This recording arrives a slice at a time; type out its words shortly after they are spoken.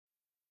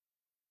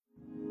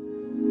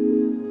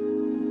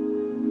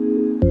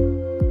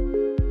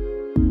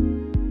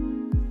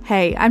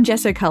Hey, I'm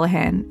Jess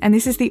O'Callaghan, and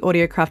this is the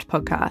Audiocraft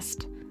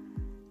podcast.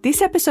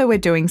 This episode we're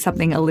doing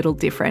something a little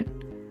different.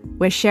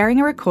 We're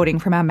sharing a recording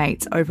from our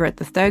mates over at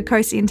the Third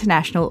Coast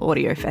International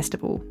Audio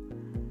Festival.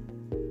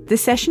 The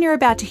session you're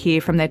about to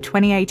hear from their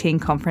 2018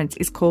 conference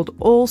is called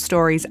All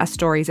Stories Are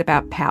Stories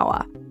About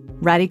Power,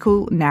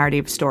 Radical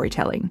Narrative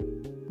Storytelling.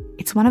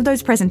 It's one of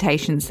those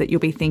presentations that you'll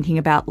be thinking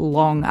about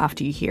long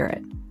after you hear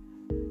it.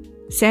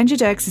 Sandra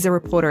Dirks is a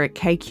reporter at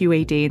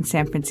KQED in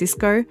San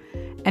Francisco,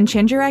 and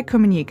Chenjerai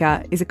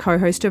Kumanyika is a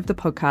co-host of the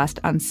podcast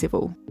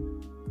Uncivil.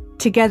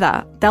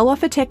 Together, they'll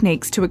offer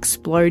techniques to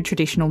explode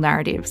traditional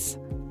narratives.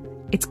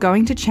 It's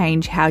going to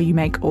change how you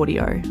make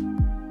audio.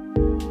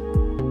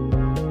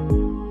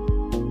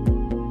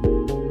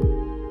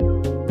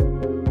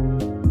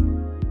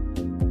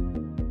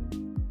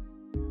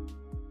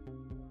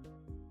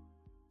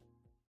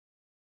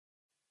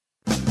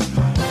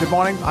 Good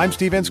morning, I'm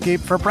Steve Inskeep.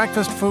 For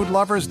breakfast food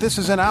lovers, this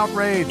is an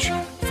outrage.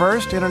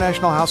 First,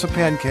 International House of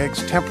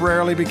Pancakes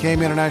temporarily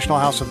became International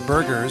House of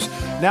Burgers.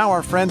 Now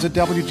our friends at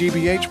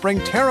WGBH bring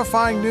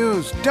terrifying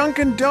news.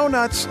 Dunkin'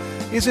 Donuts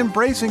is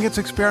embracing its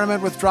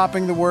experiment with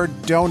dropping the word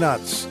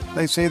donuts.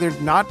 They say they're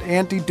not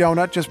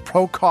anti-donut, just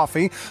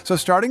pro-coffee. So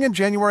starting in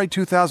January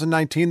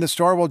 2019, the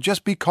store will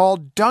just be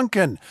called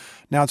Dunkin'.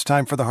 Now it's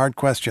time for the hard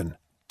question.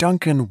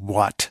 Dunkin'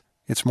 what?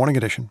 It's Morning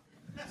Edition.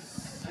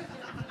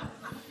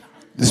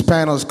 This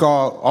panel is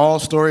called All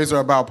Stories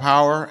Are About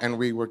Power, and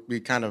we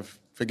kind of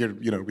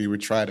figured, we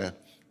would try to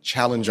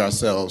challenge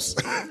ourselves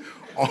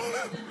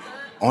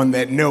on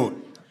that note.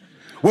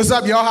 What's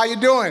up, y'all? How you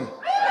doing?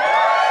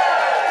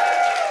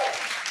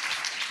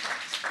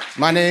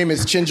 My name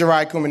is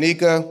Chenjerai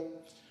Kumanyika,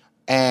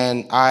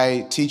 and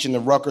I teach in the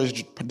Rutgers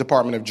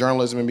Department of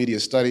Journalism and Media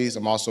Studies.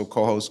 I'm also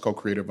co-host,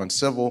 co-creator of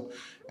Uncivil,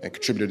 and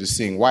contributor to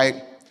Seeing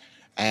White.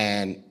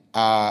 And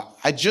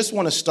I just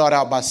want to start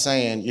out by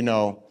saying,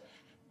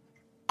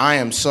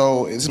 this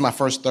is my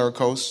first Third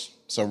Coast,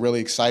 so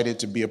really excited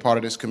to be a part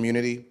of this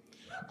community,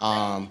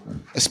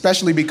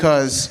 especially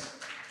because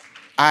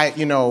when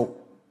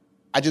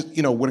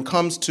it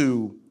comes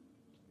to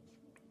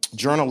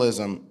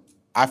journalism,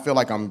 I feel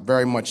like I'm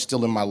very much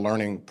still in my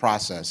learning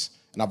process,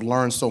 and I've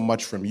learned so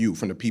much from you,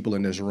 from the people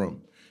in this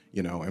room,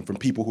 and from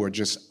people who are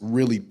just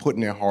really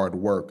putting in hard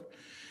work.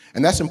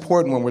 And that's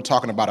important when we're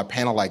talking about a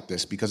panel like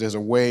this, because there's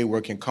a way where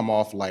it can come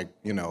off like,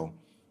 in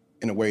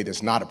a way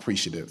that's not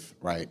appreciative,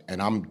 right?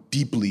 And I'm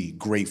deeply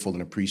grateful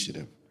and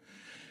appreciative.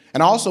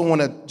 And I also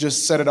want to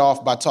just set it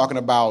off by talking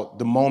about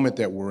the moment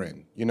that we're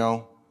in,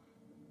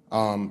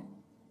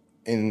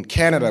 In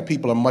Canada,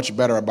 people are much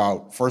better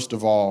about, first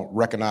of all,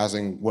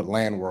 recognizing what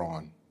land we're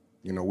on.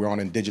 We're on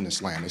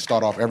indigenous land. They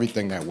start off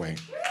everything that way.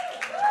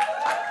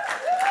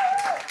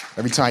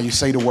 Every time you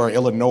say the word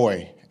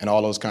Illinois and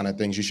all those kind of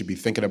things, you should be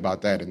thinking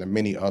about that and the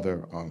many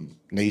other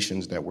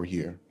nations that were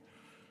here.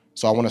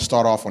 So I want to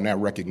start off on that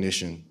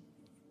recognition.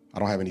 I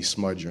don't have any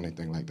smudge or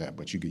anything like that,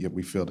 but we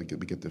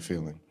get the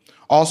feeling.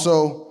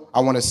 Also, I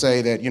want to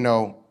say that,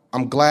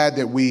 I'm glad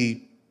that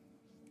we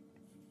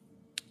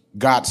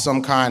got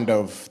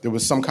there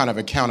was some kind of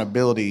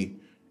accountability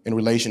in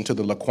relation to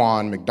the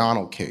Laquan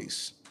McDonald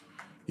case,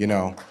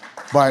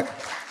 But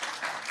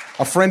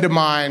a friend of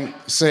mine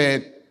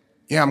said,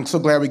 yeah, I'm so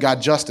glad we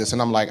got justice.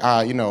 And I'm like,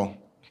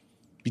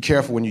 be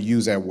careful when you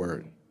use that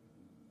word.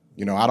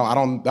 I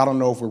don't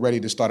know if we're ready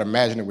to start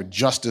imagining what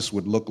justice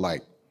would look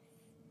like.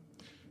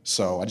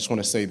 So I just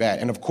want to say that.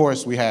 And of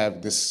course, we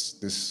have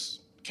this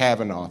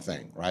Kavanaugh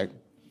thing, right?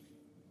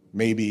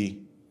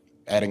 Maybe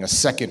adding a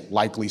second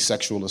likely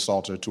sexual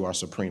assaulter to our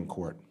Supreme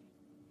Court.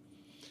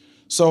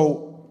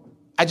 So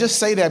I just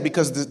say that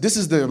because this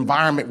is the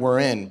environment we're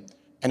in,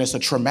 and it's a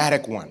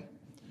traumatic one.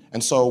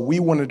 And so we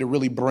wanted to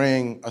really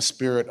bring a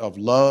spirit of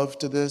love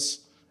to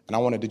this, and I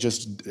wanted to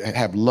just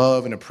have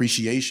love and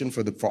appreciation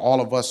for all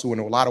of us who in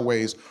a lot of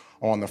ways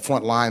are on the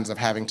front lines of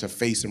having to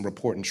face and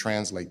report and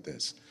translate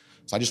this.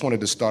 So I just wanted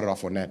to start it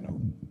off on that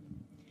note.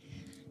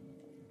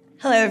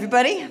 Hello,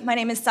 everybody. My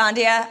name is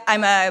Sandhya.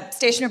 I'm a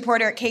station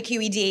reporter at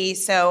KQED,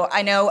 so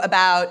I know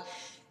about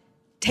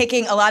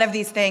taking a lot of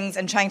these things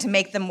and trying to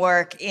make them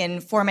work in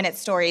 4-minute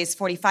stories,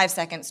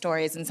 45-second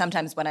stories, and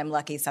sometimes when I'm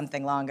lucky,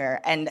 something longer.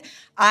 And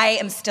I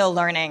am still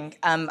learning.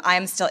 I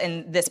am still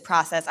in this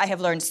process. I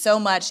have learned so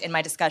much in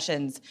my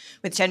discussions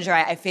with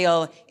Chenjerai. I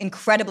feel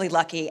incredibly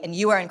lucky, and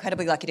you are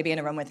incredibly lucky to be in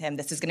a room with him.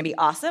 This is going to be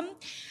awesome.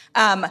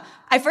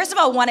 I first of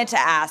all wanted to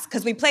ask,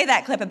 because we played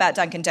that clip about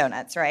Dunkin'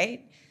 Donuts,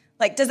 right?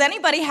 Does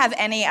anybody have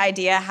any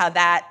idea how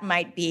that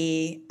might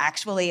be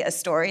actually a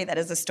story that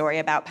is a story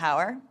about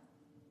power?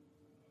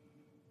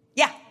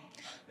 Yeah.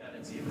 That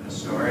it's even a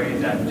story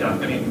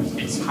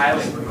it's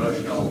highly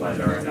promotional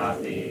whether or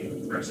not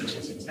the person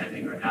is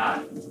intending or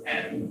not,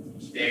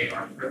 and they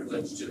are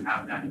privileged to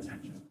have that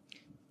intention.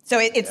 So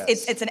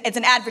it's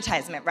an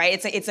advertisement,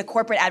 right? It's a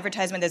corporate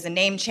advertisement. There's a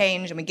name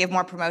change, and we give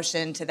more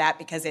promotion to that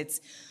because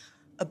it's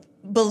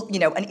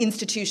an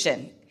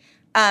institution.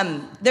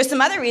 There's some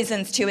other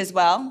reasons too as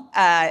well.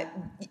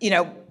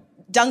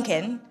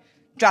 Dunkin'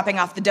 dropping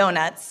off the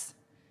donuts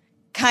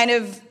kind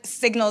of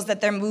signals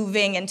that they're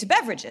moving into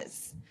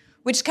beverages,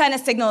 which kind of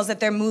signals that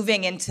they're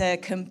moving into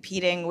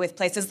competing with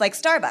places like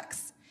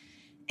Starbucks.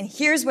 And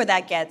here's where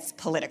that gets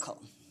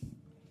political.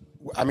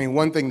 I mean,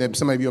 one thing that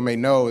some of you may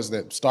know is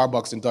that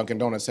Starbucks and Dunkin'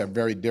 Donuts have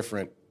very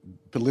different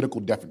political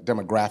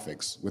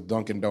demographics, with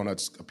Dunkin'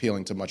 Donuts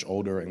appealing to much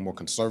older and more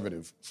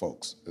conservative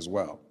folks as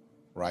well,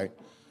 right?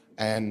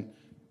 And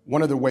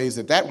one of the ways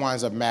that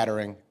winds up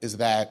mattering is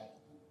that,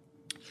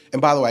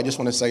 and by the way, I just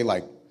want to say,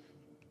 like,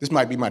 this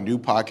might be my new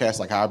podcast,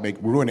 like how I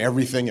ruin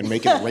everything and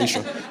make it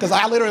racial. Because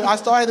I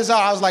started this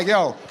out, I was like,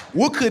 yo,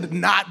 what could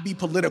not be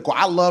political?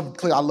 I love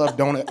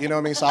donut, you know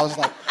what I mean? So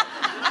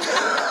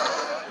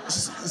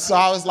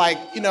I was like,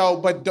 you know,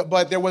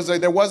 but there was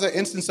an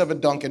instance of a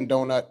Dunkin'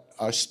 Donut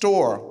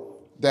store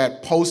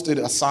that posted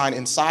a sign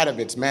inside of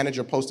it. Its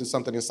manager posted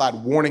something inside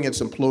warning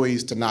its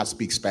employees to not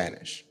speak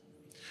Spanish.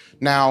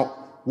 Now,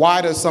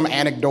 why does some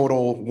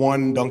anecdotal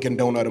one Dunkin'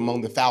 Donut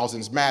among the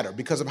thousands matter?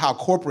 Because of how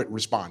corporate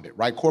responded,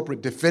 right?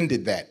 Corporate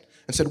defended that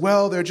and said,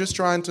 well, they're just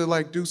trying to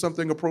like do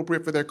something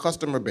appropriate for their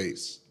customer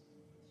base,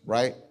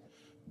 right?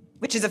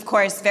 Which is, of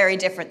course, very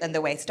different than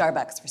the way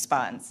Starbucks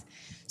responds.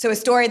 So a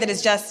story that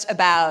is just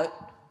about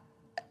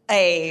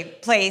a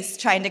place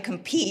trying to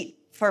compete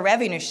for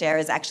revenue share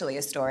is actually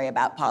a story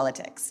about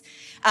politics.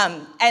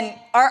 And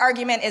our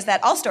argument is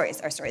that all stories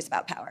are stories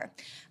about power.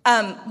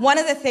 One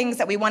of the things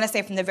that we want to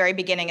say from the very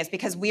beginning is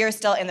because we are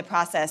still in the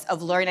process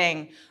of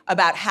learning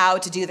about how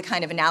to do the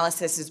kind of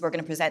analysis as we're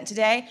going to present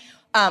today,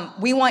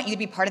 we want you to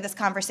be part of this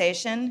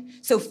conversation.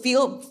 So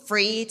feel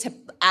free to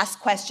ask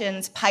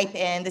questions, pipe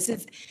in. This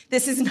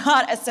is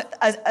not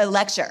a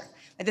lecture.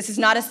 This is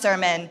not a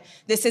sermon.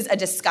 This is a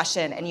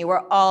discussion, and you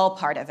are all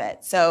part of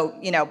it. So,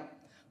 you know,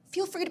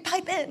 feel free to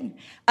pipe in.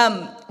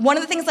 One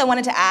of the things I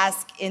wanted to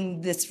ask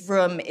in this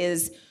room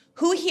is,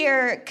 who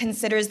here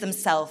considers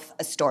themselves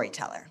a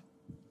storyteller?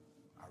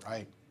 All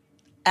right.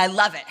 I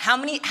love it. How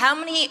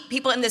many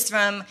people in this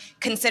room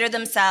consider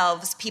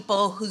themselves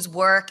people whose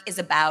work is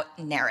about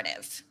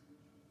narrative?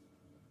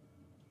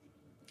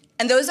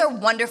 And those are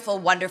wonderful,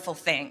 wonderful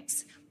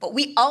things. But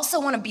we also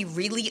want to be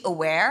really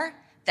aware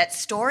that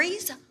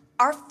stories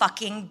are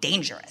fucking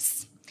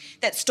dangerous,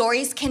 that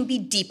stories can be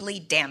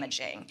deeply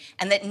damaging,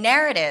 and that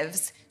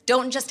narratives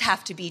don't just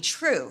have to be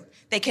true,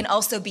 they can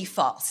also be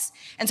false.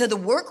 And so the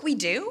work we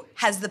do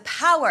has the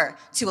power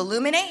to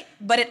illuminate,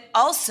 but it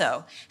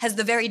also has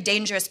the very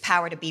dangerous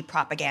power to be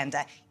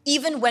propaganda,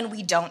 even when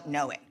we don't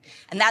know it.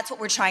 And that's what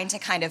we're trying to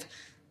kind of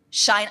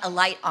shine a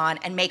light on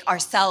and make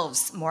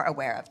ourselves more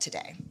aware of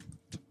today.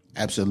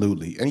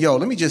 Absolutely. And yo,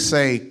 let me just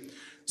say,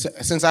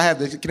 since I have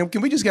this,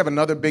 can we just give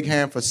another big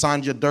hand for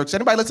Sandhya Dirks?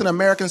 Anybody listen to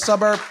American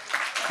Suburb?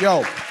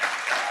 Yo.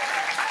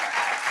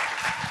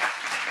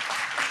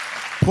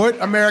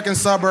 Put American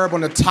Suburb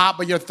on the top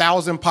of your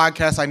 1,000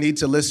 podcasts I need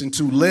to listen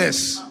to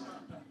list.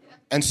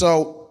 And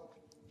so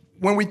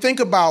when we think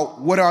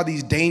about what are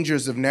these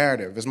dangers of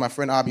narrative, as my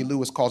friend Avi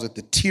Lewis calls it,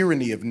 the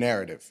tyranny of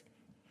narrative,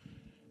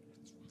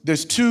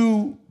 there's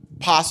two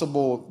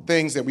possible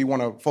things that we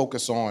want to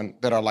focus on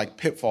that are like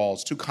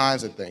pitfalls, two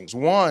kinds of things.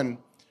 One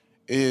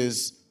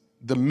is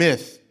the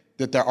myth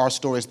that there are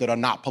stories that are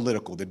not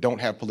political, that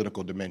don't have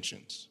political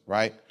dimensions,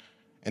 right?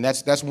 And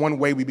that's one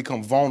way we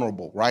become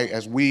vulnerable, right?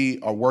 As we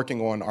are working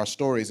on our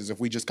stories, is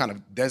if we just kind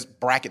of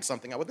bracket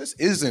something out. Well, this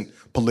isn't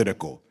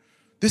political.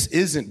 This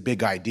isn't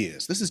big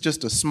ideas. This is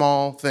just a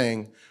small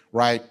thing,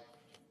 right?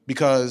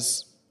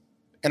 Because,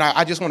 and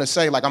I just want to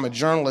say, like, I'm a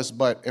journalist,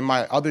 but in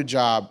my other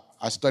job,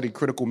 I studied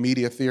critical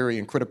media theory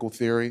and critical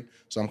theory,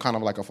 so I'm kind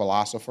of like a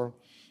philosopher.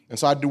 And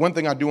so one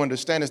thing I do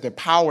understand is that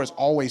power is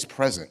always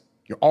present.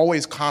 You're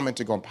always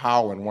commenting on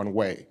power in one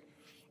way,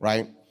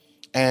 right?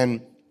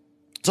 And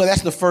so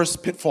that's the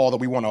first pitfall that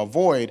we want to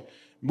avoid,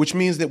 which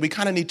means that we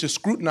kind of need to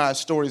scrutinize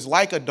stories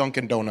like a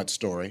Dunkin' Donuts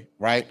story,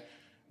 right,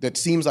 that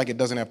seems like it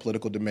doesn't have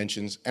political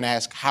dimensions, and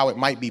ask how it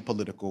might be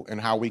political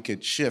and how we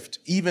could shift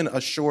even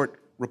a short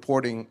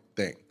reporting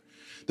thing.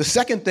 The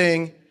second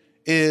thing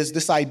is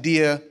this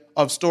idea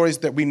of stories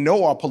that we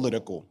know are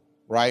political,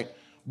 right,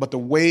 but the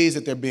ways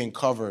that they're being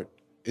covered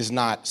is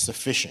not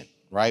sufficient,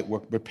 right?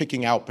 We're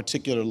picking out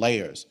particular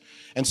layers.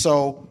 And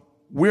so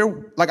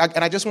we're like,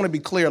 and I just want to be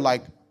clear,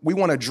 like, we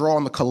want to draw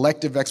on the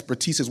collective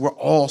expertise as we're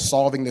all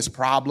solving this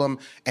problem.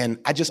 And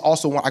I just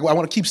also I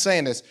want to keep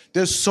saying this.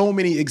 There's so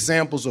many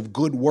examples of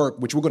good work,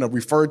 which we're going to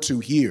refer to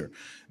here,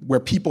 where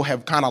people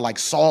have kind of like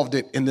solved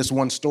it in this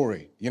one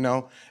story, you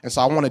know? And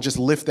so I want to just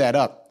lift that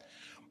up.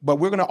 But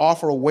we're going to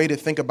offer a way to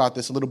think about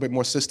this a little bit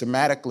more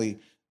systematically.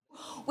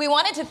 We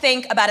wanted to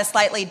think about a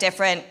slightly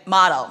different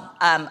model,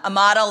 a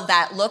model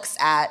that looks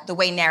at the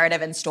way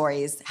narrative and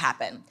stories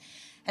happen.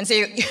 And so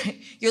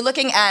you're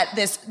looking at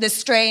this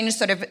strange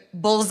sort of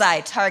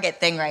bullseye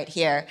target thing right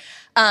here.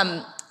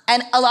 And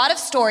a lot of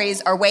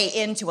stories, our way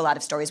into a lot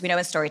of stories, we know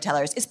as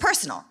storytellers, is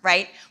personal,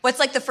 right? What's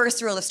like the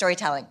first rule of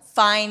storytelling?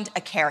 Find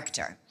a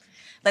character.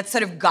 That's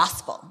sort of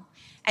gospel.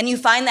 And you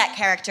find that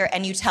character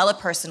and you tell a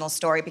personal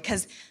story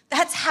because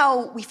that's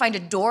how we find a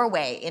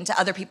doorway into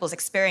other people's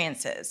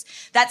experiences.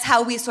 That's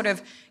how we sort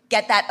of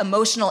get that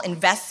emotional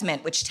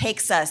investment, which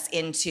takes us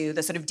into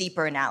the sort of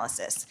deeper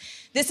analysis.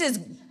 This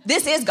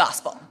is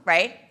gospel,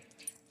 right?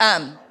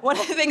 One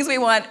of the things we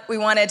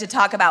wanted to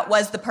talk about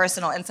was the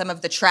personal and some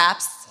of the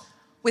traps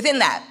within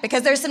that,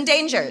 because there's some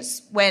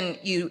dangers when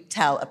you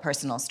tell a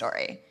personal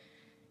story.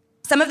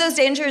 Some of those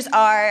dangers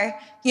are,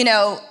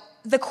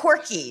 the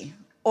quirky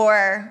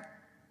or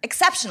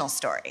exceptional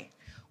story.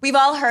 We've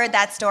all heard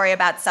that story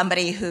about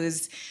somebody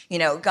who's,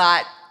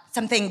 got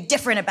something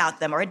different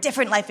about them or a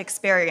different life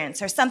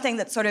experience or something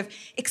that's sort of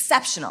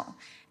exceptional,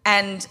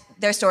 and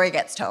their story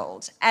gets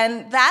told.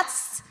 And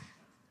that's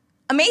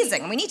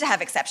amazing. We need to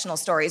have exceptional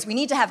stories. We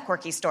need to have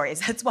quirky stories.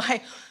 That's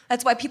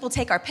why people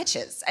take our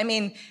pitches.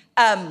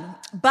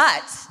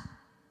 But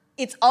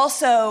it's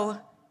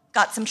also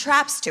got some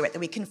traps to it that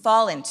we can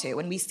fall into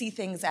when we see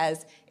things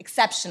as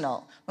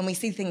exceptional, when we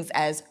see things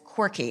as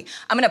quirky.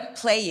 I'm going to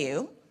play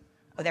you.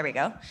 Oh, there we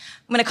go.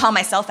 I'm going to call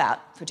myself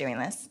out for doing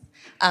this.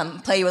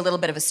 Play you a little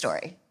bit of a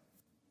story.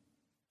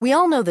 We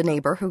all know the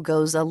neighbor who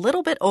goes a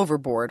little bit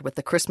overboard with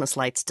the Christmas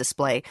lights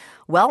display.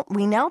 Well,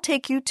 we now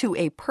take you to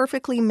a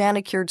perfectly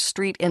manicured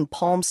street in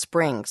Palm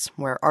Springs,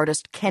 where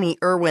artist Kenny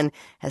Irwin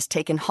has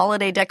taken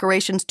holiday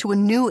decorations to a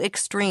new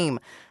extreme.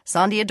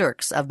 Sandia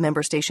Dirks of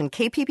member station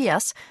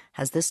KPBS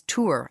has this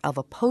tour of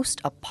a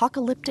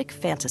post-apocalyptic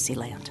fantasy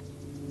land.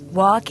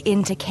 Walk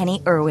into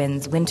Kenny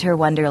Irwin's Winter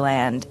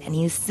Wonderland, and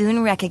you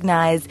soon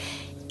recognize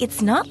it's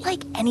not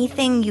like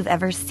anything you've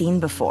ever seen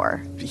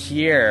before.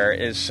 Here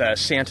is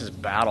Santa's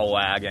battle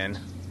wagon,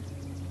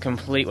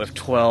 complete with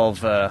 12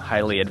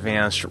 highly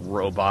advanced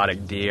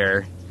robotic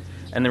deer.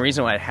 And the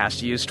reason why it has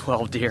to use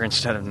 12 deer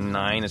instead of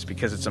 9 is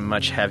because it's a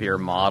much heavier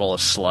model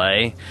of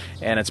sleigh,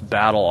 and it's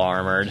battle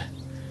armored.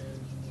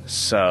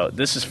 So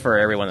this is for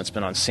everyone that's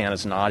been on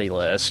Santa's naughty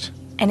list.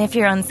 And if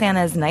you're on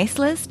Santa's nice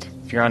list?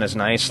 If you're on his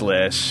nice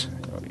list,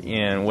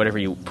 and whatever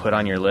you put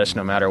on your list,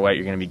 no matter what,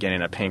 you're going to be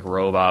getting a pink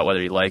robot,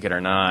 whether you like it or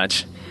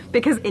not.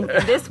 Because in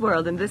this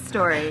world, in this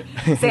story,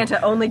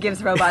 Santa only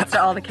gives robots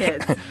to all the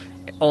kids.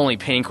 Only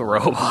pink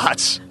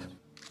robots.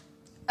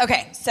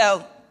 Okay,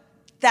 so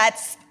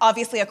that's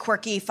obviously a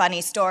quirky,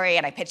 funny story,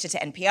 and I pitched it to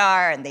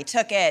NPR, and they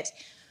took it.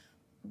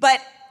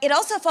 But it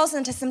also falls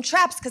into some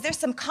traps, because there's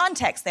some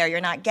context there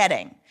you're not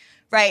getting,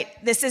 right?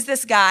 This is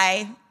this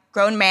guy,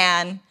 grown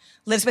man,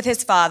 lives with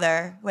his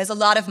father, who has a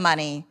lot of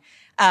money,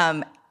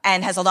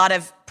 and has a lot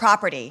of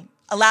property,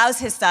 allows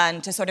his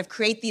son to sort of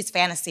create these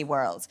fantasy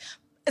worlds,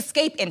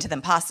 escape into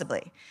them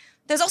possibly.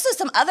 There's also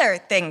some other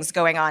things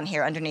going on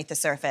here underneath the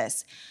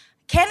surface.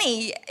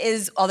 Kenny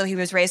is, although he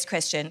was raised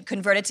Christian,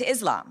 converted to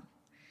Islam.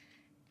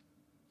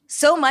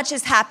 So much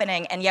is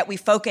happening, and yet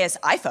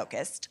I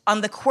focused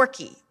on the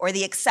quirky or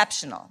the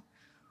exceptional,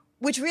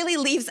 which really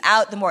leaves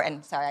out the more,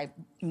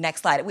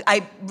 next slide,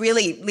 I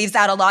really leaves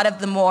out a lot of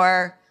the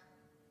more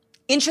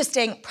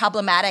interesting,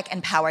 problematic,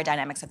 and power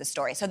dynamics of the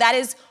story. So that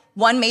is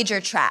one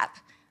major trap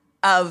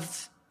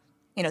of,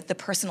 the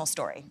personal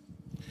story.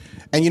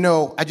 And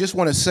I just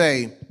want to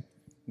say,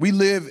 we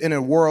live in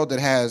a world that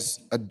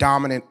has a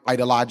dominant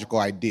ideological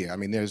idea.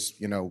 There's,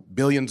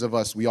 billions of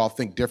us, we all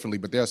think differently,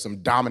 but there are some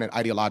dominant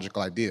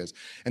ideological ideas.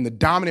 And the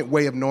dominant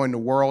way of knowing the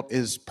world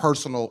is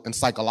personal and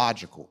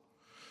psychological.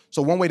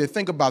 So one way to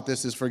think about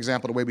this is, for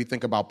example, the way we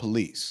think about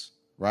police,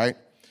 right?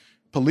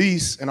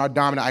 Police and our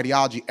dominant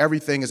ideology,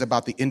 everything is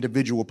about the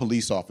individual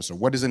police officer.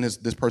 What is in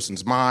this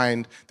person's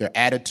mind, their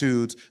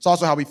attitudes. It's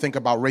also how we think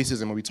about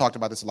racism, and we talked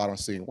about this a lot on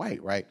Seeing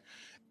White, right?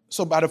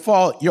 So by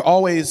default, you're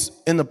always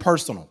in the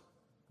personal,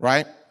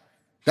 right?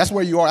 That's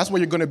where you are. That's where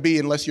you're going to be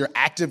unless you're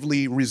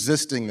actively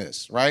resisting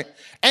this, right?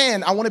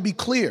 And I want to be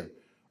clear,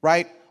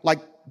 right? Like,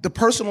 the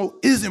personal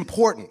is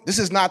important. This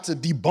is not to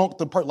debunk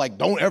the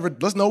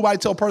let's nobody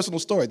tell personal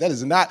story. That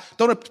is not,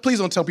 please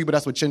don't tell people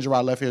that's what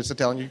Chinjaraj left here is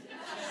telling you.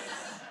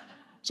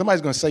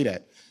 Somebody's going to say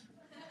that.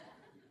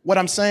 What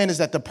I'm saying is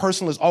that the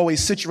personal is always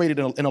situated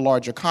in a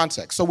larger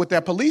context. So with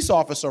that police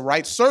officer,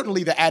 right,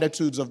 certainly the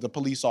attitudes of the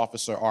police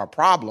officer are a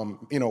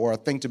problem, or a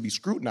thing to be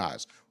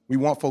scrutinized. We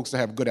want folks to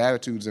have good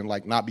attitudes and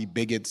not be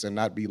bigots and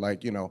not be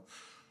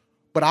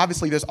But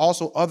obviously there's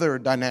also other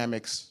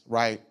dynamics,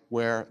 right,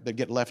 where they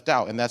get left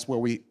out. And that's where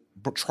we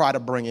try to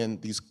bring in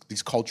these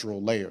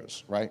cultural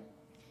layers, right?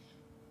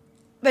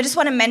 But I just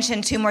want to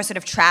mention two more sort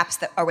of traps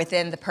that are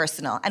within the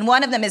personal. And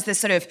one of them is this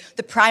sort of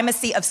the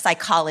primacy of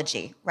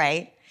psychology,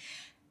 right?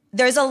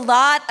 There's a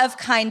lot of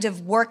kind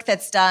of work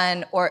that's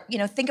done, or,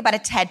 think about a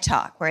TED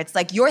Talk where it's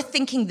like, you're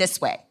thinking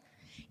this way.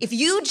 If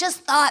you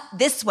just thought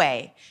this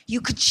way,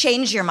 you could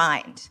change your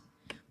mind.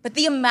 But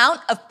the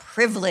amount of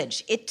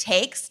privilege it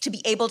takes to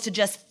be able to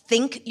just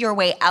think your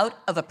way out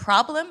of a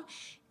problem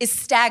is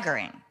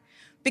staggering,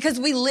 because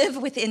we live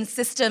within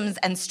systems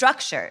and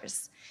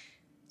structures.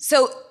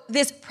 So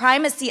this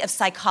primacy of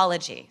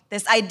psychology,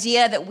 this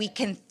idea that we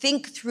can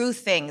think through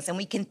things and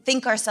we can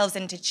think ourselves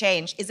into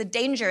change, is a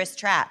dangerous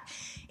trap.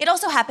 It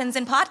also happens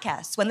in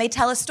podcasts when they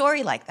tell a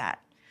story like that,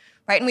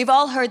 right? And we've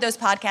all heard those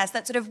podcasts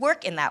that sort of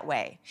work in that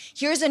way.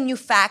 Here's a new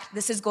fact.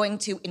 This is going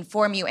to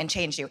inform you and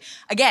change you.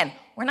 Again,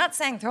 we're not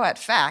saying throw out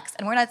facts,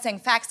 and we're not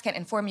saying facts can't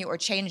inform you or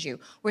change you.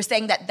 We're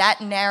saying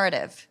that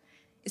narrative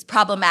is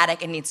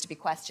problematic and needs to be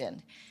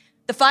questioned.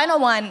 The final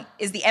one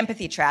is the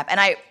empathy trap. And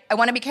I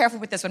want to be careful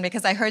with this one,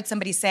 because I heard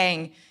somebody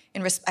saying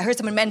I heard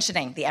someone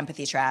mentioning the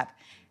empathy trap,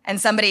 and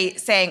somebody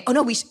saying, oh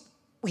no,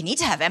 we need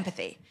to have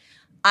empathy.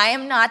 I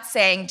am not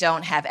saying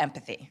don't have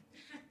empathy.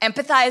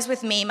 Empathize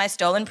with me, my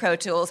stolen Pro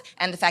Tools,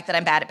 and the fact that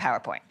I'm bad at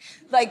PowerPoint.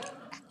 Like,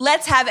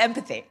 let's have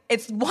empathy.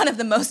 It's one of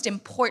the most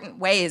important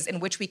ways in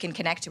which we can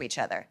connect to each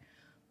other.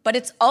 But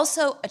it's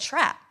also a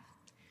trap,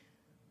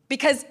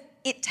 because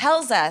it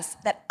tells us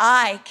that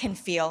I can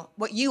feel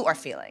what you are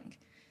feeling,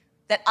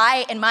 that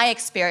I, in my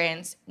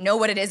experience, know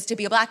what it is to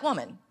be a Black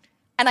woman,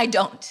 and I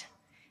don't.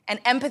 And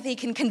empathy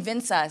can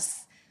convince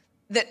us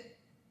that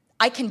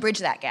I can bridge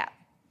that gap.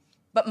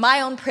 But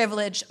my own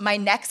privilege, my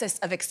nexus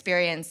of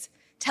experience,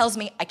 tells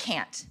me I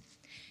can't.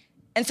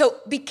 And so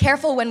be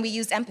careful when we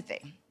use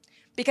empathy,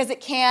 because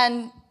it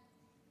can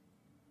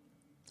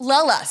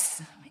lull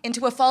us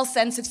into a false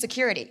sense of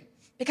security,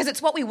 because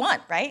it's what we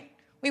want, right?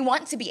 We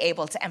want to be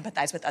able to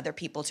empathize with other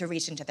people, to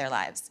reach into their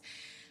lives.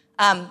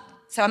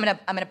 So I'm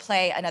gonna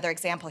play another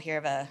example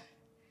here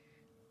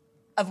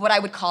of what I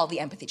would call the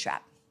empathy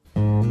trap.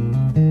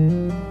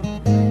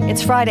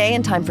 It's Friday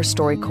and time for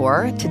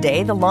StoryCorps.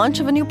 Today, the launch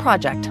of a new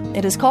project.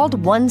 It is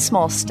called One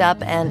Small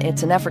Step, and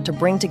it's an effort to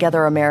bring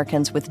together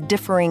Americans with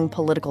differing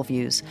political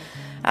views.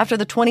 After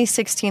the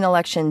 2016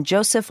 election,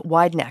 Joseph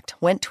Weidknecht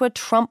went to a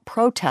Trump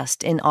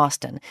protest in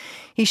Austin.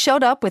 He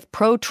showed up with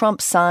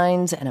pro-Trump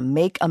signs and a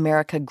Make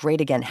America Great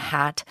Again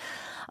hat.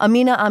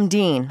 Amina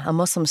Amdeen, a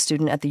Muslim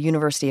student at the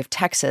University of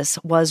Texas,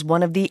 was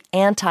one of the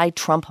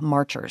anti-Trump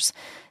marchers.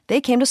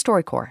 They came to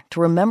StoryCorps to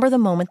remember the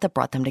moment that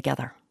brought them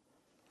together.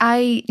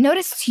 I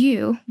noticed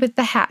you with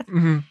the hat,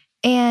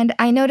 and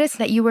I noticed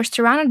that you were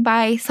surrounded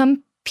by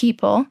some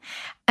people,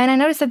 and I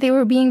noticed that they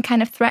were being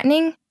kind of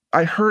threatening.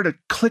 I heard a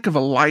click of a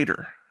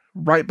lighter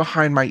right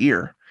behind my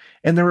ear,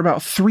 and there were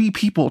about 3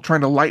 people trying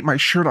to light my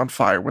shirt on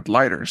fire with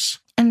lighters.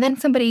 And then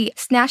somebody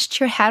snatched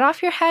your hat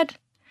off your head,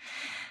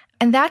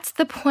 and that's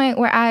the point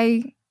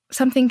where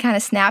something kind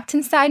of snapped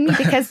inside me,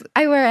 because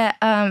I wear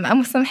a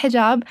Muslim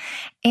hijab,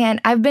 and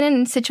I've been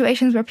in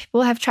situations where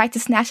people have tried to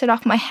snatch it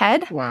off my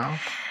head. Wow.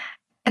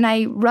 And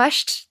I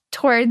rushed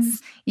towards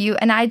you,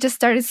 and I just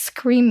started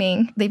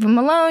screaming, leave him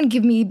alone,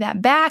 give me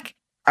that back.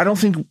 I don't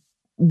think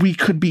we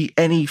could be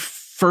any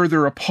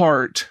further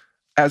apart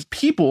as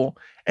people,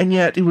 and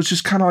yet it was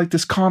just kind of like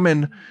this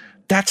common,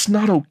 that's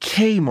not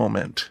okay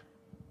moment.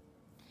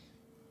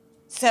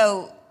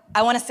 So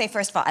I want to say,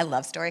 first of all, I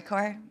love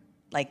StoryCorps.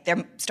 Like,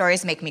 their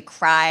stories make me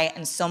cry,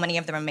 and so many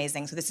of them are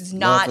amazing. So this is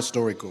not... Love for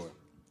StoryCorps.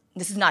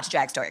 This is not to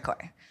drag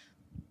StoryCorps.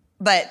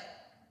 But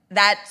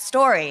that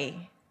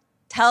story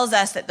tells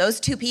us that those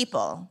 2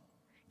 people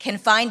can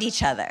find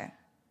each other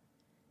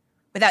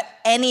without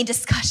any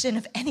discussion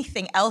of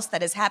anything else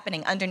that is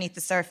happening underneath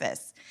the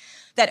surface.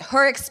 That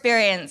her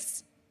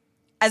experience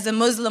as a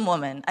Muslim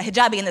woman, a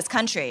hijabi in this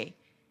country,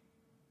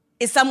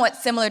 is somewhat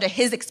similar to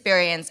his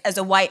experience as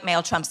a white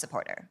male Trump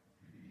supporter.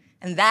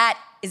 And that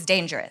is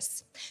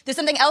dangerous. There's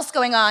something else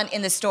going on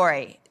in the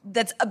story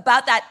that's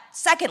about that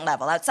second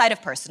level, outside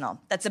of personal,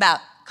 that's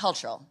about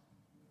cultural.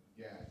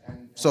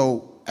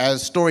 So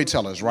as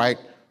storytellers, right,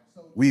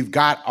 we've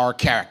got our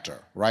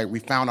character, right? We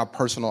found our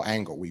personal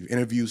angle. We've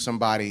interviewed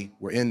somebody,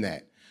 we're in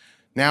that.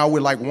 Now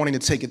we're like wanting to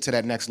take it to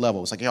that next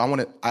level. It's like,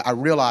 I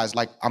realize,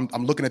 like,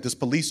 I'm looking at this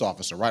police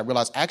officer, right? I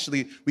realize,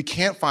 actually, we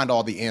can't find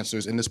all the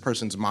answers in this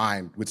person's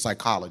mind with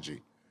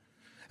psychology.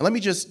 And let me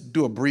just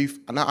do a brief,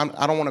 I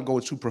don't want to go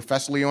too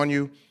professionally on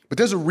you, but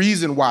there's a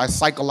reason why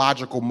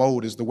psychological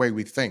mode is the way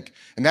we think.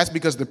 And that's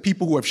because the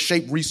people who have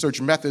shaped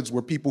research methods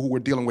were people who were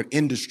dealing with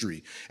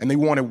industry. And they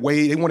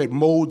wanted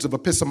modes of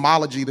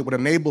epistemology that would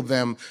enable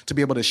them to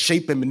be able to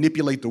shape and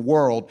manipulate the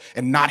world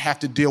and not have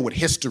to deal with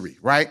history,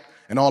 right?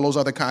 And all those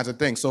other kinds of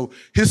things. So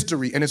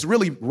history, and it's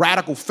really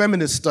radical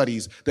feminist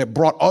studies that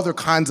brought other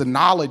kinds of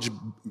knowledge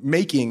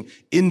making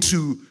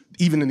into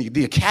even in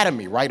the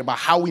academy, right? About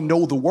how we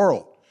know the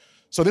world.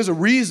 So there's a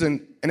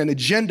reason and an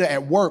agenda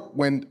at work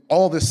when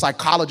all this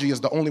psychology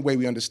is the only way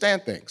we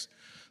understand things.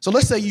 So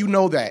let's say you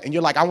know that, and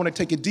you're like, I want to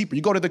take it deeper.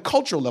 You go to the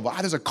cultural level.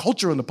 There's a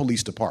culture in the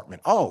police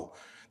department. Oh,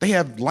 they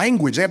have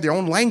language. They have their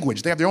own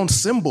language. They have their own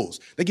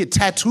symbols. They get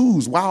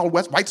tattoos. Wild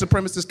West, white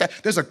supremacist.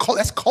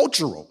 That's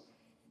cultural,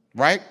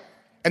 right?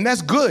 And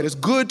that's good. It's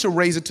good to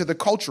raise it to the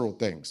cultural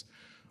things.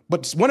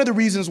 But one of the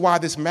reasons why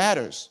this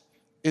matters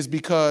is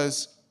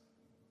because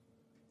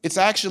it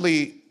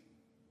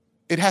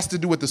has to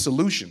do with the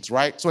solutions,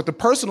 right? So at the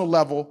personal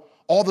level,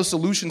 all the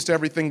solutions to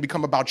everything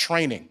become about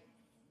training.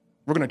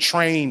 We're going to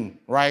train,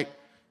 right?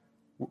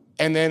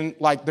 And then,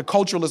 like, the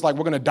cultural is like,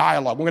 we're going to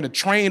dialogue. We're going to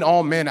train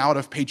all men out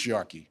of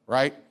patriarchy,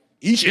 right?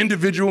 Each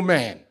individual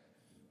man,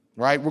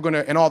 right?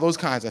 And all those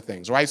kinds of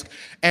things, right?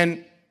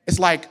 And it's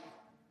like,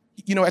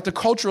 at the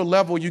cultural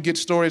level, you get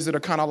stories that are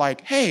kind of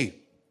like, hey,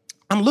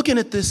 I'm looking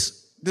at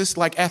this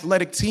like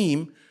athletic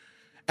team,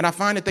 and I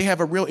find that they have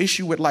a real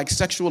issue with like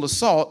sexual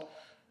assault.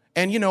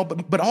 And,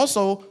 but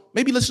also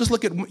maybe let's just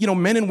look at,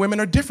 men and women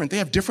are different. They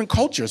have different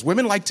cultures.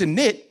 Women like to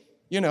knit,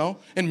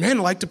 and men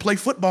like to play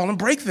football and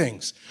break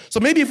things. So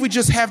maybe if we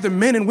just have the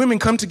men and women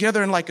come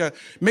together in like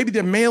maybe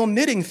the male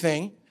knitting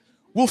thing,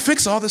 we'll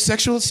fix all the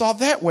sexual assault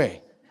that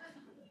way,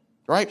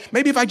 right?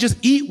 Maybe if I just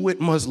eat with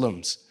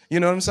Muslims, you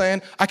know what I'm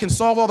saying? I can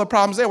solve all the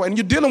problems there. And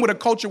you're dealing with a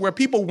culture where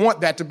people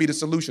want that to be the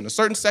solution. A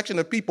certain section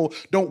of people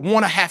don't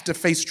want to have to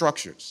face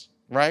structures,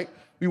 right?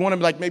 We want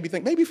to maybe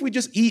think, maybe if we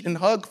just eat and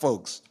hug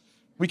folks,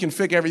 we can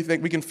fix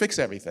everything. We can fix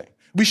everything.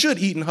 We should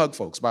eat and hug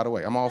folks, by the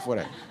way. I'm all for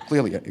that.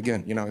 Clearly,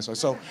 again, you know,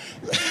 so.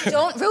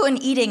 Don't ruin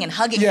eating and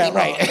hugging people.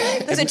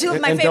 Right. Those are two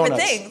of my favorite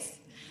things.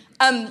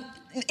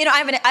 You know,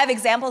 I have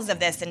examples of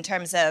this in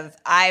terms of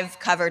I've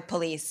covered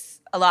police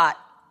a lot.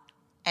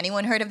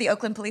 Anyone heard of the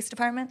Oakland Police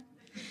Department?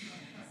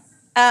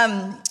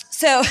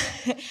 So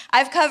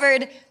I've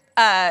covered,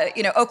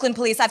 Oakland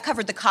police. I've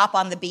covered the cop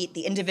on the beat,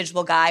 the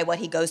individual guy, what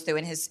he goes through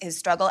in his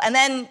struggle. And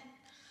then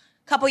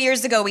a couple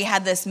years ago, we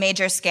had this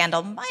major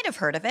scandal, might have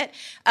heard of it,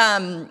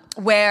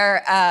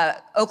 where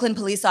Oakland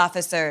police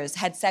officers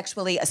had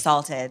sexually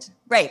assaulted,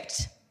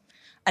 raped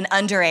an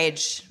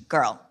underage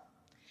girl.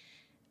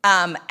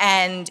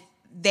 And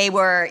they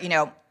were,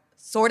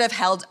 sort of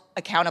held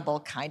accountable,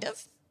 kind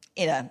of,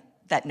 in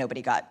that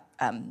nobody got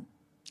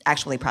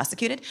actually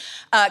prosecuted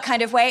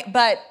kind of way.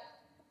 But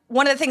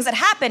one of the things that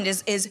happened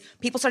is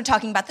people started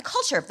talking about the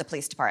culture of the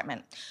police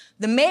department.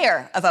 The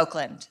mayor of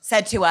Oakland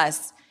said to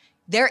us,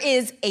 there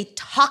is a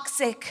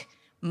toxic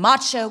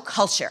macho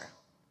culture.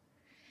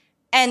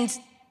 And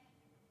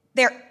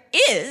there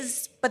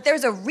is, but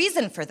there's a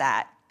reason for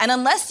that. And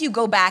unless you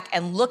go back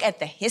and look at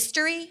the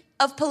history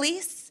of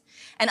police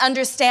and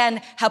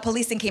understand how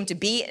policing came to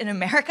be in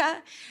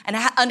America and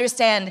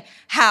understand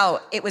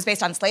how it was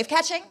based on slave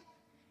catching,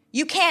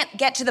 you can't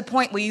get to the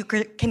point where you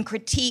can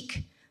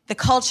critique the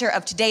culture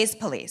of today's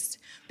police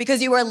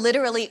because you are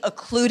literally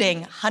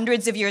occluding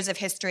hundreds of years of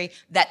history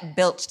that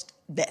built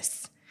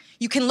this.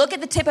 You can look at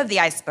the tip of the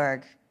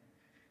iceberg,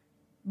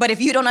 but if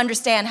you don't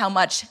understand how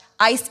much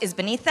ice is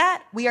beneath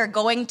that, we are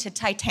going to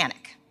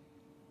Titanic.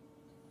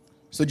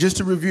 So just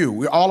to review,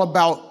 we're all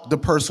about the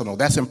personal.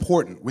 That's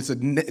important. It's a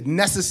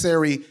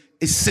necessary,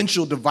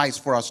 essential device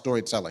for our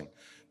storytelling.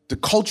 The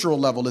cultural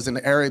level is an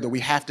area that we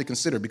have to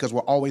consider because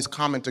we're always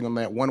commenting on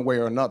that one way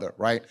or another,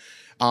 right?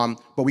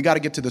 But we got to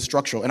get to the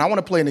structural. And I want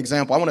to play an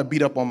example. I want to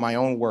beat up on my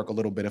own work a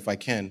little bit if I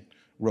can,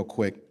 real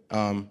quick.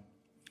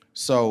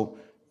 So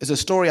it's a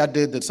story I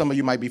did that some of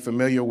you might be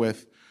familiar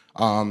with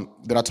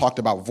that I talked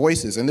about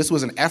voices. And this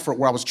was an effort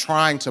where I was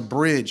trying to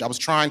bridge. I was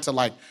trying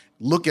to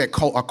look at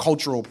a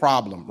cultural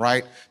problem,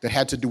 right, that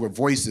had to do with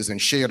voices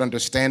and shared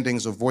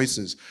understandings of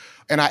voices.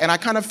 And I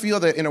kind of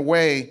feel that in a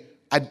way,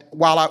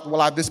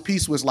 while this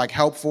piece was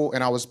helpful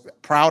and I was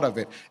proud of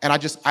it, and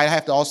I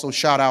have to also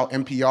shout out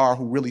NPR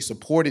who really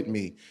supported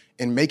me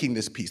in making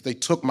this piece. They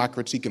took my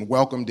critique and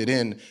welcomed it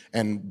in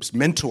and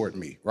mentored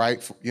me,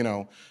 right?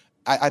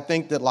 I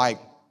think that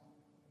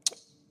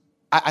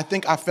I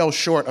think I fell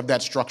short of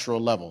that structural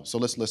level. So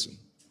let's listen.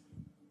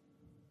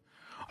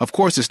 Of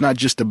course, it's not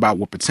just about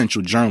what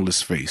potential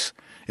journalists face.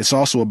 It's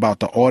also about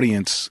the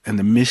audience and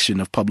the mission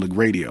of public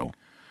radio.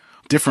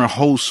 Different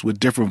hosts with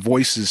different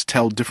voices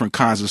tell different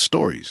kinds of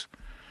stories,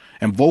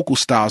 and vocal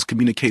styles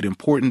communicate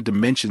important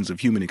dimensions of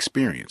human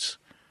experience.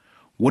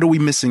 What are we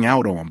missing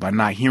out on by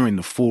not hearing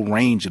the full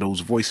range of those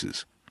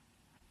voices?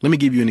 Let me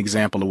give you an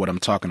example of what I'm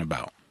talking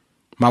about.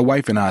 My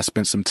wife and I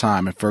spent some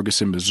time in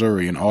Ferguson,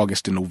 Missouri in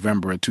August and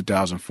November of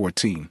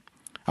 2014.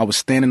 I was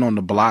standing on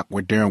the block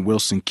where Darren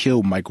Wilson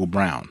killed Michael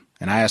Brown,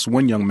 and I asked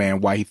one young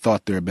man why he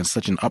thought there had been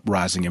such an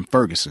uprising in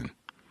Ferguson.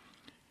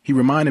 He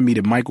reminded me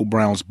that Michael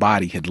Brown's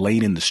body had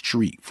lain in the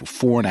street for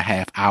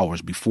 4.5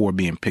 hours before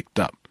being picked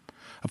up.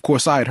 Of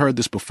course, I had heard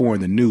this before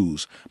in the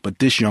news, but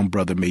this young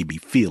brother made me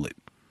feel it.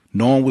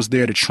 No one was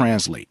there to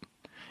translate.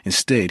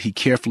 Instead, he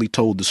carefully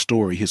told the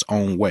story his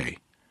own way.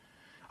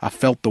 I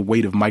felt the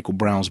weight of Michael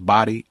Brown's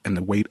body and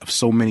the weight of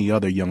so many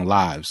other young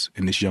lives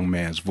in this young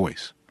man's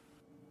voice.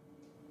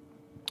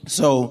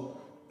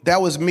 So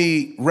that was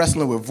me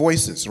wrestling with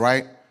voices,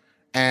 right?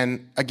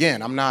 And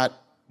again, I'm not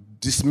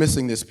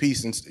dismissing this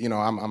piece, and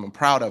I'm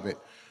proud of it.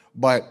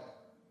 But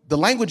the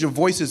language of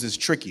voices is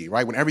tricky,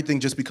 right? When everything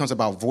just becomes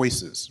about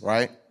voices,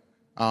 right?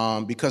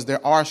 Because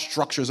there are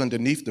structures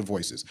underneath the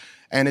voices.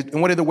 And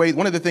one of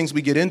the things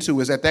we get into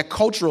is at that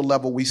cultural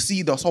level, we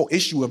see this whole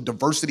issue of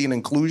diversity and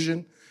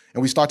inclusion.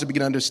 And we start to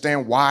begin to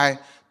understand why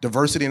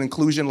diversity and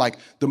inclusion,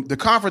 the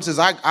conferences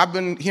I've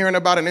been hearing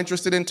about and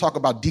interested in, talk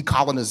about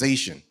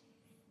decolonization.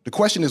 The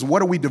question is,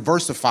 what are we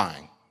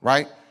diversifying,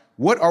 right?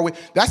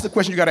 That's the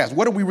question you got to ask.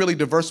 What are we really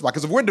diversifying?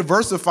 Because if we're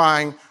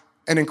diversifying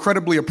an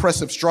incredibly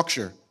oppressive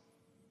structure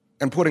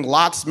and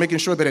making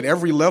sure that at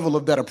every level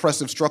of that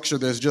oppressive structure,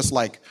 there's just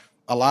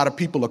a lot of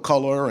people of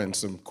color and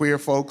some queer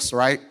folks,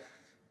 right,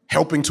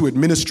 helping to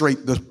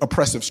administrate the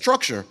oppressive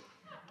structure,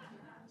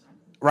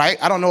 right?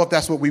 I don't know if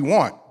that's what we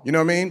want. You know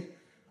what I mean?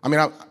 I'm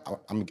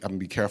gonna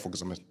be careful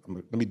because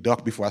let me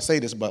duck before I say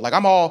this, but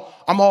I'm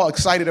all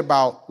excited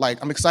about,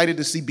 I'm excited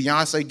to see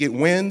Beyonce get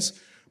wins,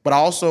 but I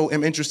also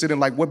am interested in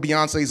what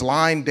Beyonce's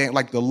line,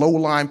 the low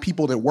line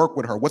people that work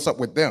with her, what's up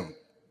with them,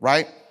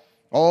 right?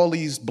 All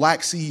these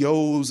black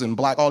CEOs and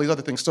all these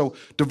other things. So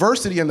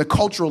diversity and the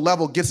cultural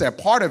level gets at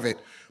part of it,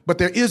 But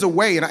there is a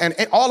way, and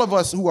all of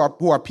us who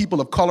are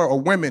people of color or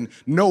women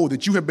know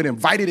that you have been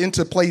invited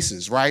into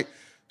places, right?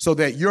 So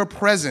that your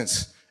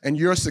presence and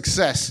your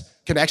success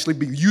can actually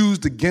be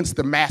used against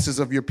the masses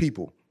of your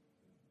people.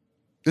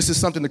 This is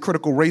something the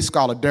critical race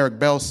scholar Derek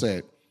Bell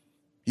said.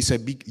 He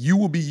said, you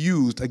will be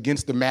used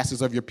against the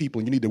masses of your people,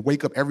 and you need to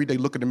wake up every day,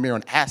 look in the mirror,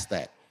 and ask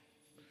that.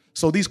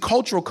 So these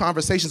cultural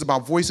conversations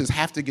about voices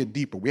have to get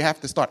deeper. We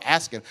have to start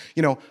asking.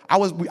 You know,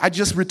 I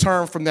just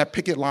returned from that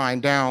picket line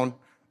down,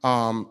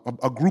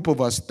 a group of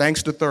us,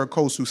 thanks to Third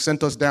Coast, who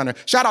sent us down there.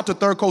 Shout out to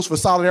Third Coast for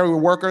solidarity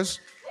with workers.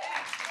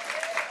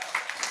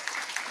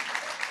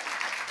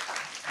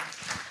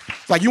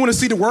 Like, you want to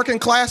see the working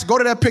class? Go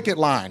to that picket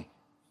line.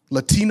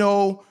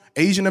 Latino,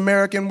 Asian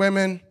American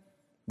women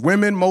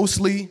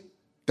mostly,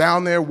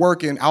 down there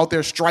working, out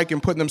there striking,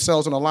 putting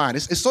themselves on the line.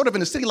 It's sort of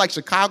in a city like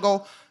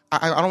Chicago.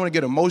 I don't want to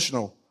get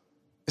emotional.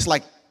 It's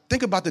like,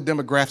 think about the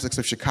demographics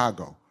of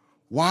Chicago.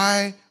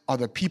 Why are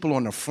the people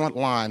on the front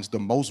lines the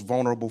most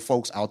vulnerable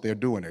folks out there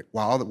doing it,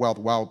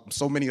 while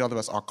so many of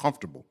us are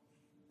comfortable,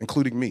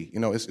 including me? You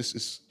know,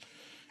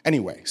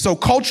 anyway. So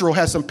cultural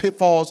has some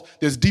pitfalls.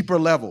 There's deeper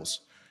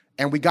levels.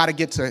 And we got to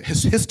get to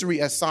his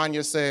history, as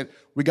Sonia said.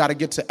 We got to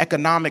get to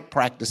economic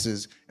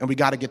practices, and we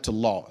got to get to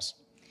laws.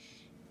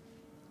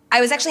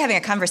 I was actually having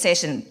a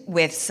conversation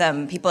with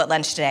some people at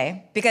lunch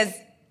today because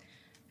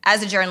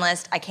as a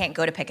journalist, I can't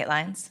go to picket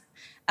lines.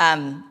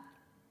 But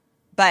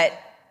I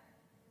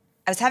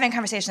was having a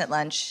conversation at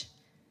lunch,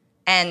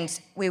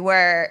 and we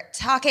were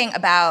talking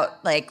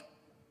about like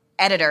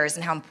editors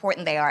and how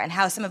important they are, and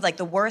how some of like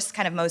the worst,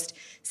 kind of most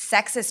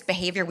sexist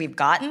behavior we've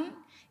gotten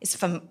is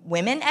from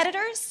women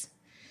editors.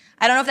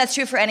 I don't know if that's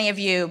true for any of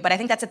you, but I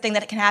think that's a thing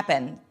that can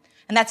happen.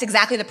 And that's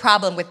exactly the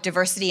problem with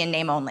diversity in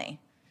name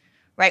only,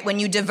 right? When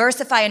you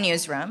diversify a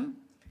newsroom,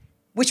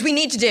 which we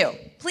need to do.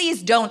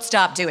 Please don't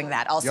stop doing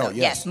that also.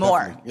 Yes,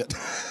 more.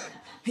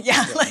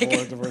 Yeah, like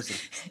more diversity.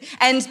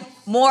 And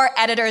more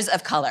editors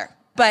of color.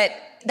 But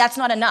that's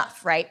not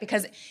enough, right?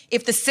 Because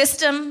if the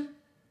system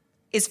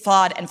is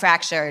flawed and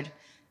fractured,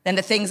 then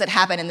the things that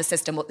happen in the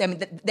system,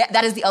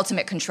 that is the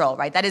ultimate control,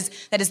 right? That is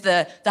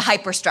the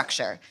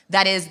hyperstructure.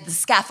 That is the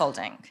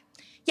scaffolding.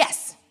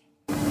 Yes?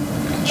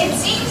 It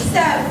seems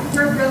that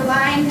we're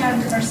relying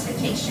on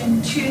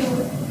diversification to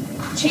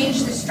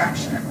change the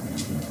structure.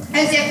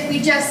 As if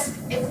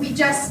we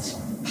just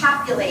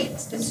populate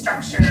the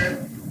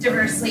structure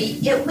diversely,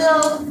 it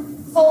will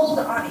fold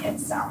on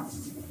itself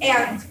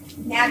and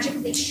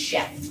magically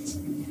shift.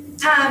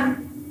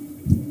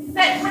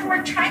 But when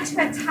we're trying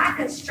to attack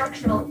a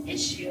structural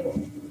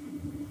issue,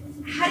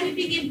 how do you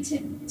begin to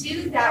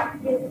do that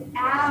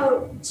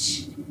without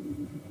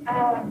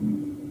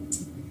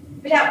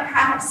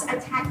perhaps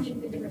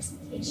attacking the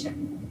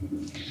diversification?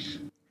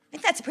 I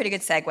think that's a pretty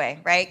good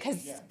segue, right?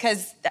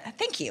 Because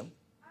thank you.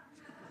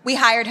 We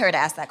hired her to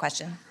ask that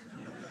question.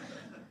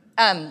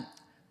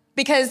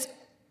 Because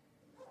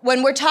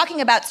when we're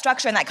talking about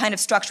structure and that kind of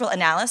structural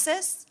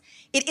analysis,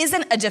 it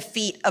isn't a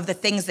defeat of the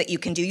things that you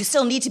can do. You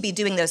still need to be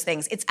doing those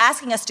things. It's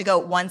asking us to go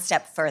one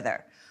step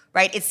further,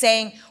 right? It's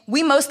saying,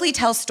 we mostly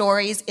tell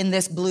stories in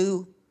this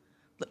blue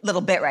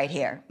little bit right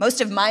here.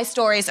 Most of my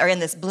stories are in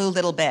this blue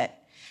little bit.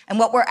 And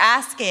what we're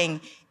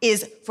asking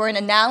is for an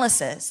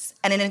analysis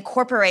and an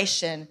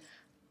incorporation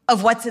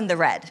of what's in the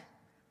red,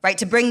 right?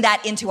 To bring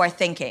that into our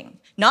thinking,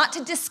 not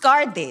to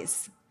discard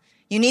these.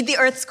 You need the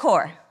Earth's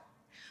core.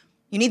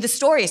 You need the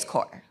story's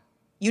core.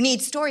 You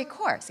need story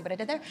core. See what I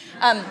did there?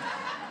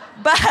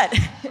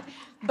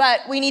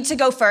 But we need to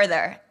go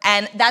further.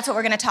 And that's what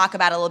we're going to talk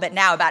about a little bit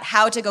now, about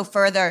how to go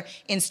further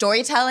in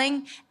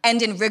storytelling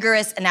and in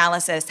rigorous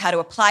analysis, how to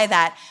apply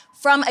that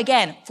from,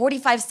 again,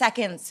 45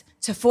 seconds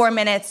to 4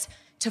 minutes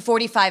to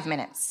 45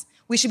 minutes.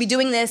 We should be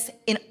doing this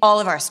in all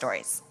of our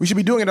stories. We should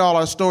be doing it in all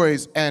our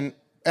stories. And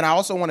I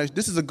also want to,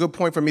 this is a good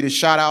point for me to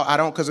shout out.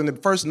 Because in the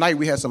first night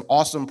we had some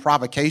awesome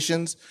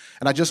provocations,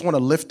 and I just want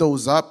to lift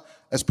those up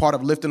as part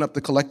of lifting up the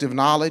collective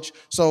knowledge.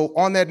 So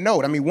on that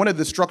note, I mean, one of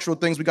the structural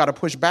things we got to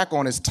push back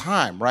on is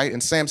time, right?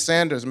 And Sam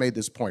Sanders made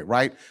this point,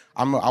 right?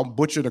 I'll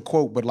butcher the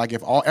quote, but like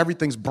if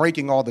everything's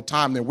breaking all the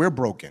time, then we're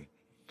broken.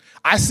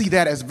 I see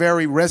that as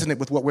very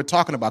resonant with what we're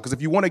talking about, because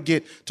if you want to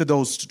get to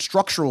those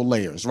structural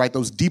layers, right,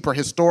 those deeper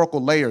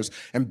historical layers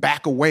and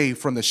back away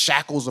from the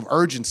shackles of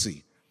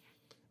urgency,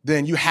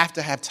 then you have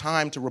to have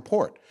time to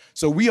report.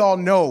 So we all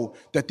know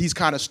that these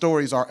kind of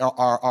stories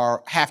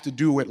have to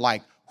do with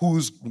like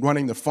who's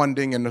running the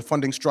funding and the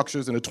funding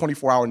structures and the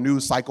 24-hour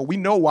news cycle. We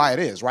know why it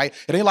is, right?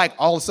 It ain't like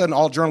all of a sudden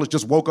all journalists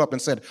just woke up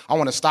and said, I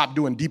want to stop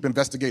doing deep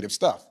investigative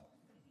stuff.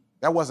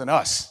 That wasn't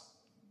us,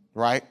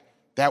 right?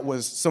 That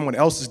was someone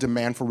else's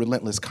demand for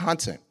relentless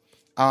content.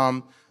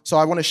 So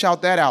I want to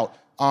shout that out.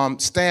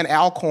 Stan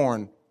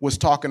Alcorn was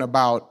talking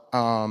about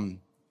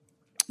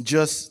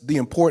just the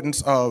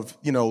importance of,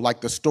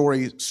 like the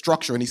story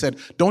structure. And he said,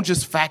 don't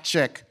just fact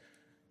check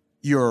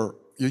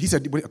he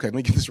said, okay, let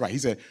me get this right. He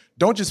said,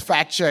 don't just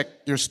fact check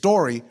your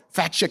story,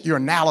 fact check your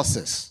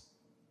analysis,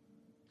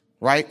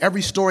 right?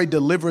 Every story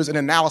delivers an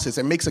analysis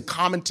and makes a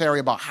commentary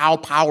about how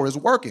power is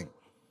working,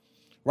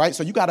 right?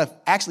 So you got to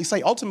actually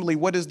say, ultimately,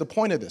 what is the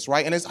point of this,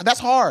 right? And that's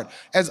hard.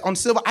 As on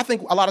civil, I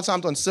think a lot of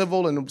times on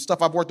civil and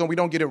stuff I've worked on, we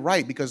don't get it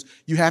right because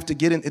you have to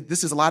get in.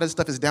 A lot of this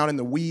stuff is down in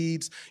the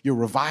weeds. You're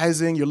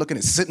revising. You're looking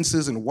at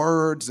sentences and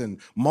words and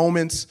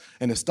moments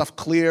and the stuff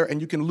clear, and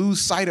you can lose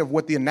sight of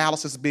what the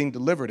analysis being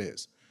delivered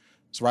is,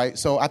 right?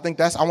 So I think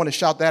I want to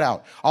shout that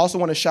out. I also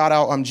want to shout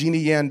out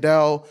Jeannie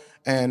Yandel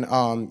and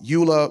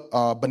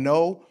Eula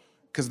Bonneau,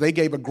 because they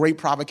gave a great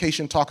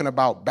provocation talking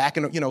about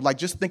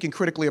just thinking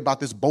critically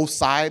about this both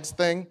sides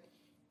thing,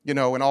 and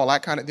all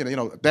that kind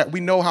of, that we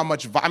know how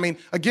much,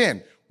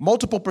 again,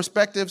 multiple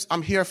perspectives,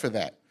 I'm here for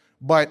that.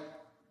 But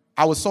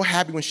I was so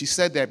happy when she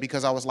said that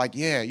because I was like,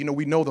 yeah,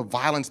 we know the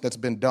violence that's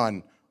been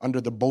done under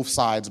the both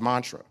sides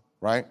mantra,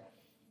 right?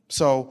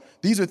 So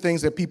these are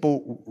things that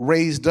people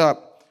raised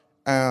up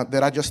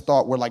that I just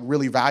thought were like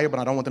really valuable,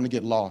 and I don't want them to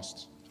get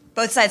lost.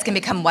 Both sides can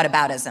become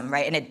whataboutism,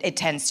 right? And it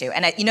tends to.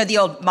 And the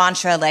old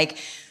mantra, like,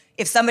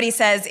 if somebody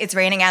says it's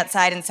raining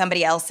outside and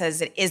somebody else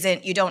says it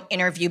isn't, you don't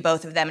interview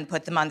both of them and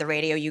put them on the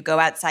radio. You go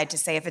outside to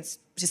see if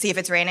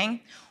it's raining.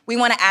 We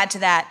want to add to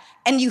that,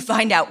 and you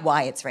find out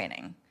why it's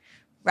raining,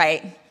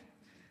 right?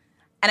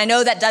 And I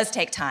know that does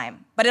take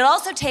time, but it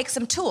also takes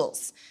some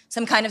tools,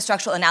 some kind of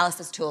structural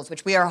analysis tools,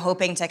 which we are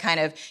hoping to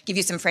kind of give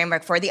you some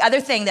framework for. The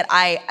other thing that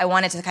I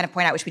wanted to kind of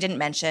point out, which we didn't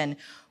mention,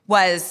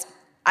 was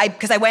I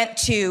went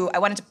to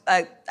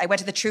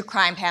the true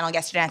crime panel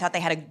yesterday, and I thought they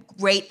had a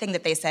great thing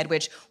that they said,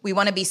 which we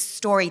want to be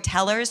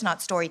storytellers,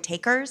 not story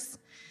takers,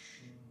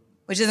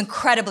 which is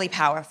incredibly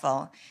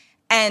powerful.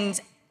 And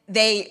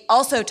they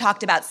also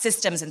talked about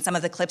systems in some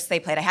of the clips they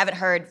played. I haven't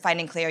heard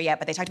Finding Clear yet,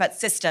 but they talked about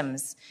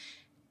systems.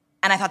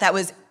 And I thought that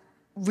was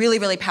really,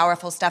 really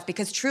powerful stuff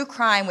because true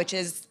crime, which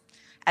is,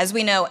 as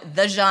we know,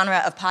 the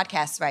genre of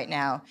podcasts right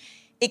now,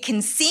 it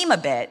can seem a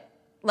bit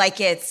like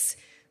it's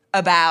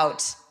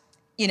about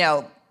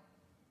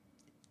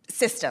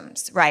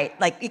systems, right?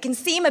 Like it can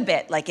seem a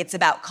bit like it's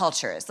about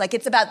cultures, like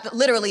it's about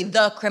literally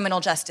the criminal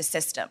justice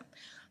system.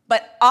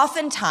 But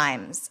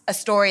oftentimes, a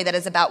story that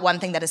is about one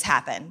thing that has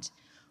happened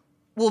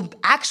will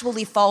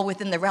actually fall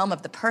within the realm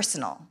of the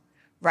personal,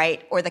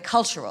 right? Or the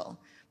cultural,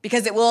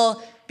 because it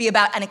will be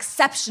about an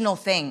exceptional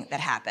thing that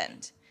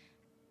happened.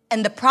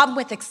 And the problem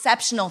with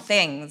exceptional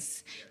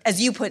things, as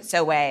you put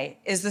so way,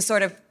 is the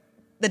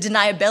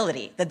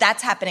deniability that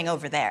that's happening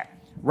over there.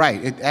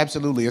 Right,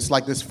 absolutely. It's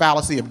like this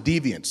fallacy of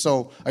deviance.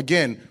 So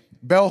again,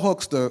 Bell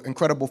Hooks, the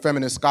incredible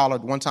feminist scholar,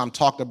 one time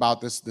talked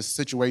about this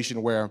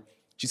situation where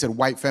she said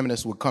white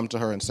feminists would come to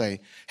her and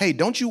say, hey,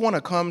 don't you want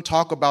to come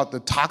talk about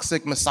the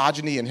toxic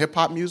misogyny in hip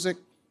hop music?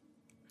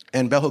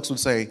 And Bell Hooks would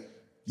say,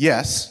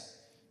 yes.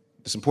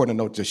 It's important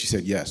to note that she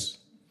said yes.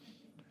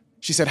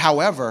 She said,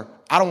 however,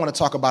 I don't want to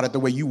talk about it the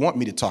way you want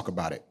me to talk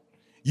about it.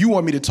 You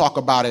want me to talk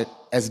about it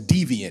as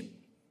deviant,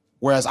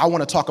 whereas I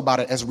want to talk about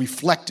it as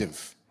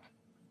reflective.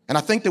 And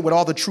I think that with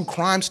all the true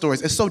crime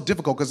stories, it's so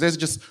difficult because there's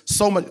just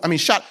so much.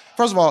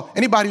 First of all,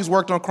 anybody who's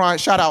worked on crime,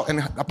 shout out and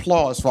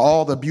applause for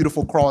all the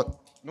beautiful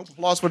no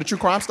applause for the true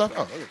crime stuff?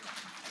 Oh,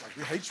 like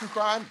you hate true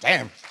crime?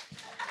 Damn.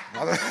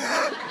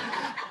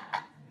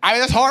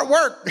 That's hard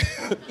work.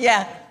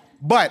 Yeah.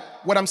 But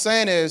what I'm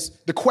saying is,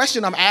 the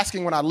question I'm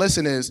asking when I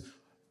listen is,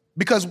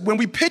 because when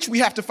we pitch, we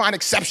have to find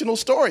exceptional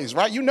stories,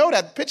 right? You know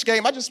that pitch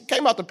game. I just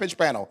came out the pitch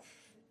panel.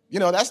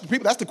 That's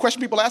the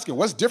question people asking.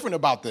 What's different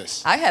about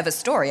this? I have a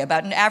story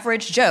about an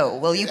average Joe.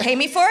 Will you pay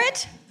me for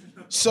it?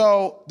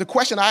 So the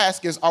question I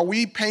ask is, are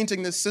we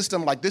painting this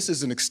system like this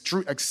is an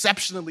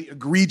exceptionally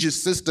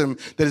egregious system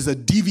that is a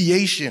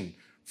deviation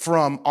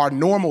from our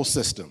normal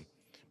system?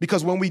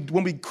 Because when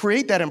we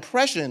create that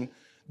impression,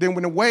 then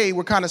in a way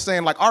we're kind of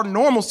saying like our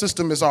normal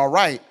system is all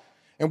right,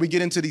 and we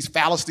get into these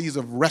fallacies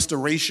of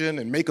restoration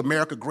and make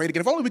America great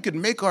again. If only we could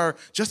make our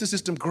justice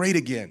system great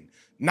again.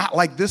 Not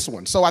like this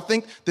one. So I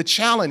think the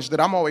challenge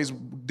that I'm always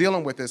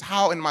dealing with is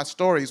how in my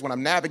stories, when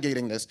I'm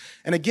navigating this,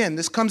 and again,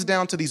 this comes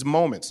down to these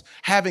moments,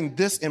 having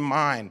this in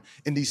mind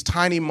in these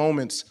tiny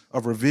moments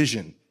of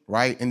revision,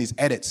 right? In these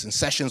edits and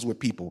sessions with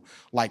people,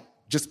 like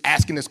just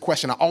asking this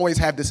question. I always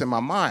have this in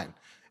my mind,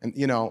 and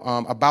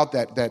about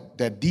that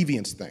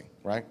deviance thing,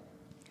 right?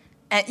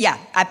 And yeah,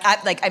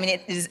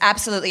 it is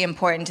absolutely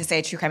important to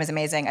say true crime is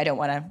amazing. I don't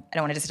want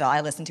to diss it all.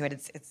 I listen to it.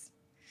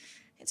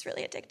 It's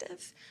really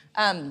addictive.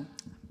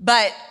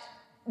 But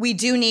we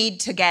do need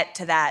to get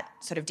to that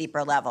sort of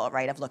deeper level,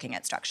 right, of looking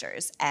at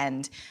structures.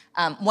 And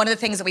one of the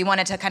things that we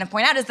wanted to kind of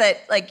point out is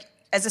that, like,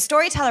 as a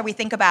storyteller, we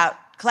think about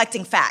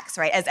collecting facts,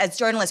 right? As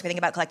journalists, we think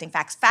about collecting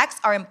facts. Facts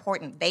are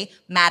important. They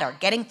matter.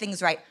 Getting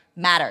things right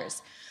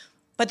matters.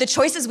 But the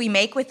choices we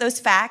make with those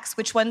facts,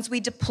 which ones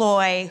we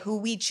deploy, who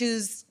we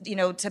choose,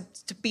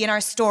 to be in our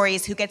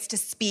stories, who gets to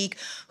speak,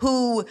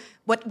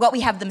 what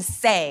we have them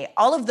say,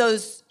 all of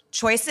those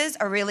choices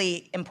are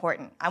really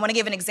important. I want to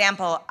give an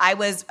example. I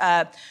was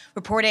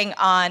reporting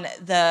on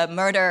the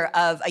murder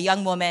of a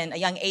young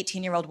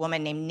 18-year-old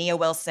woman named Nia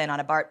Wilson on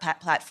a BART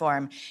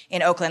platform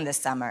in Oakland this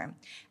summer.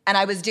 And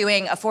I was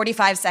doing a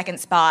 45-second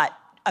spot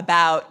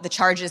about the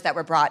charges that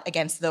were brought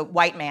against the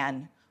white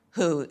man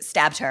who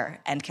stabbed her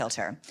and killed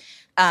her.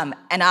 And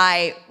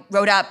I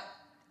wrote up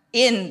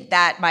in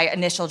my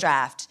initial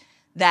draft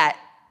that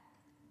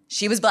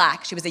she was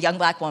black, she was a young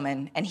black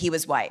woman, and he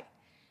was white.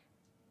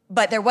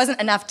 But there wasn't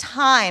enough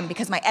time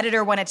because my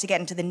editor wanted to get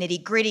into the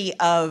nitty-gritty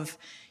of,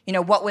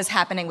 what was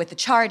happening with the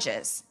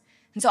charges.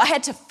 And so I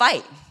had to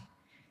fight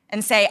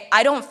and say,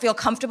 I don't feel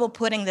comfortable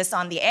putting this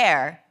on the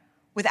air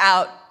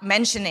without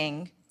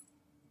mentioning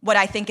what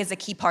I think is a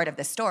key part of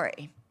this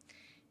story.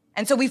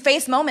 And so we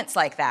face moments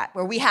like that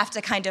where we have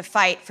to kind of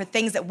fight for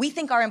things that we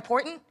think are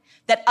important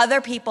that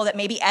other people that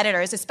may be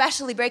editors,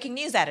 especially breaking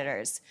news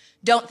editors,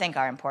 don't think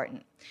are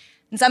important.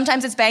 And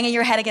sometimes it's banging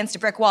your head against a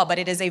brick wall, but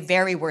it is a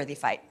very worthy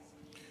fight.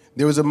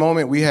 There was a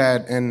moment we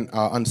had in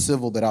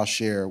Uncivil that I'll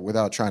share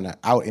without trying to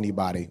out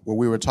anybody, where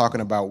we were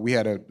talking about, we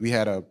had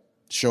a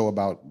show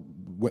about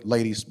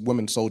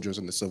women soldiers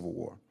in the Civil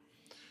War.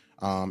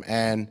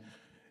 And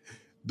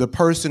the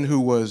person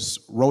who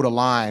wrote a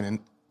line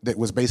that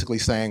was basically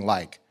saying,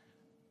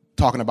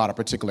 talking about a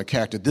particular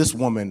character, this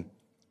woman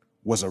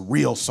was a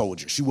real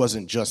soldier. She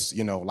wasn't just,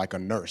 like a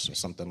nurse or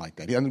something like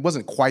that. It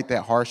wasn't quite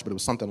that harsh, but it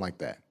was something like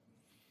that.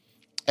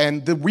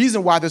 And the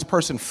reason why this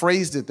person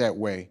phrased it that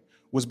way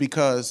was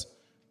because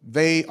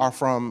they are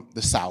from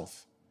the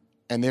South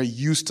and they're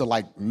used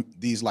to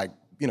these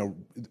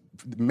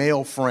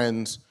male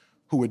friends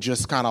who would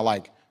just kind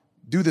of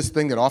do this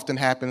thing that often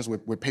happens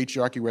with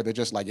patriarchy, where they're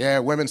just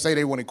women say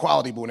they want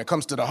equality, but when it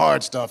comes to the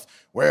hard stuff,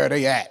 where are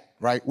they at,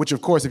 right? Which,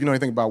 of course, if you know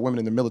anything about women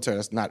in the military,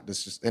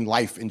 that's just in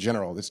life in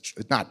general. That's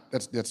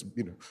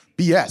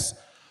BS.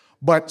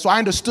 But so I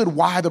understood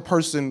why the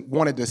person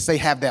wanted to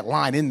have that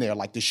line in there,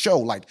 to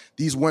show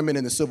these women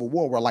in the Civil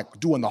War were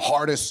doing the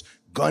hardest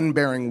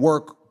gun-bearing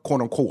work,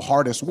 quote unquote,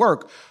 hardest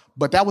work.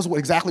 But that was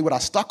exactly what I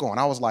stuck on.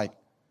 I was like,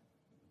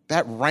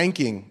 that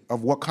ranking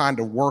of what kind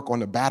of work on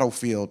the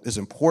battlefield is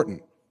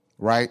important,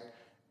 right,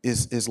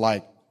 is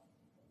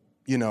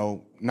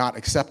not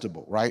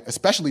acceptable, right?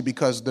 Especially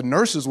because the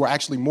nurses were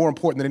actually more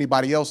important than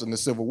anybody else in the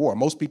Civil War.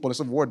 Most people in the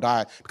Civil War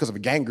died because of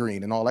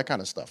gangrene and all that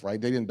kind of stuff, right?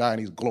 They didn't die in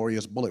these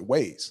glorious bullet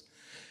ways.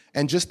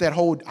 And just that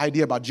whole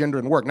idea about gender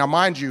and work. Now,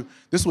 mind you,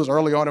 this was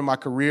early on in my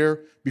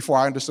career before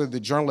I understood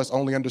that journalists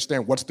only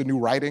understand what's the new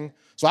writing.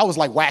 So I was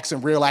waxing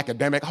real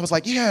academic. I was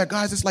yeah,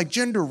 guys, it's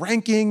gender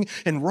ranking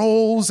and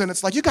roles. And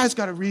it's you guys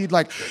got to read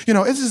you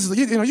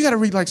got to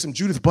read some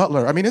Judith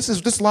Butler. I mean,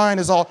 this line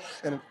is all,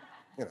 and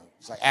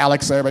it's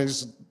Alex,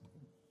 everybody's,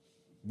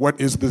 what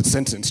is the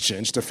sentence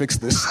change to fix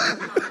this?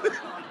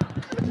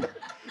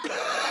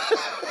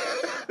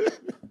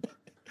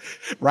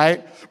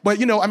 Right? But,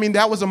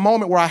 that was a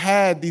moment where I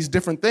had these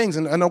different things.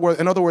 And in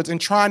other words, in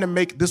trying to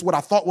make this what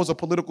I thought was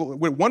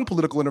one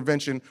political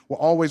intervention, we're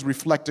always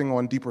reflecting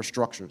on deeper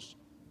structures.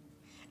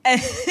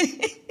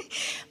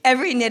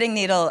 Every knitting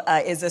needle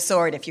is a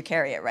sword if you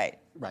carry it right.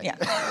 Right. Yeah.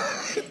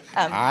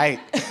 All right.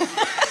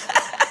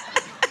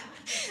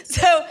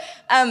 So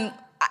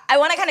I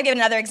want to kind of give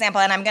another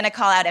example, and I'm going to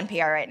call out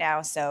NPR right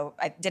now. So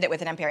I did it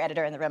with an NPR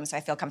editor in the room, so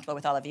I feel comfortable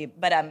with all of you.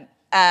 But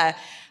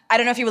I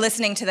don't know if you were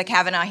listening to the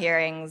Kavanaugh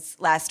hearings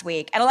last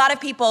week, and a lot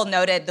of people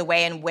noted the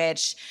way in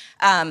which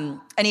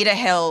Anita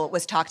Hill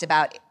was talked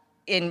about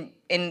in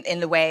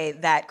the way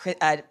that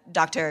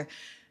Dr.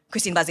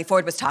 Christine Blasey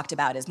Ford was talked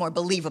about as more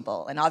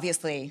believable. And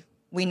obviously,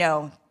 we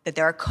know that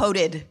there are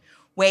coded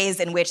ways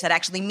in which that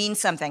actually means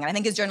something. And I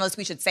think as journalists,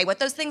 we should say what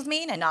those things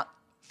mean and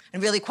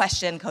really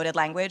question coded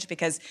language,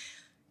 because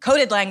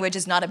coded language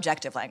is not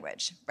objective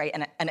language, right?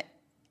 And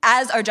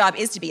as our job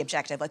is to be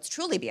objective, let's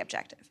truly be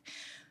objective.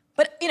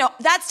 But,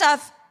 that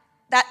stuff,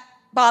 that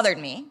bothered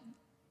me,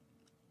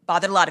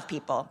 bothered a lot of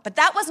people, but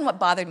that wasn't what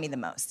bothered me the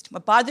most.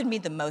 What bothered me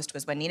the most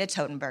was when Nina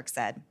Totenberg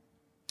said,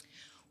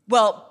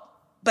 well,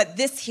 but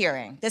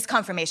this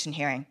confirmation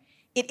hearing,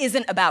 it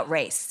isn't about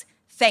race,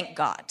 thank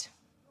God.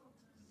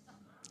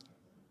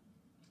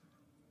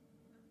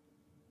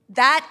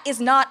 That is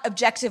not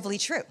objectively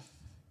true.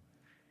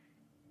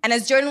 And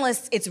as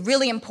journalists, it's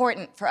really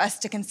important for us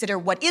to consider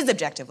what is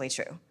objectively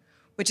true,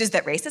 which is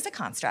that race is a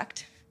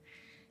construct,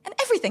 and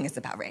everything is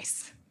about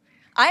race.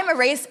 I'm a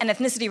race and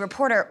ethnicity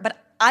reporter, but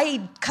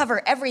I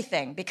cover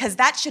everything because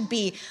that should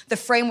be the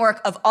framework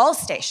of all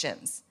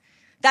stations.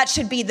 That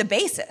should be the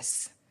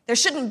basis. There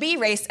shouldn't be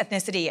race,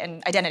 ethnicity,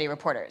 and identity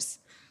reporters.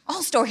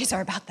 All stories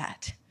are about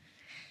that.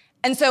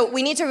 And so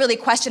we need to really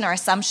question our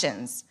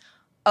assumptions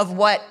of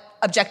what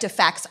objective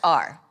facts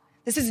are.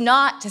 This is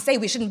not to say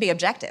we shouldn't be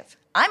objective.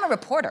 I'm a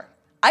reporter.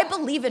 I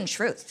believe in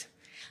truth.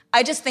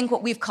 I just think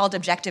what we've called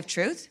objective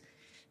truth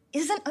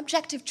isn't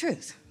objective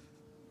truth.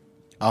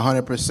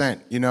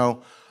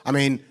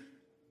 100%.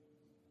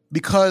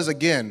 Because,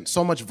 again,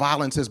 so much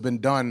violence has been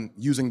done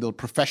using the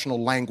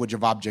professional language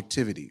of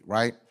objectivity,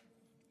 right?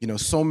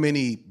 So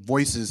many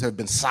voices have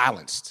been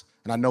silenced.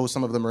 And I know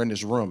some of them are in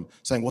this room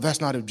saying, well, that's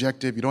not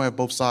objective. You don't have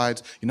both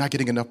sides. You're not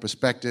getting enough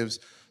perspectives.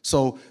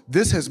 So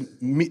this has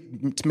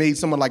made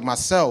someone like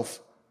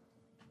myself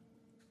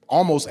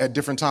almost at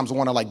different times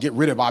want to get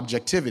rid of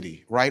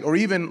objectivity, right? Or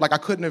even I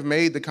couldn't have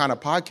made the kind of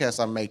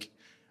podcast I make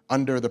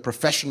under the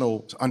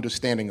professional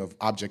understanding of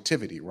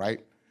objectivity, right?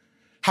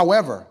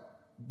 However,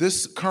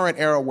 this current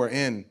era we're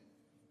in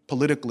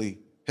politically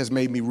has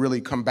made me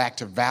really come back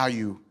to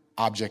value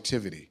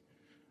objectivity.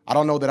 I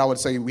don't know that I would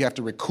say we have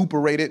to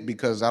recuperate it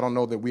because I don't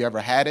know that we ever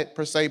had it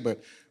per se,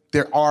 but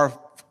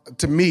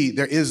to me,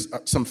 there is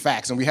some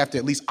facts, and we have to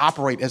at least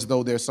operate as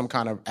though there's some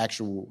kind of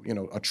actual,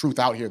 a truth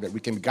out here that we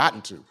can be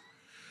gotten to.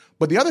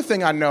 But the other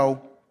thing I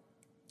know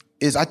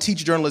is I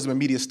teach journalism and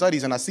media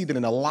studies, and I see that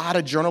in a lot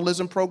of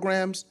journalism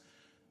programs,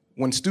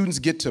 when students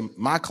get to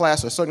my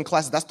class or certain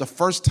classes, that's the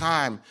first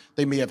time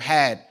they may have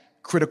had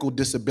critical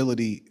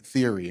disability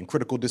theory and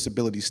critical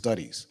disability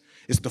studies.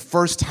 It's the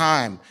first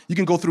time. You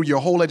can go through your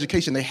whole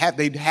education. They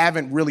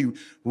haven't really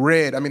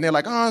read. I mean, they're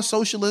like,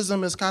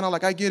 socialism is kind of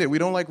like, I get it. We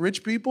don't like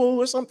rich people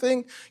or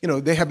something.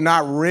 They have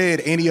not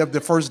read any of the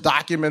first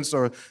documents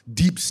or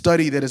deep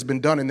study that has been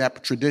done in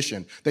that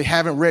tradition. They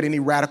haven't read any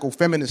radical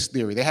feminist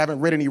theory. They haven't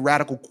read any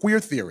radical queer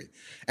theory.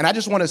 And I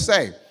just want to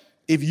say,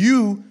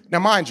 now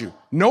mind you,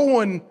 no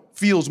one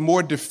feels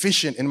more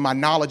deficient in my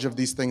knowledge of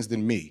these things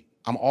than me.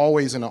 I'm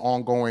always in an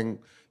ongoing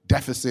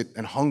deficit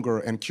and hunger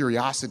and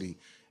curiosity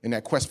in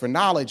that quest for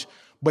knowledge.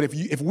 But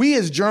if we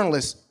as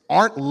journalists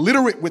aren't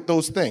literate with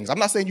those things, I'm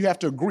not saying you have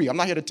to agree. I'm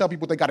not here to tell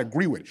people what they got to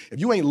agree with. If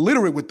you ain't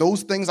literate with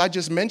those things I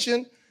just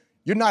mentioned,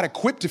 you're not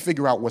equipped to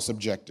figure out what's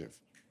objective.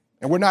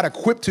 And we're not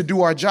equipped to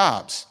do our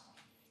jobs.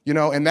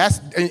 And that's,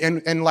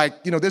 and like,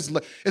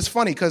 it's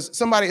funny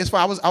because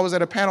I was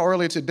at a panel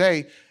earlier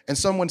today and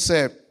someone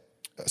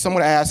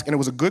asked, and it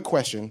was a good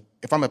question,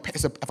 if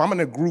I'm in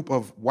a group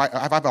of white,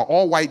 if I have an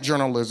all-white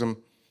journalism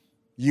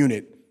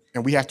unit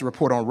and we have to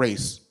report on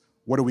race,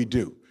 what do we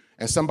do?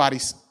 And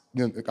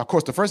of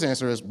course, the first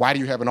answer is, why do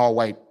you have an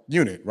all-white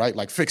unit, right?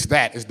 Like, fix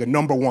that is the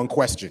number one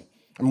question,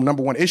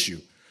 number one issue.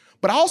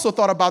 But I also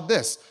thought about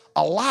this.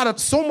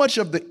 So much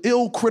of the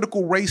ill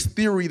critical race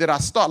theory that I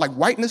start, like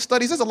whiteness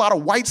studies, there's a lot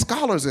of white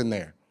scholars in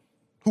there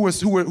who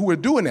are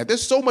doing that.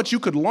 There's so much you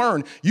could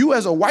learn. You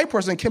as a white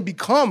person can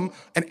become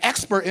an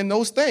expert in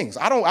those things.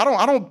 I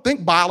don't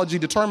think biology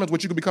determines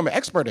what you can become an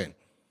expert in.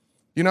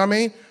 You know what I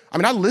mean?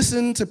 I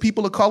listen to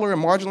people of color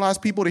and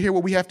marginalized people to hear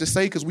what we have to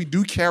say because we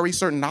do carry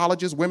certain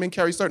knowledges. Women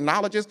carry certain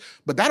knowledges,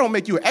 but that don't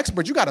make you an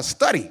expert. You got to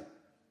study.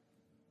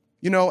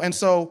 And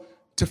so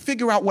to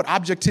figure out what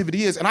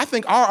objectivity is, and I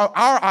think our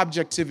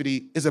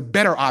objectivity is a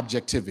better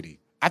objectivity.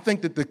 I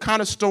think that the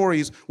kind of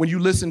stories, when you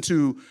listen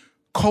to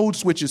Code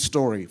Switch's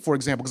story, for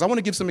example, because I want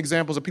to give some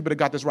examples of people that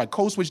got this right.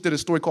 Code Switch did a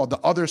story called The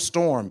Other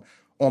Storm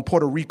on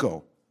Puerto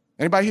Rico.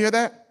 Anybody hear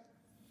that?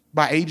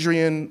 By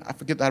Adrian, I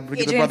forget the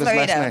brother's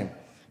last name.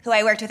 Who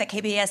I worked with at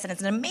KBS, and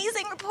is an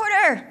amazing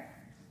reporter.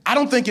 I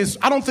don't think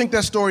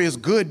that story is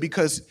good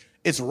because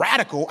it's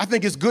radical. I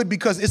think it's good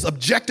because it's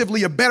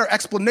objectively a better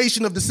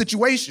explanation of the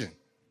situation.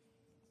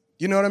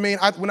 You know what I mean?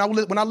 When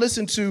I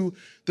listened to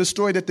the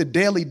story that The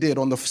Daily did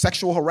on the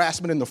sexual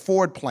harassment in the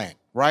Ford plant,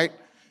 right?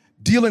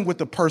 Dealing with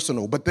the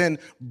personal, but then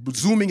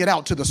zooming it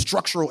out to the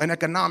structural and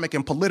economic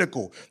and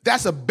political.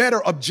 That's a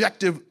better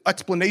objective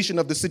explanation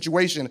of the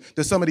situation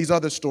than some of these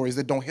other stories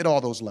that don't hit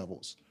all those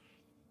levels.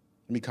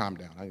 Let me calm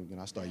down.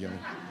 I start yelling.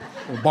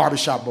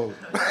 Barbershop mode.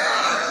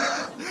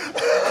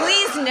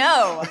 Please,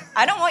 no.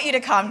 I don't want you to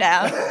calm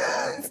down.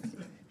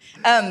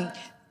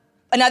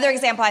 Another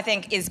example, I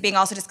think, is being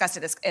also discussed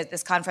at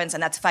this conference,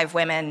 and that's 5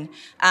 Women.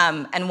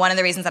 And one of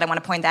the reasons that I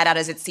want to point that out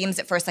is it seems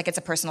at first like it's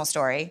a personal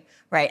story,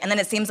 right? And then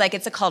it seems like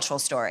it's a cultural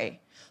story.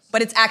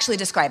 But it's actually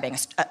describing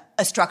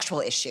a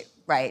structural issue,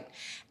 right?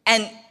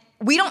 And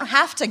we don't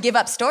have to give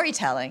up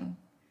storytelling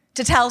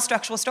to tell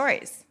structural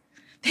stories.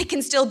 They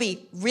can still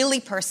be really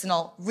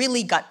personal,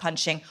 really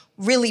gut-punching,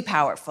 really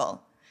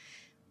powerful.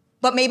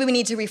 But maybe we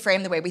need to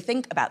reframe the way we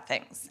think about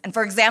things. And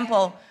for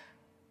example,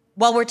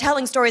 while we're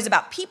telling stories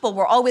about people,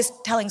 we're always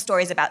telling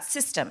stories about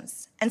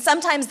systems. And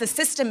sometimes the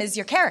system is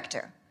your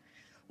character.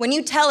 When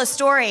you tell a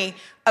story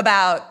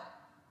about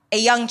a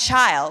young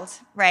child,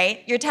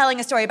 right, you're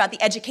telling a story about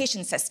the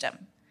education system.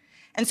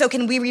 And so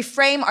can we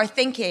reframe our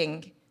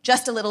thinking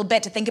just a little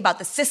bit to think about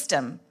the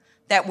system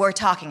that we're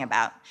talking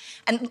about?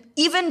 And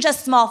even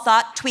just small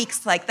thought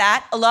tweaks like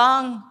that,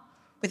 along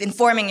with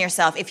informing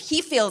yourself, if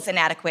he feels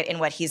inadequate in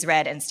what he's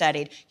read and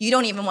studied, you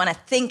don't even want to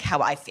think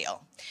how I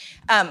feel.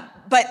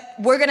 But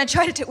we're going to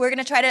try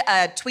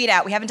to tweet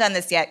out. We haven't done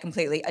this yet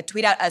completely.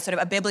 Tweet out a sort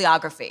of a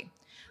bibliography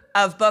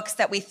of books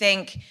that we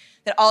think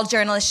that all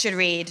journalists should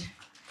read.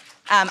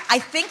 I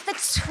think the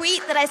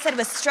tweet that I said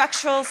was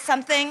structural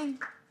something.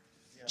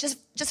 Just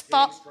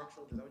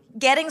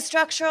getting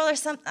structural or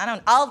something. I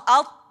don't.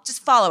 I'll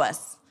just follow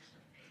us.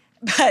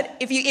 But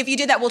if you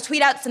do that, we'll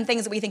tweet out some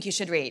things that we think you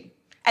should read.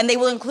 And they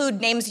will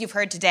include names you've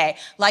heard today,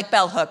 like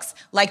Bell Hooks,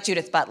 like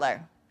Judith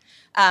Butler.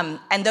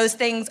 And those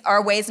things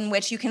are ways in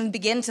which you can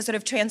begin to sort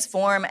of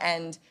transform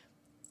and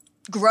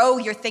grow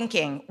your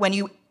thinking when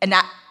you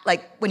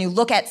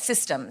look at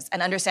systems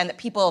and understand that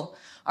people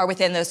are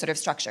within those sort of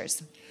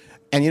structures.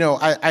 And, you know,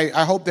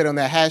 I hope that on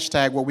that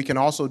hashtag, what we can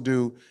also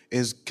do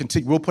is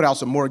continue. We'll put out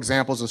some more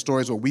examples of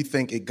stories where we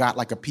think it got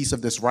like a piece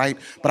of this right.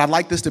 But I'd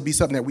like this to be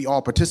something that we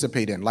all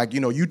participate in. Like,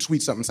 you know, you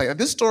tweet something, say,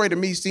 this story to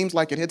me seems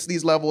like it hits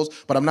these levels,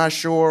 but I'm not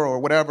sure, or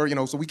whatever, you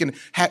know, so we can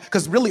have,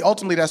 because really,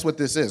 ultimately, that's what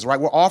this is, right?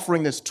 We're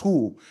offering this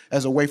tool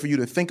as a way for you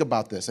to think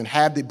about this and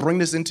bring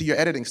this into your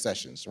editing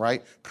sessions,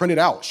 right? Print it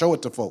out, show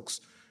it to folks.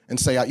 And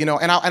say, you know,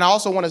 and I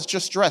also want to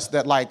just stress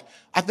that, like,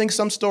 I think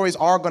some stories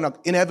are going to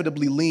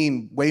inevitably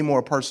lean way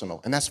more personal,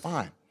 and that's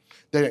fine.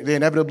 They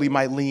inevitably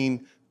might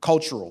lean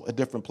cultural at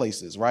different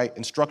places, right,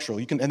 and structural.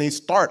 And they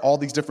start all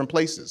these different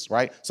places,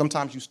 right?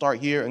 Sometimes you start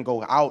here and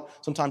go out.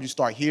 Sometimes you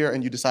start here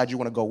and you decide you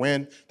want to go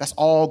in. That's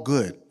all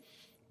good,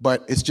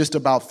 but it's just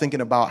about thinking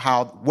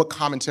about what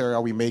commentary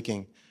are we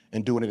making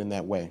and doing it in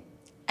that way.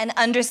 And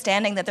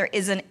understanding that there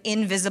is an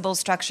invisible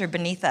structure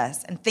beneath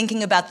us, and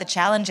thinking about the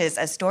challenges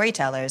as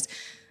storytellers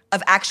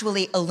of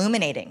actually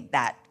illuminating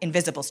that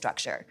invisible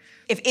structure.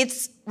 If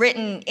it's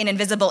written in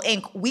invisible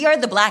ink, we are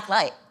the black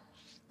light,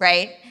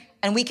 right?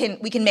 And we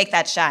can make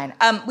that shine.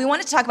 We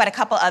wanted to talk about a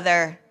couple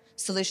other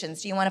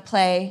solutions. Do you want to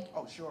play?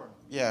 Oh, sure.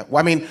 Yeah, well,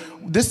 I mean,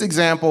 this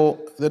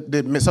example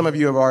that some of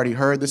you have already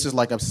heard, this is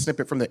like a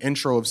snippet from the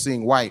intro of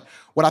Seeing White.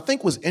 What I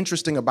think was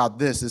interesting about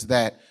this is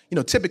that, you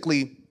know,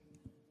 typically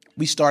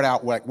we start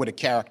out with a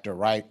character,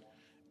 right?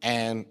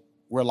 And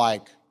we're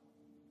like,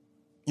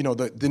 you know,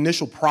 the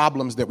initial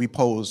problems that we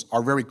pose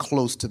are very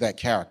close to that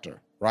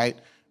character, right?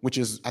 Which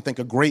is, I think,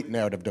 a great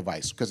narrative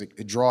device because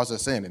it draws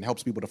us in and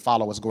helps people to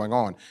follow what's going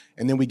on.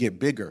 And then we get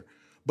bigger.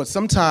 But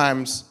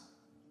sometimes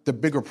the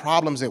bigger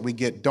problems that we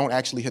get don't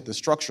actually hit the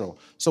structural.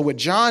 So what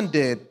John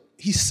did,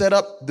 he set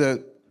up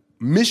the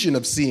mission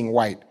of Seeing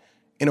White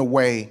in a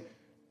way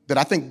that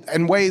I think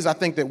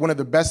that one of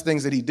the best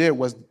things that he did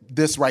was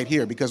this right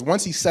here. Because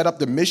once he set up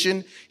the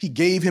mission, he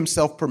gave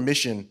himself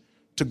permission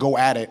to go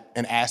at it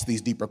and ask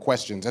these deeper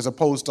questions, as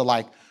opposed to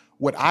like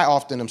what I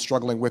often am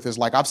struggling with is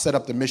like I've set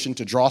up the mission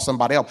to draw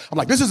somebody else. I'm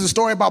like, this is a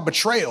story about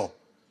betrayal,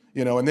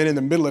 you know, and then in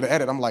the middle of the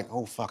edit, I'm like,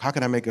 oh fuck, how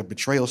can I make a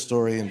betrayal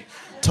story and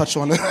touch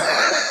on it?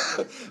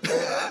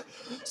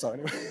 So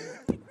anyway.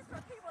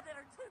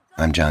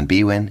 I'm John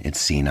Biewen.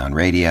 It's Scene on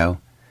Radio.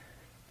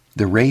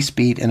 The race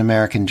beat in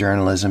American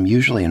journalism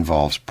usually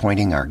involves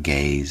pointing our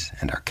gaze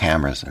and our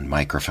cameras and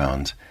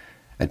microphones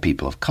at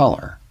people of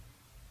color.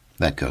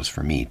 That goes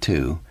for me,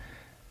 too.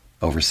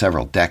 Over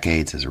several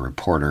decades as a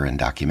reporter and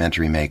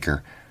documentary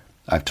maker,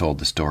 I've told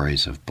the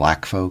stories of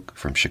black folk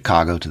from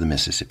Chicago to the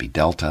Mississippi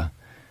Delta,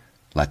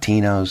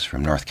 Latinos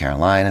from North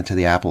Carolina to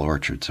the apple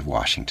orchards of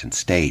Washington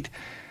State,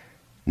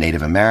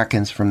 Native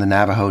Americans from the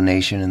Navajo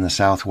Nation in the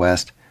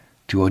Southwest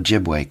to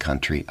Ojibwe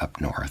country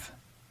up north.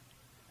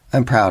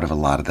 I'm proud of a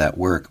lot of that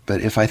work, but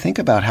if I think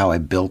about how I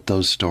built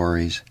those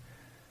stories,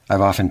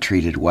 I've often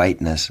treated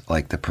whiteness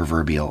like the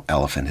proverbial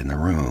elephant in the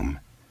room.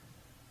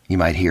 You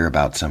might hear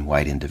about some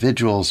white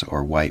individuals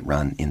or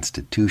white-run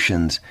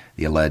institutions,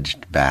 the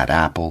alleged bad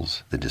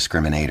apples, the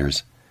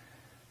discriminators.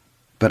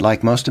 But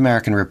like most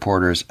American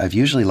reporters, I've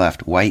usually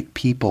left white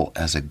people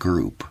as a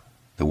group,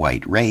 the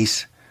white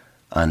race,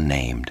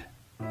 unnamed.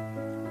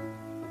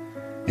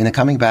 In the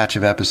coming batch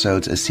of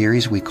episodes, a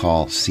series we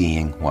call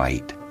Seeing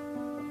White,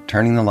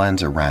 turning the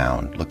lens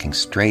around, looking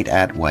straight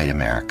at white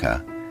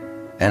America,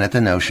 and at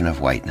the notion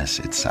of whiteness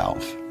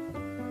itself.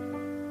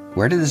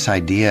 Where did this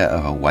idea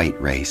of a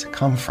white race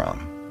come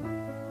from?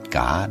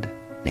 God?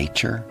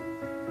 Nature?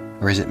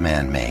 Or is it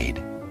man-made?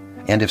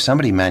 And if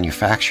somebody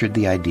manufactured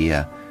the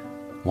idea,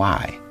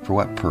 why? For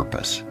what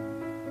purpose?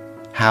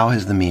 How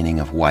has the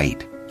meaning of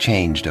white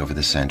changed over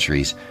the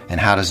centuries, and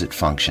how does it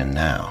function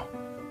now?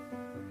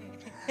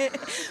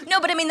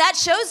 No, but I mean, that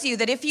shows you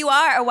that if you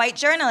are a white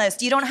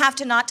journalist, you don't have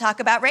to not talk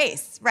about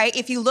race, right?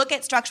 If you look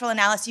at structural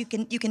analysis, you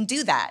can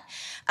do that.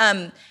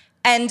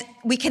 And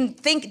we can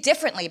think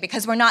differently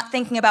because we're not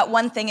thinking about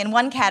one thing in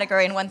one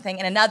category and one thing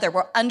in another.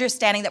 We're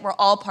understanding that we're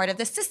all part of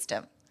the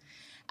system.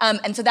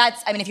 And so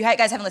that's, I mean, if you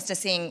guys haven't listened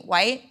to Seeing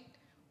White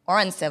or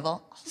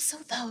Uncivil, also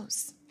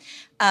those.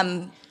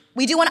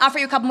 We do want to offer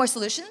you a couple more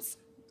solutions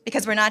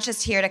because we're not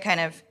just here to kind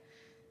of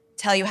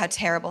tell you how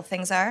terrible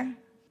things are.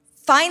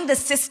 Find the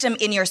system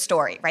in your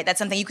story, right? That's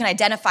something you can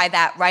identify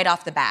that right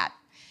off the bat.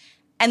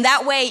 And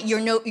that way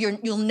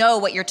you'll know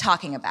what you're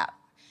talking about.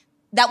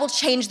 That will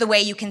change the way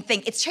you can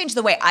think. It's changed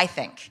the way I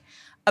think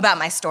about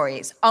my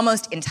stories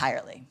almost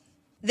entirely.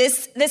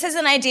 This is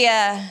an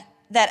idea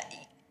that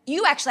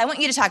I want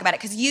you to talk about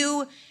it because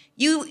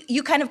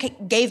you kind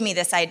of gave me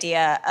this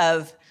idea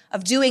of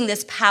doing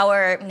this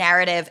power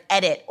narrative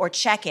edit or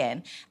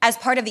check-in as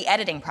part of the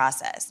editing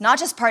process. Not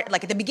just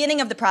like at the beginning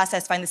of the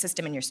process, find the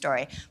system in your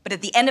story, but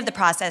at the end of the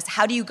process,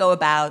 how do you go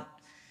about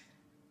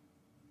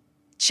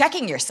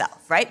checking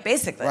yourself, right?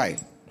 Basically.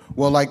 Right.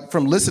 Well, like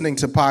from listening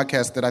to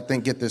podcasts that I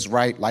think get this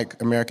right,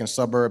 like American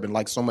Suburb and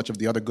like so much of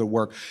the other good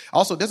work.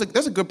 Also, there's a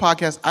good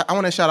podcast. I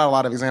want to shout out a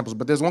lot of examples,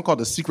 but there's one called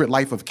The Secret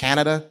Life of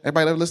Canada.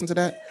 Everybody ever listen to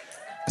that?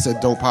 It's a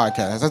dope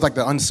podcast. That's like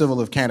the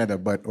Uncivil of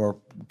Canada, or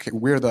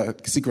we're the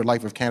Secret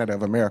Life of Canada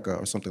of America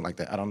or something like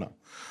that. I don't know.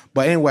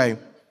 But anyway,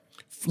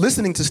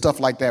 listening to stuff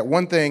like that,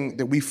 one thing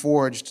that we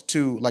forged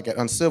too, like at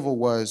Uncivil,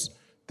 was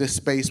this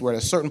space where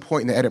at a certain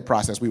point in the edit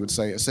process, we would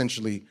say,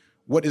 essentially,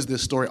 what is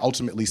this story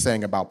ultimately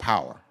saying about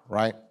power,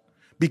 right?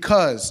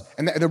 Because,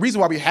 and the reason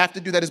why we have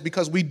to do that is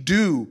because we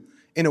do,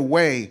 in a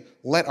way,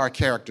 let our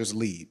characters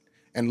lead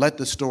and let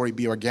the story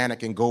be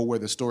organic and go where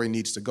the story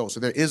needs to go. So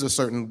there is a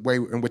certain way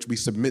in which we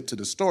submit to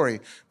the story,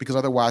 because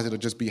otherwise it'll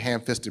just be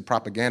ham-fisted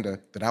propaganda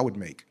that I would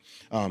make.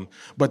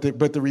 But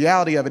the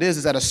reality of it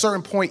is at a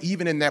certain point,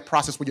 even in that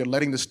process where you're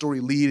letting the story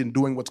lead and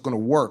doing what's going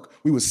to work,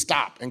 we would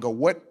stop and go,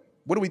 what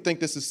do we think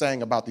this is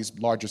saying about these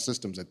larger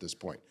systems at this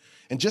point?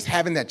 And just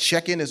having that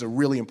check-in is a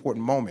really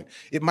important moment.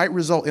 It might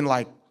result in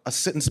like a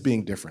sentence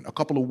being different, a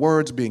couple of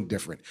words being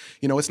different.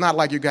 You know, it's not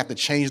like you got to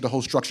change the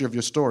whole structure of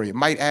your story. It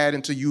might add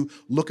into you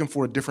looking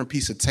for a different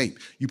piece of tape,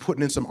 you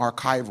putting in some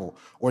archival,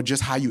 or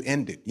just how you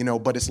end it, you know,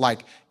 but it's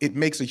like, it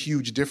makes a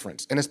huge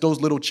difference. And it's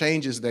those little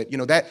changes that, you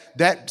know,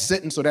 that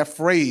sentence or that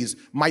phrase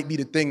might be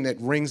the thing that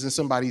rings in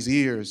somebody's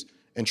ears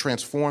and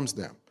transforms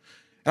them.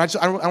 And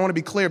I want to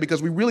be clear,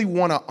 because we really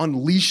want to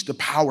unleash the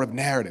power of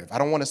narrative. I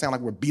don't want to sound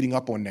like we're beating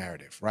up on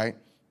narrative, right?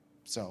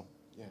 So,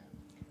 yeah.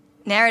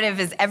 Narrative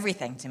is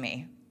everything to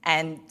me.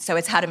 And so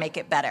it's how to make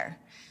it better.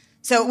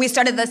 So we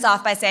started this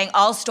off by saying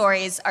all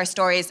stories are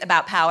stories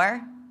about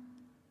power.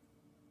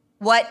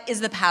 What is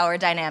the power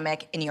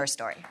dynamic in your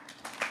story?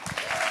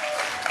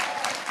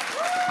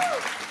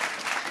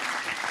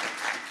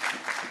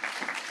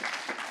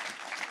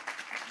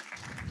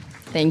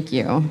 Thank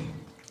you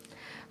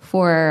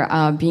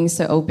for being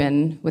so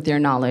open with your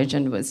knowledge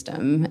and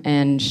wisdom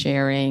and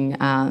sharing.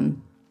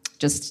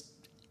 Just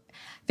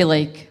feel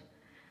like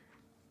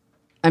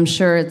I'm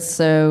sure it's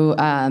so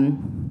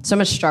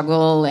much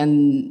struggle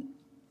and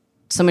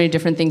so many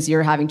different things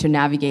you're having to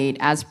navigate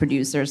as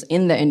producers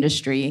in the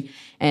industry,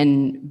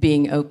 and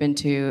being open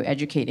to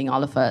educating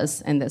all of us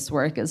in this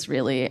work is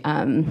really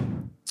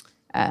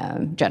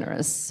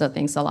generous. So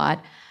thanks a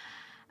lot.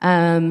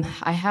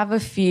 I have a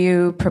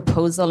few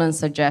proposals and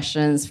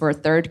suggestions for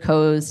Third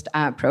Coast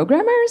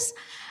programmers.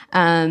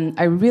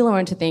 I really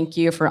want to thank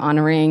you for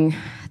honoring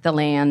the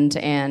land,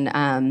 and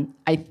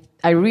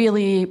I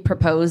really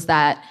propose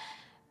that,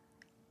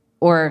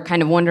 or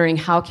kind of wondering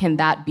how can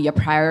that be a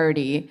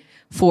priority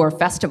for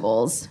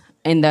festivals.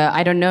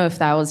 I don't know if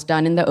that was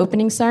done in the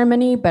opening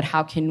ceremony, but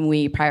how can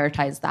we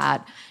prioritize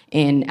that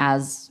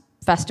as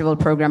festival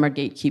programmer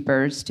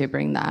gatekeepers to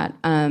bring that?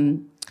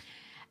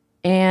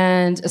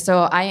 And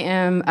so I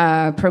am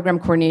a program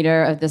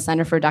coordinator of the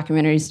Center for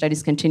Documentary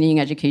Studies Continuing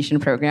Education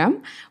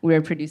program.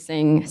 We're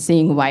producing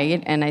Seeing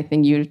White, and I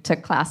think you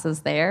took classes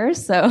there,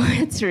 so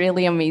it's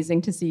really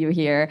amazing to see you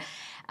here.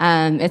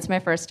 It's my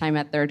first time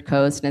at Third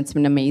Coast, and it's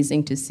been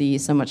amazing to see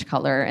so much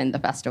color in the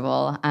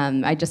festival.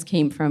 I just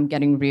came from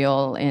Getting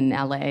Real in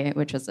LA,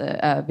 which was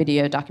a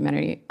video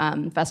documentary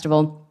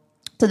festival.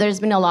 So there's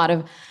been a lot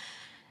of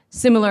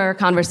similar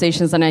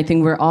conversations, and I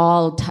think we're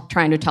all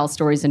trying to tell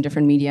stories in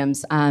different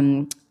mediums.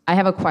 I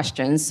have a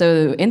question.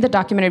 So in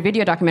the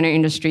video documentary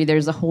industry,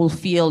 there's a whole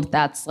field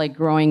that's like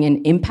growing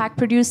in impact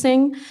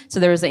producing. So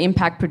there's an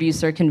impact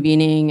producer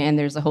convening, and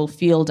there's a whole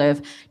field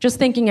of just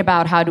thinking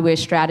about how do we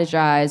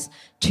strategize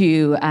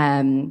to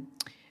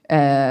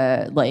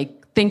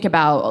think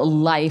about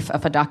life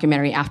of a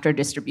documentary after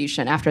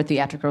distribution, after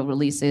theatrical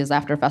releases,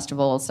 after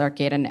festival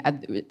circuit, and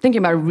thinking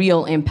about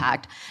real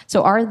impact.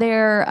 So are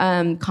there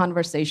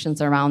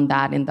conversations around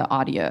that in the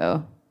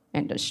audio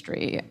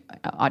industry,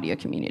 audio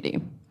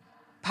community?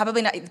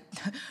 Probably not.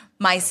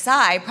 My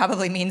sigh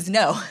probably means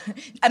no.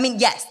 I mean,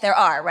 yes, there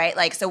are, right?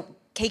 Like, so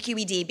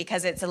KQED,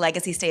 because it's a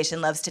legacy station,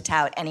 loves to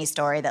tout any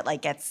story that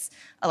like gets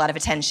a lot of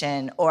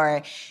attention.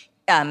 Or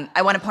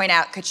I want to point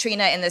out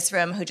Katrina in this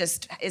room, who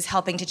just is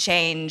helping to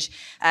change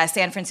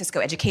San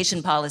Francisco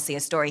education policy, a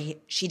story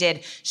she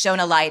did, shone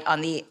a light on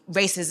the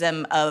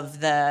racism of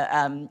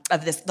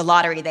the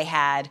lottery they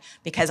had,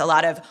 because a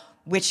lot of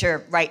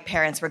Witcher right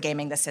parents were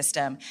gaming the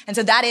system. And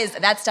so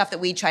that's stuff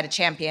that we try to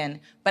champion.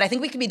 But I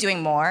think we could be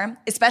doing more,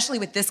 especially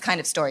with this kind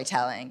of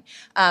storytelling,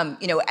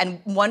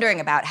 and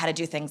wondering about how to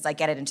do things like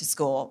get it into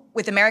school.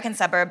 With American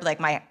Suburb, like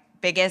my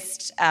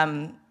biggest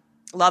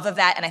love of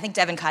that, and I think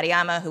Devin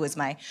Katayama, who was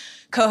my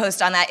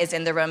co-host on that, is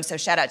in the room, so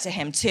shout out to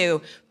him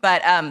too.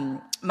 But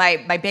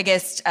my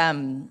biggest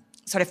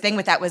sort of thing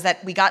with that was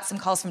that we got some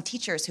calls from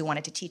teachers who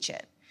wanted to teach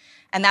it.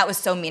 And that was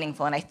so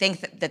meaningful, and I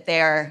think that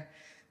there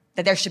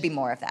should be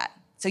more of that.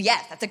 So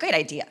yes, that's a great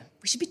idea.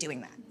 We should be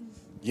doing that.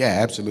 Yeah,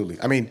 absolutely.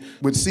 I mean,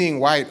 with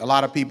Seeing White, a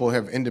lot of people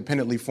have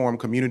independently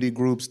formed community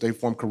groups. They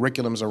form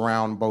curriculums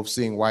around both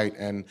Seeing White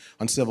and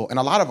Uncivil, and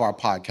a lot of our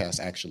podcasts,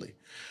 actually.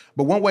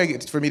 But one way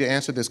for me to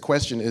answer this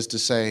question is to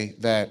say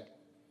that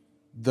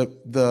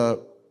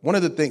one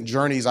of the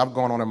journeys I've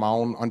gone on in my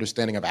own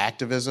understanding of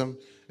activism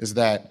is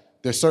that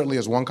there certainly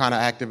is one kind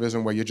of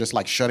activism where you're just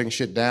like shutting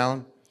shit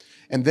down.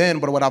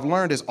 But what I've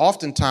learned is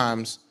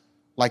oftentimes,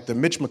 like the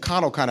Mitch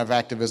McConnell kind of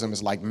activism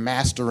is like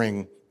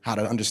mastering how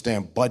to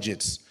understand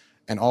budgets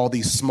and all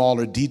these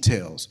smaller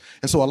details.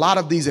 And so a lot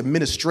of these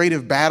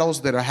administrative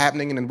battles that are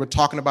happening and we're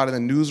talking about in the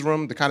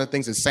newsroom, the kind of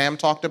things that Sam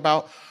talked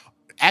about,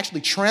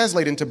 actually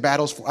translate into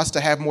battles for us to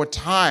have more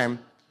time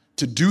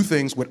to do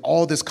things with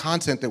all this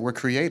content that we're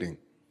creating.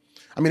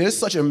 I mean, it's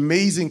such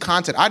amazing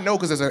content. I know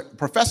because as a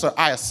professor,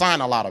 I assign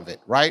a lot of it,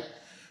 right?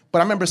 But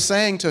I remember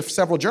saying to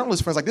several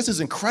journalist friends, like, this is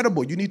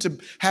incredible. We need to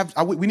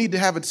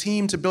have a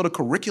team to build a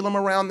curriculum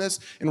around this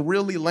and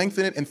really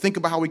lengthen it and think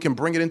about how we can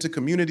bring it into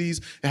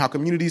communities and how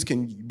communities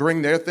can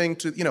bring their thing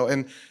to,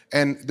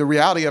 and the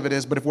reality of it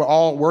is, but if we're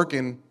all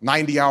working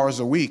 90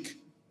 hours a week,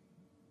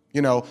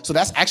 so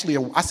that's actually,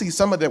 I see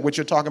some of that, what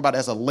you're talking about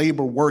as a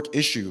labor work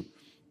issue,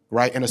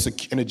 right?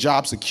 And a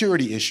job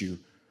security issue,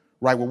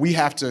 right? Where we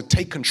have to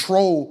take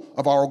control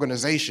of our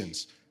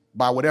organizations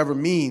by whatever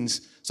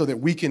means so that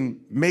we can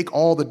make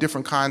all the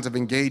different kinds of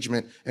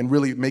engagement and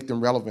really make them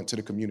relevant to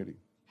the community.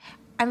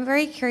 I'm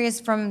very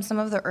curious from some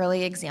of the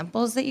early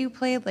examples that you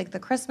played, like the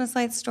Christmas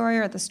lights story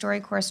or the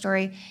StoryCorps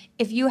story,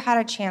 if you had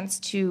a chance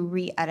to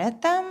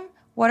re-edit them,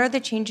 what are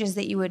the changes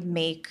that you would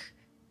make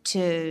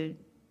to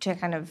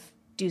kind of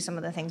do some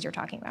of the things you're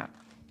talking about?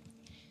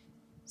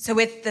 So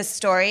with the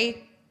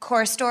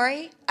StoryCorps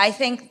story, I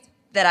think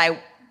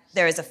that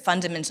there is a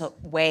fundamental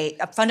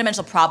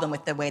problem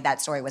with the way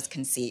that story was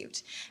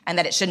conceived, and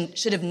that it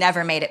should have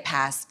never made it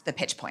past the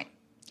pitch point.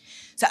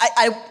 So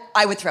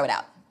I would throw it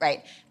out,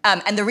 right?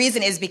 And the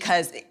reason is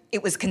because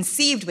it was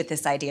conceived with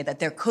this idea that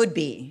there could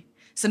be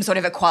some sort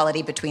of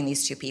equality between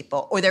these two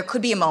people, or there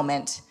could be a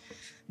moment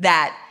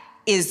that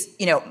is,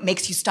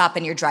 makes you stop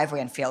in your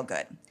driveway and feel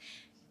good.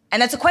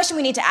 And that's a question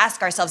we need to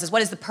ask ourselves: is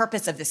what is the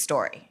purpose of this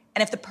story?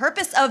 And if the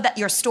purpose of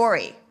your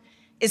story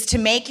is to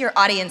make your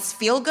audience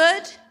feel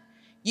good,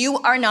 you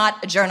are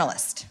not a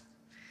journalist.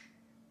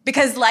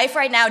 Because life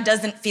right now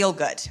doesn't feel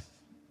good.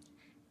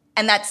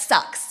 And that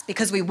sucks,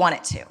 because we want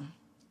it to.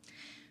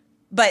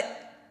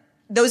 But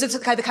those are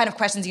the kind of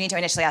questions you need to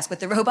initially ask. With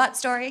the robot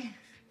story,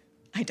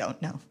 I don't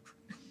know.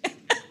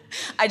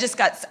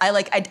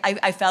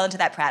 I fell into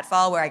that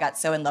pratfall where I got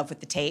so in love with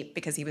the tape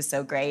because he was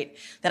so great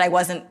that I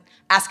wasn't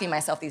asking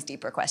myself these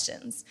deeper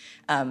questions.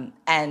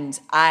 And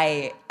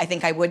I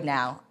think I would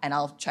now, and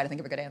I'll try to think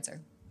of a good answer.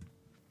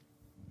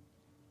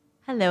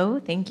 Hello,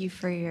 thank you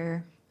for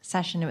your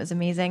session. It was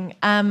amazing.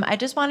 I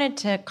just wanted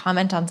to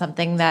comment on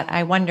something that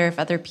I wonder if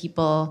other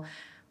people,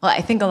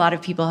 I think a lot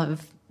of people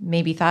have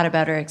maybe thought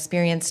about or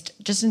experienced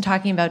just in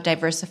talking about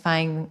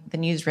diversifying the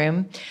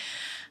newsroom.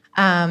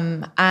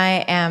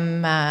 I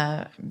am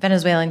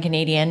Venezuelan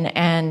Canadian,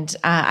 and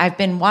I've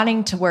been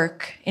wanting to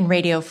work in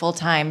radio full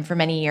time for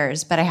many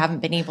years, but I haven't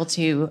been able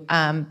to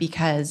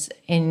because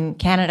in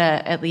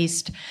Canada, at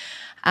least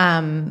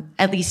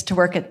to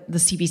work at the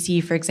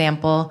CBC, for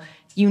example,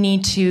 you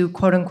need to,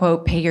 quote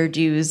unquote, pay your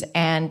dues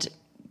and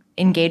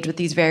engage with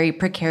these very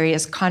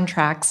precarious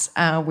contracts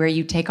where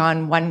you take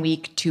on 1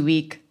 week, 2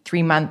 week,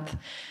 3 month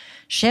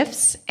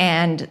shifts.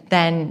 And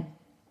then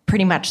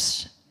pretty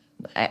much,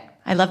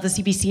 I love the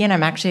CBC and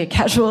I'm actually a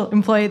casual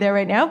employee there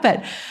right now,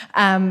 but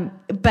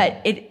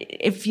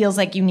it feels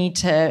like you need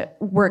to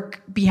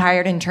be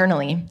hired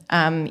internally,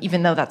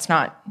 even though that's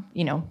not,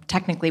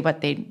 technically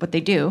what they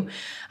do.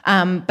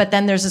 But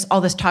then there's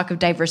all this talk of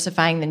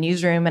diversifying the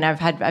newsroom, and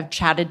I've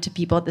chatted to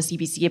people at the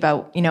CBC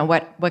about,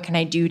 what can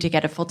I do to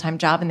get a full-time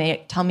job? And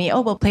they tell me, oh,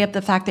 well, play up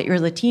the fact that you're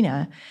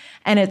Latina.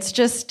 And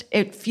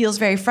it feels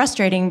very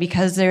frustrating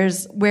because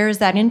where is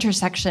that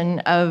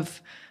intersection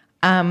of,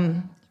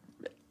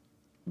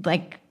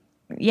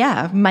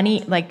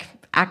 money,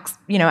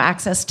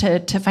 access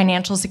to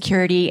financial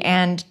security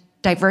and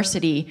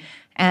diversity.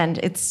 And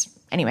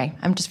anyway,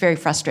 I'm just very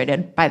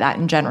frustrated by that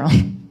in general.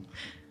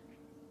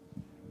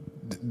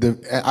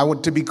 I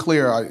want to be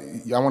clear.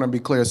 I want to be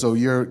clear. So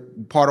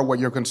part of what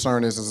your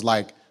concern is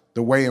like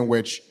the way in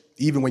which,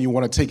 even when you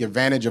want to take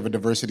advantage of a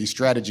diversity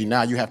strategy,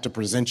 now you have to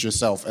present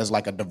yourself as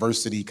like a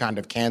diversity kind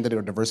of candidate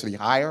or diversity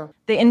hire.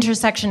 The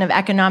intersection of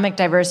economic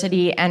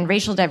diversity and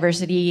racial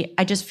diversity,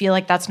 I just feel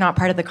like that's not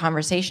part of the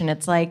conversation.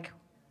 It's like,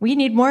 we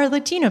need more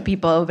Latino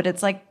people, but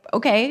it's like,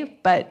 okay,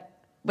 but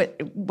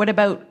what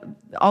about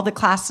all the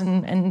class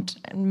and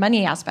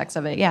money aspects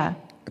of it? Yeah.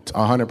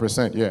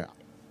 100%, yeah.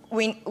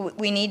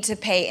 We need to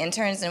pay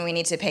interns, and we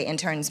need to pay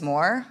interns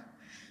more.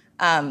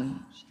 That's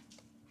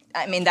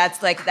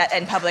like that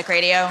in public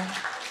radio.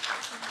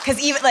 Because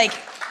even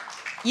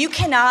you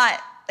cannot,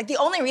 the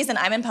only reason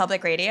I'm in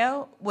public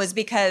radio was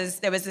because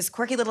there was this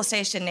quirky little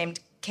station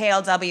named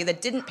KLW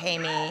that didn't pay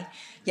me.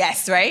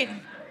 Yes, right?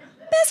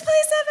 Best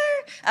place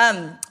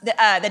ever.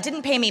 That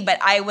didn't pay me, but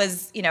I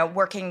was,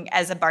 working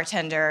as a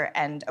bartender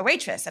and a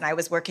waitress, and I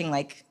was working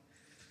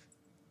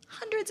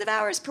hundreds of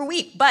hours per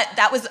week. But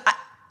that was,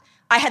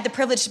 I had the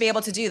privilege to be able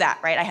to do that,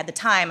 right? I had the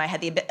time, I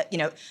had the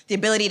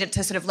ability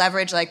to sort of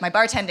leverage my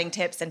bartending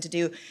tips and to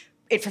do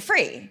it for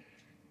free.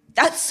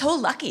 That's so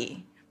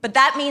lucky. But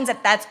that means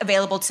that that's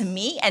available to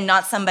me and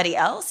not somebody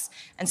else.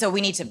 And so we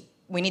need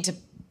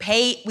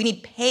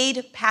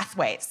paid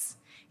pathways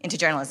into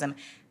journalism.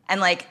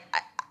 And I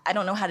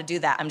don't know how to do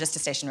that. I'm just a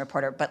station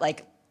reporter, but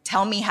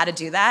tell me how to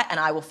do that and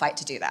I will fight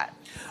to do that.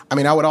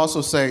 I would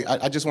also say,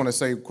 I just want to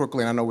say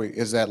quickly, and I know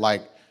is that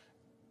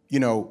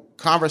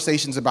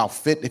conversations about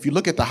fit, if you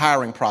look at the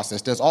hiring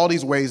process, there's all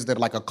these ways that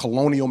like a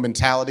colonial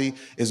mentality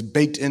is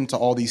baked into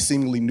all these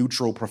seemingly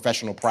neutral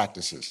professional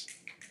practices.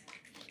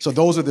 So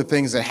those are the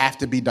things that have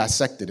to be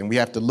dissected, and we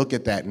have to look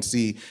at that and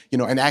see,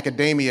 in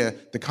academia,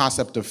 the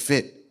concept of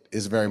fit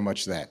is very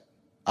much that.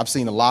 I've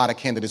seen a lot of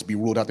candidates be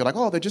ruled out. They're like,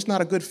 oh, they're just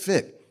not a good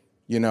fit,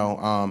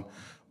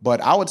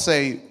 But I would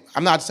say,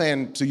 I'm not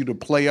saying to you to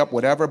play up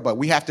whatever, but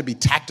we have to be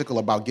tactical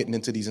about getting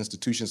into these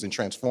institutions and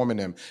transforming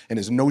them, and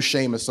there's no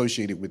shame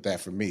associated with that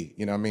for me,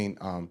 you know what I mean?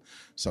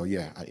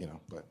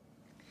 But.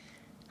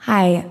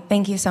 Hi,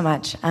 thank you so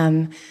much.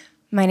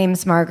 My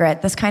name's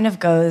Margaret. This kind of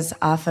goes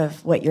off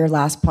of what your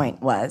last point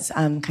was,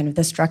 kind of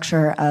the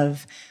structure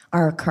of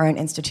our current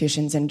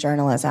institutions in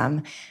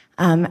journalism.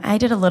 I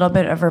did a little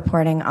bit of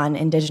reporting on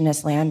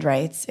Indigenous land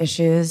rights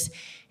issues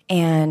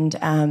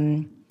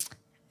and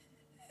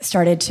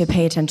started to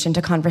pay attention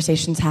to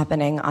conversations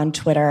happening on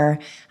Twitter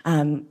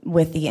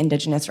with the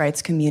Indigenous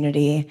rights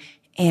community,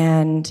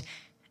 and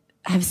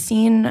I've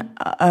seen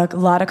a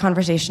lot of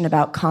conversation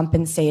about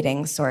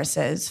compensating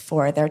sources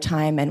for their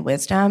time and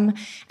wisdom.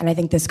 And I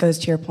think this goes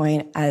to your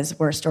point as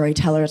we're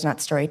storytellers, not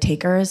story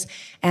takers.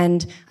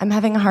 And I'm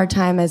having a hard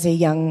time as a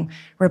young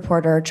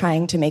reporter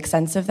trying to make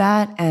sense of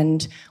that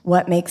and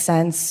what makes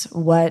sense,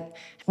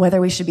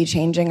 whether we should be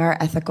changing our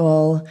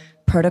ethical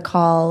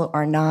protocol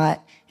or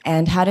not,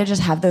 and how to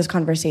just have those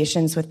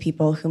conversations with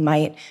people who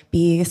might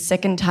be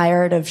sick and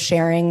tired of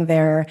sharing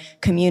their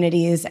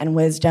communities and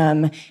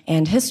wisdom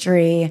and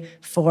history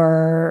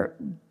for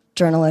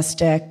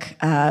journalistic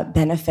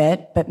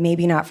benefit, but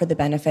maybe not for the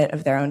benefit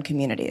of their own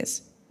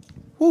communities.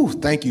 Ooh,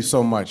 thank you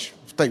so much.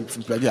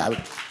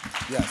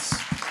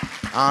 Yes.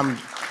 I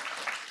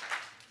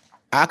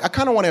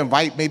kind of want to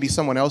invite maybe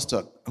someone else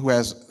who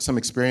has some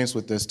experience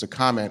with this to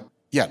comment.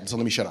 Yeah, so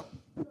let me shut up.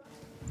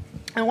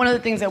 And one of the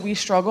things that we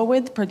struggle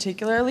with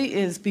particularly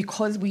is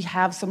because we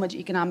have so much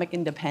economic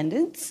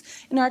independence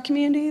in our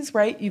communities,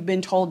 right? You've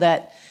been told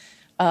that,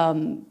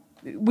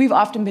 we've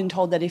often been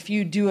told that if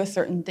you do a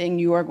certain thing,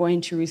 you are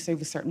going to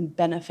receive a certain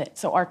benefit.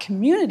 So our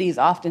communities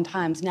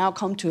oftentimes now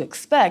come to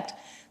expect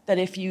that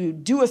if you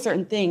do a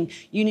certain thing,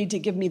 you need to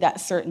give me that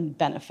certain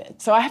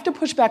benefit. So I have to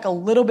push back a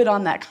little bit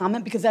on that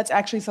comment because that's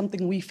actually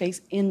something we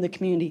face in the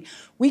community.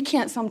 We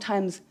can't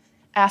sometimes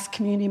ask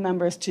community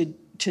members to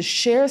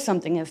share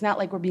something. It's not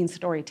like we're being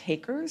story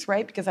takers,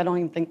 right? Because I don't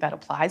even think that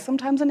applies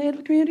sometimes in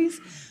Native communities.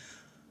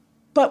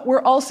 But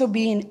we're also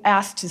being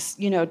asked to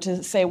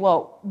say,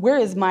 well, where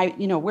is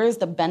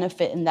the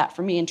benefit in that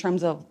for me in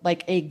terms of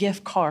like a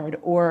gift card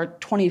or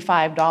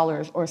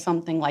 $25 or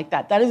something like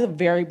that? That is a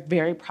very,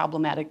 very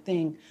problematic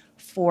thing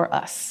for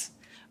us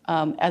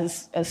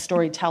as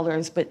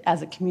storytellers, but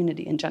as a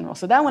community in general.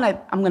 So that one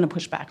I'm going to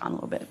push back on a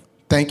little bit.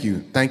 Thank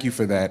you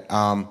for that.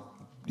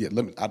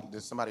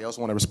 Does somebody else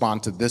want to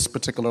respond to this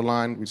particular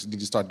line? We need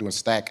to start doing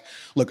stack.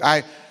 Look, what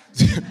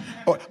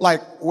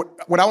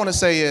I want to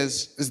say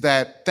is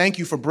that thank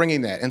you for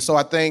bringing that. And so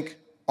I think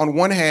on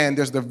one hand,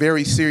 there's the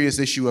very serious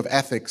issue of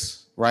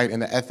ethics, right? And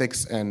the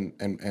ethics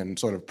and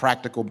sort of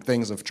practical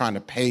things of trying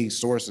to pay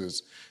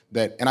sources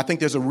and I think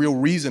there's a real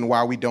reason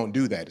why we don't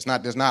do that. It's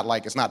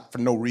not for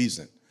no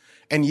reason.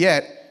 And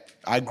yet,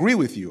 I agree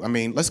with you. I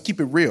mean, let's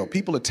keep it real.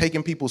 People are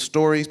taking people's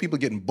stories, people are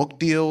getting book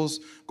deals,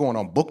 going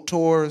on book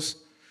tours.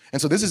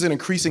 And so this is an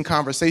increasing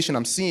conversation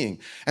I'm seeing.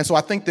 And so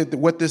I think that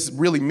what this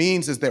really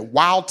means is that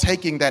while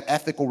taking that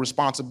ethical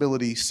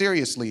responsibility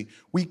seriously,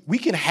 we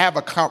can have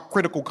a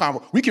critical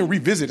conversation. We can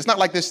revisit. It's not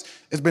like this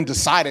has been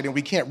decided and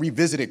we can't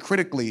revisit it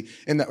critically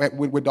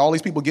with all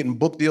these people getting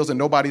book deals and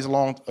nobody's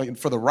along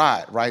for the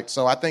ride, right?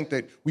 So I think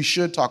that we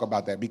should talk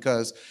about that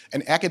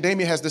and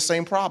academia has the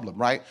same problem,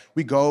 right?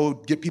 We go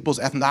get people's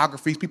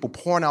ethnographies, people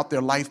pouring out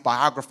their life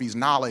biographies,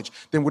 knowledge.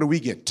 Then what do we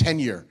get?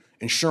 Tenure,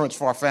 insurance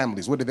for our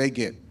families. What do they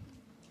get?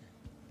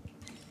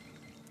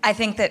 I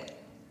think that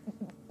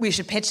we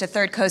should pitch a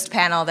Third Coast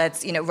panel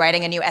that's,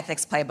 writing a new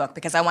ethics playbook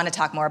because I want to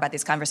talk more about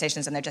these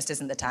conversations and there just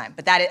isn't the time.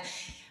 But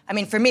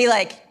for me,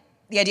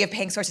 the idea of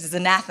paying sources is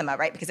anathema,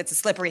 right? Because it's a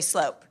slippery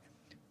slope.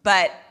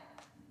 But,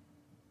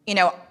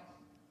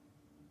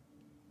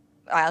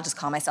 I'll just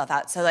call myself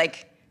out. So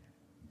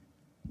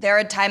there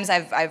are times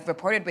I've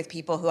reported with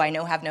people who I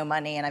know have no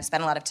money and I've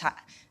spent a lot of time.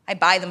 I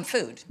buy them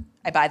food.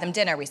 I buy them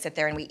dinner. We sit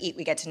there and we eat.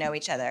 We get to know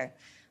each other.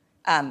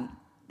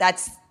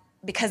 That's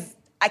because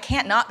I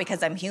can't not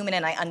because I'm human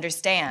and I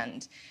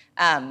understand.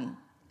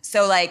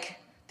 So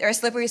there are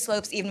slippery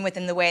slopes even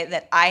within the way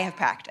that I have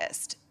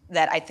practiced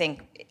that I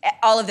think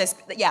all of this,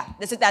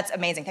 that's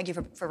amazing. Thank you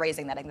for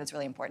raising that. I think that's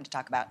really important to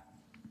talk about.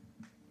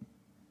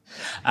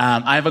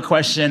 I have a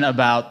question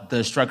about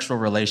the structural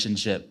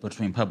relationship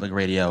between public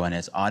radio and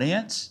its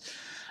audience.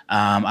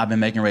 I've been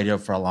making radio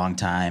for a long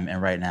time,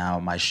 and right now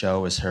my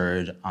show is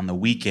heard on the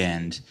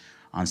weekend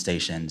on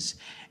stations.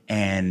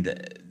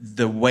 And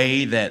the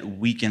way that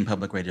weekend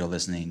public radio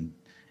listening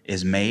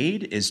is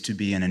made is to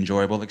be an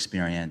enjoyable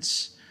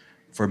experience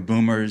for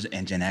boomers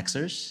and Gen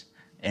Xers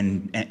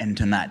and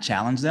to not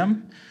challenge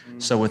them.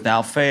 So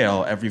without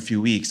fail, every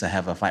few weeks I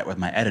have a fight with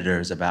my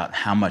editors about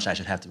how much I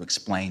should have to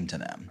explain to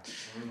them.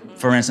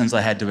 For instance, I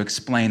had to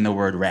explain the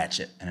word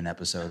ratchet in an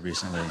episode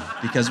recently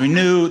because we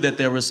knew that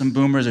there were some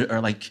boomers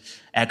or like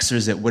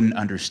Xers that wouldn't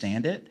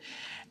understand it.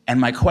 And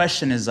my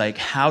question is like,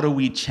 how do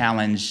we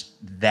challenge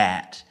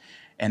that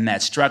and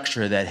that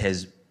structure that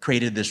has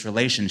created this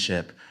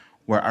relationship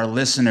where our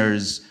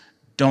listeners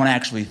don't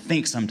actually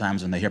think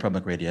sometimes when they hear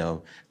public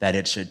radio that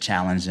it should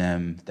challenge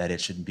them, that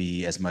it should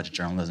be as much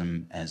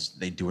journalism as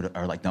they do it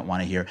or like don't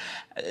want to hear.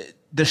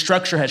 The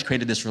structure has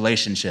created this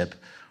relationship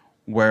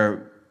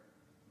where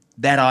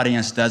that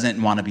audience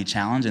doesn't want to be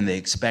challenged and they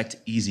expect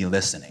easy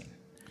listening.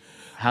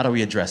 How do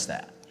we address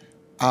that?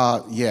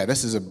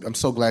 I'm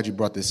so glad you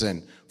brought this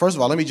in. First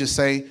of all, let me just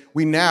say,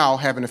 we now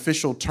have an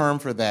official term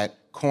for that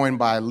coined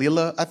by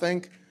Lila, I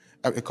think.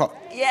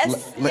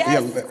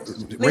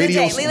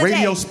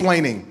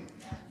 Radio-splaining.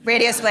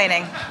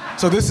 Radio-splaining.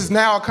 So this is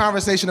now a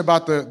conversation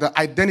about the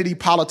identity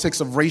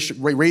politics of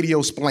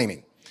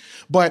radio-splaining.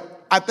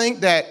 But I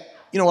think that,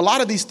 a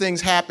lot of these things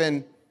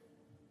happen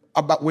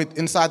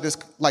inside this,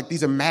 like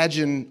these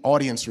imagined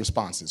audience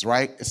responses,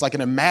 right? It's like an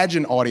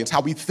imagined audience,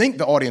 how we think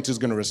the audience is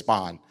going to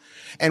respond.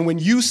 And when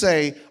you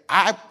say,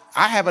 when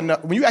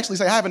you actually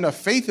say, I have enough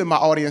faith in my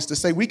audience to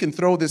say we can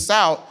throw this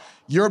out,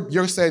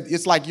 you're said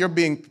it's like you're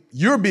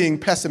being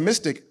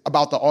pessimistic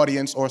about the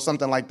audience or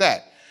something like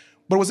that.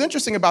 But what's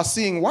interesting about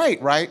Seeing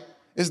White, right,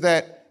 is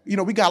that,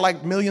 we got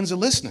like millions of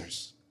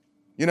listeners.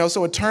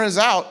 So it turns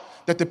out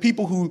that the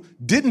people who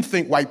didn't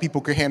think white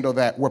people could handle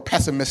that were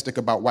pessimistic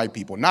about white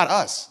people, not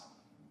us.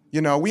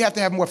 We have to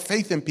have more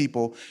faith in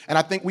people, and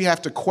I think we have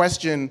to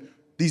question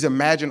these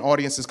imagined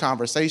audiences'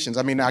 conversations.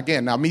 I mean,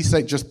 again, now me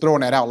just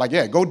throwing that out, like,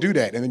 yeah, go do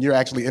that, and then you're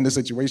actually in the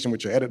situation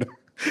with your editor,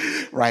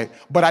 right?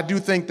 But I do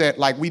think that,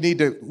 like, we need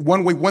to,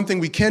 one thing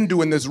we can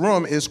do in this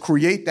room is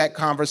create that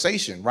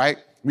conversation, right?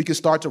 We can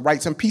start to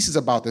write some pieces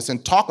about this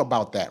and talk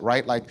about that,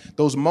 right? Like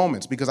those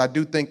moments, because I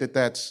do think that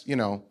that's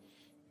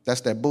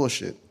that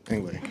bullshit.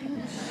 Anyway.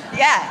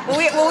 Yeah,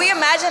 well, we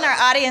imagine our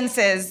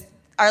audiences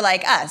are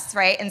like us,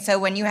 right? And so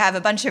when you have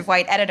a bunch of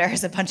white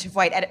editors, a bunch of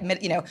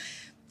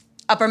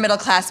upper middle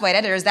class white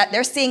editors, that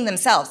they're seeing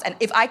themselves. And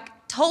if I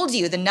told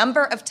you the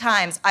number of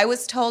times I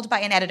was told by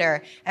an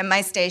editor at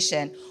my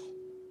station,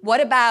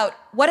 what about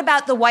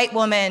the white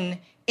woman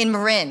in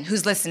Marin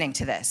who's listening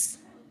to this?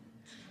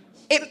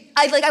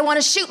 I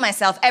want to shoot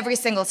myself every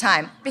single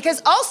time.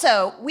 Because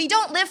also, we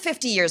don't live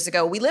 50 years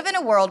ago. We live in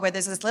a world where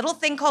there's this little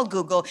thing called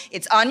Google.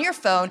 It's on your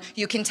phone.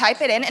 You can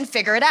type it in and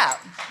figure it out.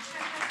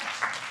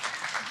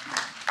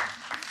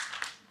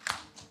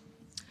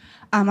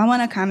 I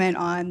want to comment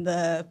on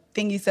the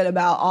thing you said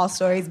about all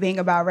stories being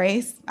about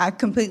race. I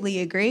completely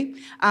agree.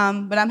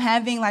 But I'm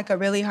having like a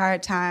really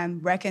hard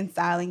time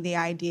reconciling the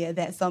idea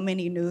that so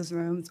many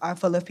newsrooms are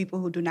full of people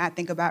who do not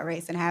think about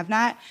race and have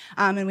not.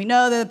 And we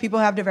know that people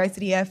have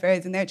diversity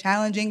efforts and they're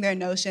challenging their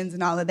notions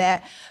and all of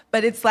that.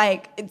 But it's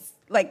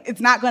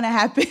not going to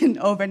happen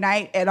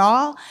overnight at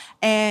all.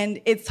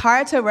 And it's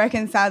hard to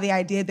reconcile the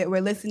idea that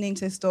we're listening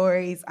to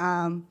stories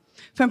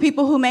from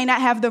people who may not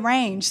have the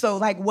range. So,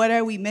 what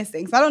are we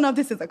missing? So I don't know if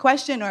this is a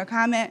question or a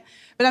comment,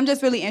 but I'm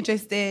just really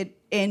interested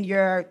in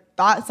your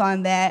thoughts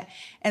on that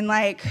and,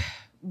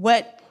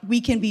 what we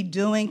can be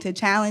doing to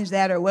challenge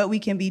that or what we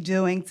can be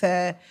doing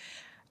to,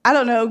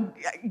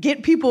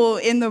 get people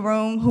in the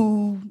room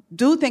who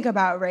do think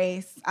about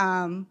race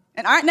and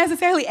aren't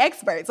necessarily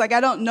experts. I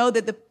don't know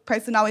that the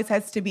person always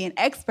has to be an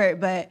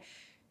expert, but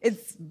I've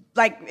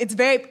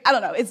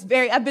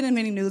been in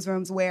many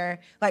newsrooms where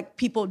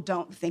people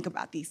don't think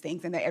about these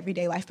things in their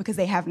everyday life because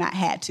they have not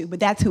had to, but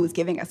that's who is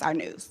giving us our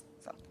news.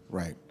 So.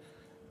 Right.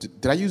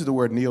 Did I use the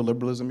word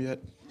neoliberalism yet?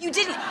 You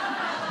didn't.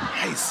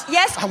 Nice.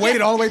 Yes. I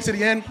waited all the way to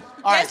the end.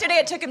 Yesterday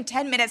it took him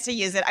 10 minutes to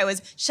use it. I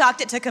was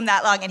shocked it took him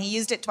that long and he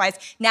used it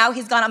twice. Now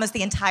he's gone almost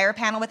the entire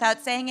panel without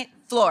saying it.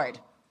 Floored.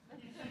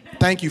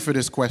 Thank you for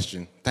this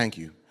question. Thank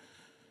you.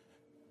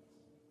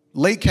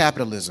 Late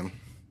capitalism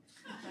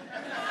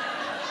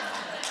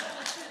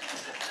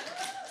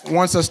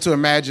wants us to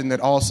imagine that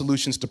all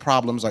solutions to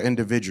problems are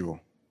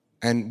individual.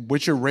 And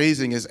what you're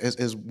raising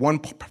is one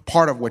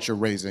part of what you're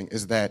raising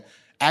is that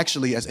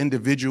actually as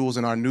individuals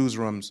in our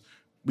newsrooms,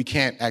 we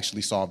can't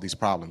actually solve these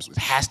problems. It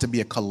has to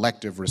be a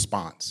collective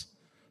response.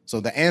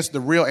 So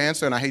the real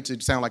answer, and I hate to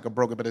sound like a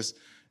broker, but is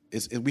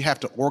we have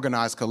to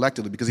organize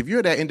collectively, because if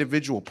you're that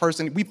individual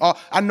person,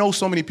 I know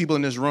so many people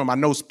in this room, I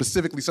know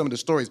specifically some of the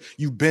stories,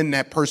 you've been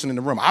that person in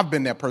the room. I've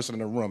been that person in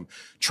the room,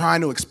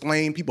 trying to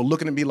explain, people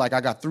looking at me like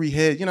I got 3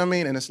 heads, you know what I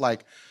mean? And it's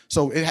like,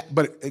 so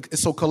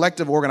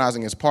collective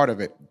organizing is part of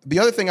it. The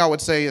other thing I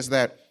would say is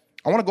that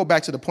I want to go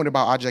back to the point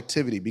about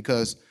objectivity,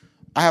 because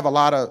I have a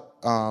lot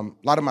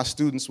of my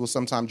students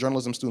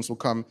journalism students will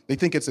come, they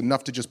think it's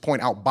enough to just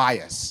point out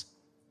bias,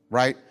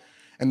 right?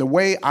 And the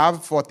way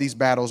I've fought these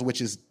battles,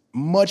 which is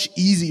much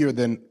easier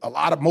than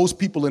most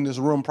people in this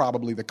room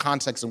probably, the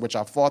context in which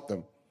I fought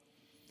them,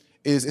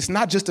 is it's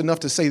not just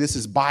enough to say this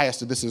is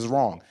biased or this is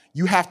wrong.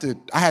 I have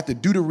to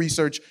do the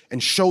research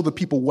and show the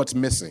people what's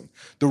missing.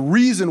 The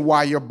reason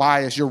why your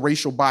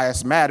racial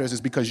bias matters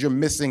is because you're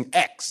missing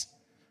X.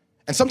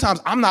 And sometimes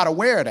I'm not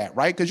aware of that,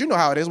 right? Because you know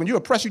how it is. When you're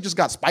oppressed, you just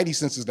got spidey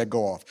senses that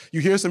go off.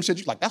 You hear some shit,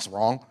 you're like, that's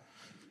wrong,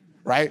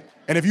 right?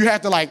 And if you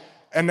have to like,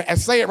 and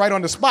say it right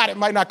on the spot, it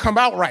might not come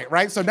out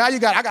right? So now I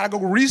gotta go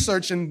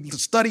research and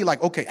study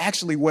like, okay,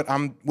 actually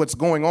what's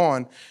going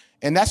on.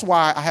 And that's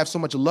why I have so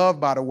much love,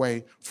 by the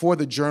way, for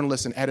the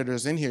journalists and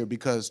editors in here,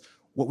 because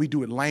what we do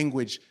with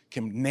language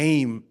can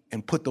name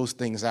and put those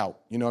things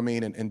out, you know what I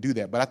mean, and do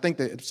that. But I think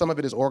that some of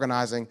it is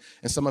organizing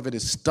and some of it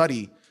is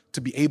study to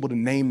be able to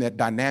name that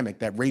dynamic,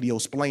 that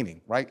radio-splaining,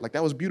 right? Like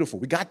that was beautiful.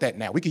 We got that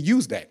now. We could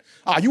use that.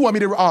 You want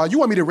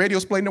me to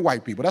radio-splain to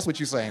white people? That's what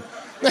you're saying.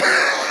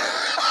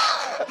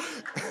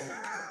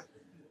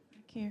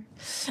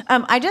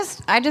 I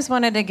just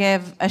wanted to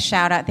give a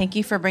shout out. Thank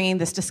you for bringing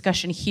this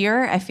discussion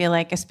here. I feel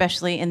like,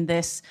 especially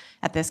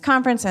at this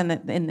conference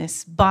and in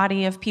this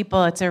body of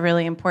people, it's a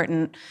really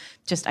important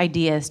just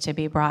ideas to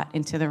be brought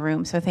into the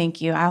room. So thank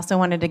you. I also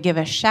wanted to give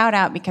a shout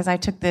out because I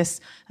took this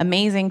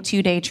amazing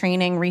 2-day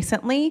training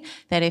recently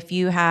that if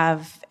you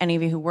have any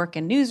of you who work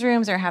in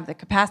newsrooms or have the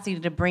capacity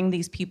to bring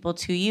these people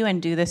to you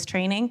and do this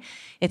training,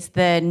 it's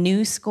the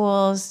New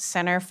Schools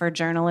Center for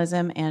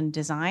Journalism and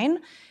Design.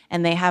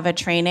 And they have a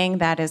training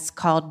that is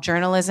called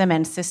Journalism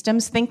and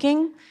Systems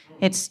Thinking.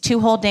 It's 2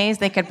 whole days.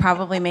 They could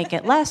probably make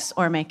it less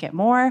or make it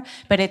more,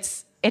 but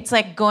it's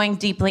like going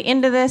deeply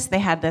into this. They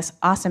had this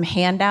awesome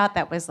handout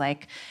that was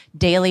like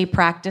daily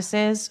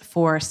practices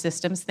for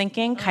systems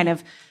thinking, kind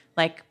of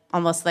like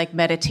almost like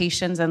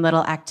meditations and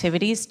little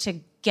activities to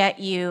get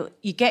you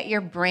get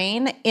your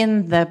brain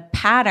in the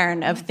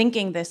pattern of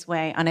thinking this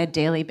way on a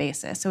daily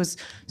basis. So it was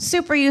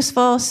super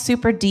useful,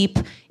 super deep.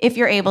 If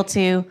you're able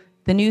to,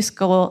 the New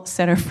School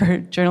Center for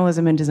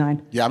Journalism and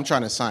Design. Yeah, I'm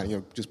trying to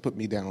sign. Just put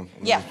me down.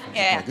 Yeah.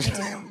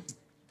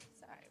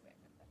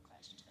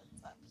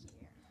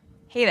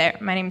 Hey there,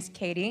 my name is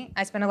Katie.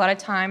 I spend a lot of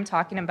time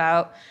talking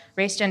about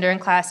race, gender, and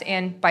class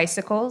and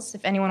bicycles.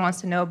 If anyone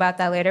wants to know about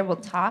that later, we'll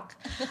talk.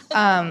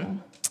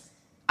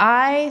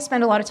 I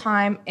spend a lot of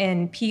time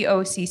in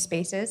POC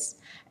spaces,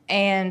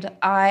 and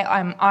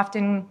I'm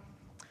often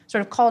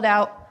sort of called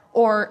out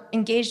or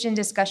engaged in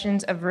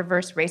discussions of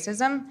reverse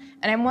racism.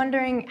 And I'm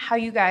wondering how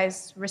you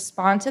guys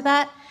respond to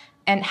that,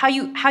 and how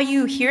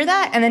you hear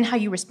that, and then how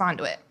you respond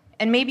to it.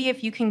 And maybe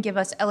if you can give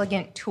us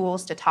elegant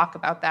tools to talk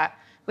about that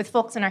with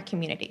folks in our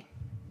community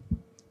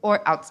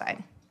or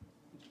outside.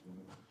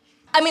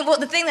 I mean, well,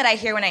 the thing that I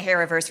hear when I hear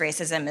reverse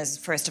racism is,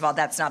 first of all,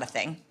 that's not a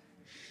thing.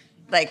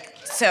 Like,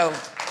 so,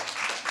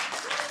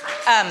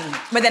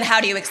 but then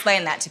how do you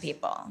explain that to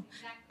people?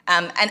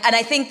 And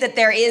I think that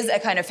there is a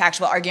kind of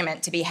factual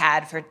argument to be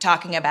had for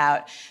talking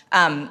about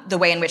the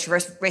way in which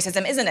reverse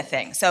racism isn't a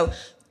thing. So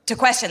to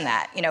question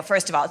that,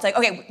 first of all, it's like,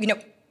 okay,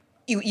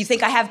 you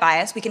think I have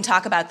bias, we can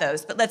talk about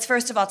those, but let's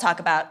first of all talk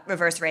about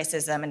reverse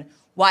racism and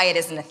why it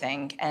isn't a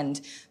thing, and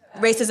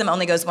racism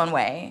only goes one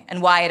way,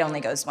 and why it only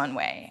goes one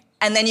way.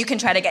 And then you can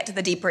try to get to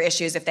the deeper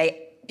issues if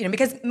they,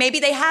 because maybe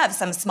they have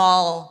some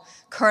small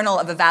kernel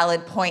of a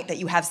valid point that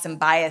you have some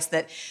bias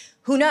that,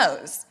 who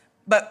knows?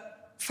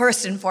 But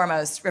first and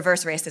foremost,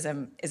 reverse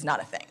racism is not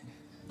a thing.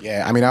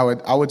 Yeah, I mean,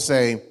 I would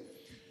say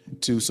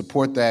to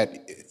support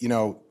that,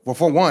 well,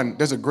 for one,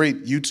 there's a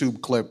great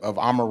YouTube clip of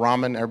Amar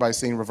Rahman, everybody's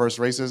seen reverse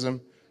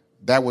racism.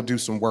 That will do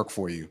some work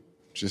for you.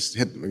 Just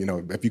hit,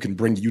 if you can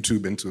bring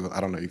YouTube into,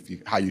 I don't know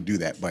how you do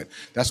that, but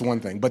that's one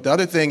thing. But the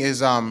other thing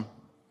is,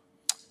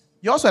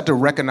 you also have to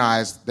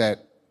recognize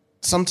that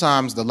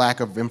sometimes the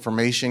lack of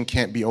information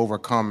can't be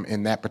overcome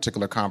in that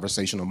particular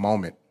conversational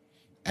moment.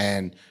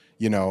 And,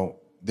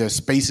 there's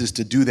spaces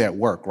to do that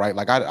work, right?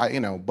 Like,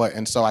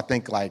 and so I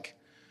think like,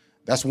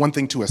 that's one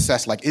thing to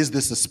assess, like, is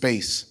this a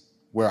space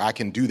where I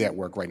can do that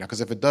work right now?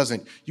 Because if it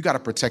doesn't, you got to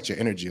protect your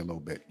energy a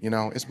little bit,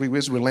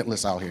 It's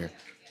relentless out here,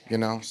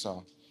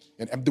 so.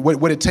 And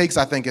what it takes,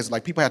 I think, is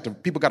like people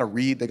got to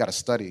read, they got to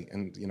study,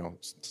 and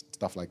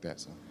stuff like that.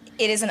 So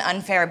it is an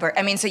unfair burden.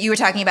 I mean, so you were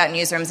talking about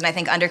newsrooms, and I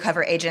think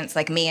undercover agents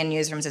like me in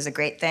newsrooms is a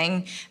great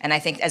thing. And I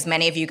think as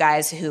many of you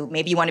guys who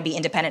maybe you want to be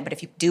independent, but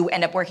if you do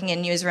end up working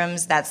in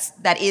newsrooms,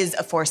 that is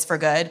a force for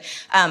good.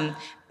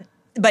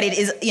 But it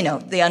is,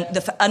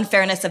 the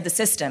unfairness of the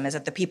system is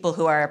that the people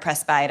who are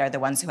oppressed by it are the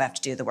ones who have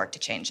to do the work to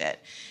change it,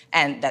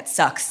 and that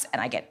sucks.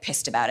 And I get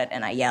pissed about it,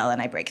 and I yell,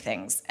 and I break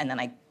things, and then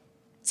I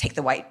take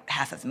the white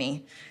half of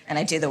me, and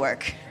I do the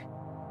work.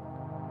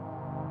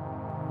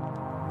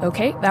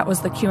 Okay, that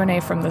was the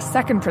Q&A from the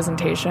second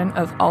presentation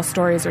of All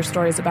Stories Are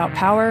Stories About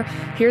Power.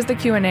 Here's the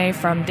Q&A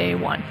from day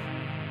one.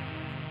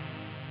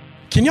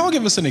 Can y'all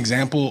give us an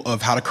example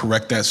of how to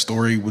correct that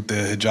story with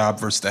the hijab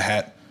versus the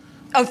hat?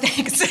 Oh,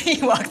 thanks.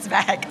 He walks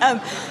back.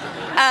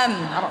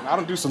 I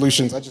don't do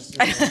solutions. I just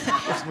that's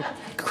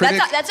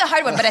a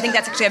hard one, but I think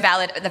that's actually a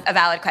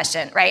valid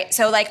question, right?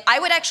 So, like, I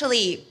would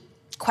actually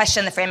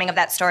question the framing of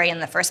that story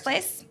in the first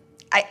place.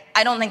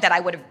 I don't think that I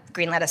would have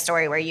greenlit a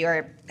story where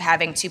you're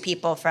having two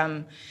people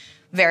from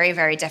very,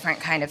 very different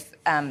kind of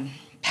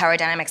power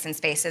dynamics and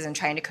spaces and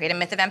trying to create a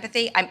myth of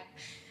empathy.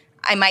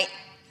 I might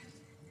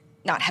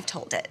not have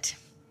told it.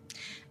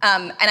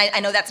 And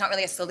I know that's not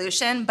really a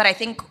solution, but I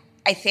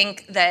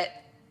think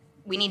that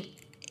we need,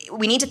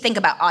 we need to think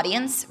about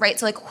audience, right?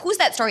 So like, who's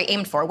that story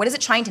aimed for? What is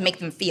it trying to make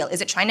them feel?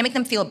 Is it trying to make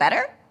them feel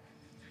better?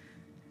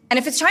 And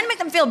if it's trying to make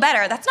them feel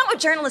better, that's not what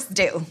journalists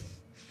do,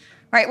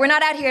 right? We're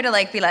not out here to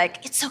like be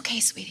like, it's okay,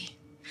 sweetie.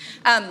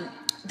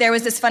 There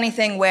was this funny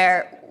thing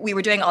where we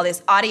were doing all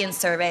these audience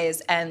surveys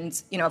and,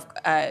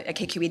 at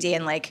KQED,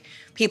 and like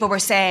people were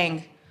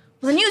saying,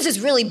 well, the news is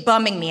really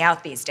bumming me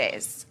out these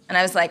days. And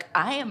I was like,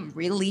 I am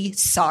really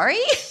sorry,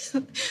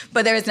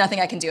 but there is nothing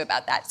I can do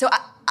about that. So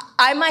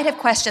I might have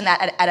questioned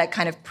that at a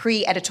kind of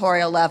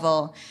pre-editorial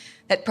level,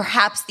 that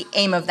perhaps the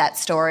aim of that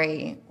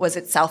story was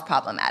itself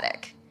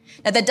problematic.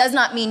 Now, that does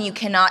not mean you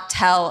cannot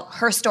tell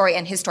her story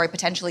and his story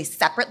potentially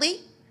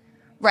separately,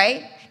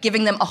 right?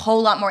 Giving them a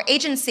whole lot more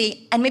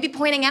agency and maybe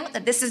pointing out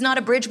that this is not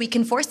a bridge we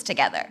can force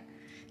together.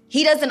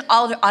 He doesn't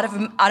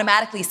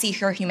automatically see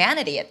her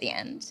humanity at the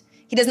end.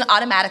 He doesn't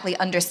automatically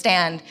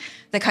understand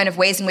the kind of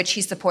ways in which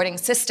he's supporting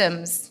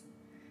systems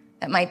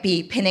that might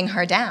be pinning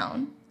her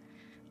down,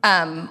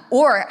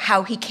 or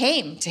how he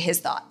came to his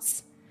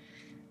thoughts.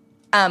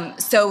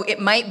 So it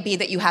might be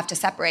that you have to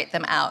separate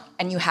them out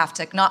and you have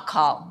to not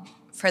call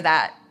for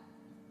that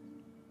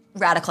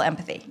radical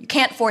empathy. You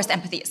can't force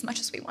empathy as much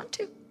as we want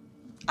to.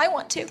 I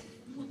want to.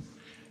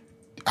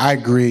 I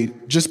agree.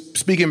 Just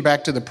speaking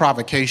back to the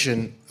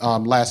provocation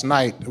last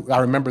night, I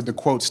remember the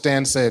quote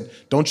Stan said,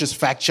 don't just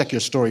fact check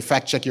your story,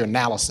 fact check your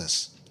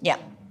analysis. Yeah.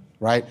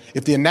 Right?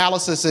 If the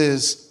analysis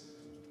is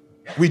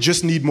we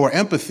just need more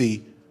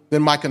empathy,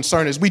 then my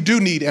concern is we do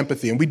need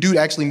empathy and we do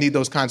actually need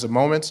those kinds of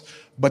moments,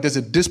 but there's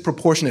a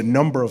disproportionate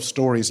number of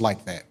stories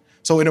like that.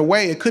 So in a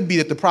way, it could be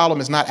that the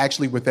problem is not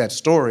actually with that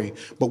story,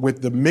 but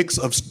with the mix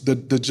of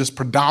the just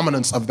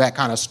predominance of that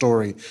kind of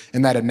story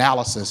and that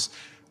analysis,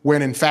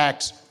 when in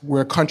fact,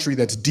 we're a country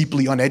that's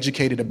deeply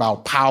uneducated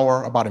about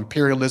power, about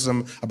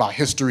imperialism, about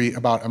history,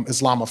 about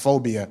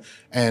Islamophobia,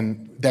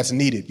 and that's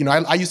needed.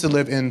 I used to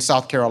live in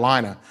South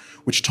Carolina,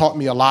 which taught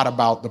me a lot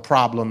about the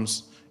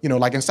problems.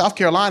 Like in South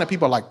Carolina,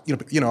 people are like,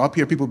 up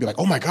here, people would be like,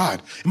 oh my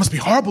God, it must be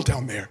horrible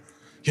down there.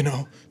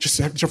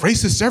 Just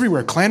racists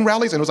everywhere, Klan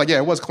rallies. And it was like, yeah,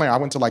 it was Klan. I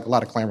went to like a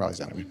lot of Klan rallies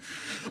down there.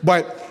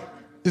 But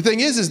the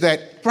thing is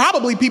that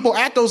probably people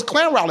at those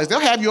Klan rallies, they'll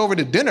have you over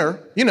to dinner,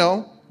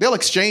 they'll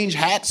exchange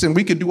hats and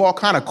we could do all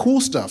kind of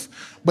cool stuff.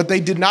 But they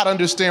did not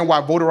understand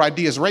why voter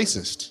ID is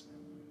racist.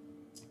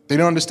 They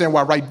don't understand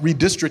why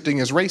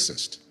redistricting is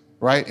racist,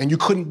 right? And you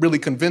couldn't really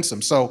convince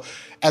them. So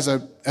as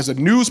a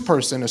news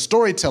person, a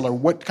storyteller,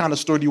 what kind of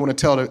story do you want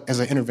to tell as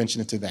an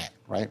intervention into that,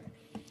 right?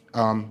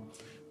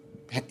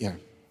 Yeah.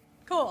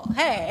 Cool.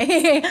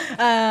 Hey.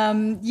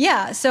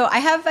 So I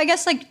have, I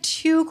guess, like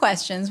two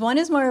questions. One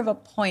is more of a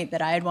point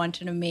that I had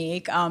wanted to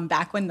make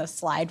back when the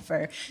slide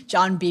for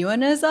John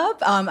Biewen is up.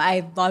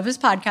 I love his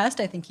podcast.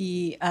 I think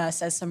he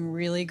says some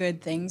really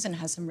good things and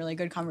has some really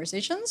good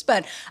conversations.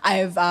 But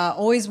I've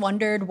always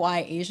wondered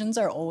why Asians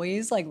are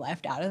always like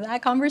left out of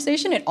that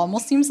conversation. It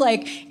almost seems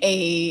like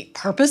a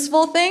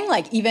purposeful thing.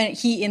 Like even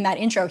he, in that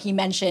intro, he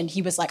mentioned,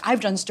 he was like,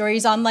 I've done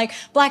stories on like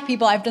Black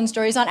people. I've done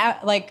stories on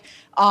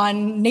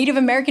on Native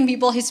American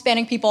people,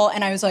 Hispanic people,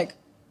 and I was like,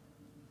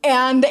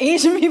 and the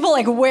Asian people,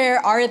 like, where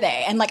are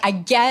they? And like, I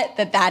get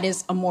that that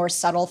is a more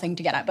subtle thing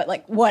to get at, but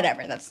like,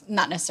 whatever, that's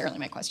not necessarily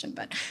my question,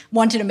 but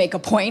wanted to make a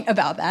point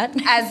about that.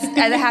 As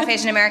a half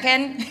Asian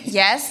American,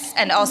 yes,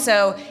 and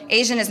also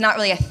Asian is not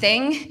really a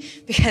thing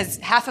because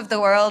half of the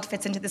world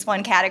fits into this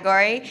one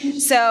category.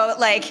 So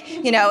like,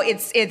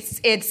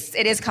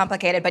 it is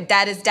complicated, but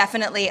that is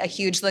definitely a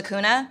huge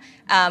lacuna,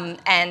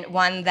 and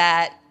one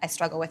that I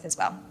struggle with as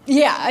well.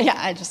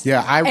 I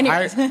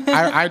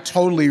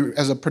totally,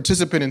 as a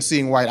participant in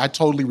Seeing White, I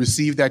totally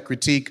received that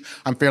critique.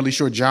 I'm fairly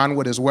sure John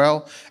would as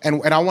well.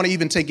 And I want to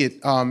even take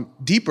it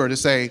deeper to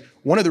say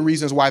one of the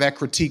reasons why that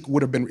critique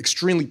would have been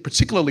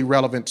particularly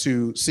relevant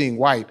to Seeing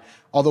White,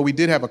 although we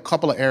did have a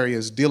couple of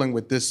areas dealing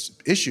with this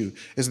issue,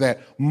 is that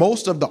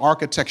most of the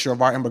architecture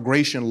of our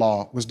immigration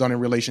law was done in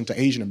relation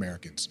to Asian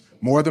Americans.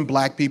 More than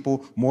Black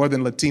people, more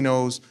than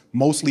Latinos,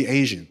 mostly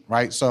Asian,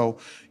 right? So,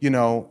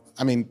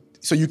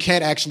 so you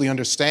can't actually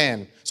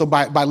understand. So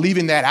by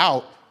leaving that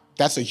out,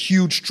 that's a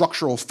huge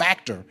structural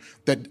factor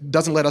that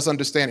doesn't let us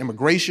understand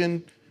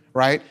immigration,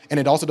 right? And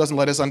it also doesn't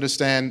let us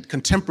understand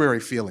contemporary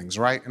feelings,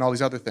 right? And all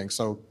these other things.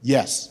 So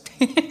yes.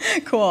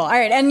 Cool. All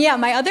right. And yeah,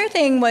 my other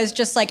thing was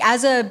just like,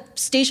 as a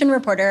station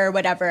reporter or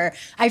whatever,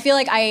 I feel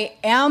like I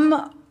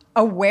am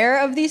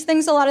aware of these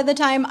things a lot of the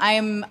time.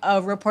 I'm a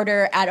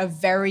reporter in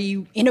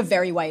a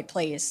very white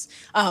place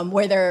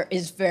where there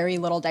is very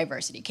little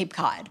diversity, Cape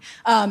Cod.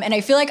 And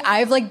I feel like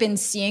I've been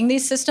seeing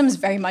these systems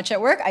very much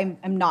at work.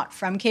 I'm not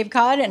from Cape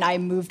Cod, and I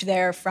moved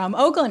there from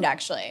Oakland,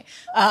 actually.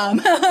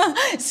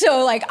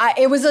 So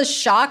it was a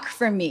shock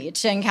for me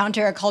to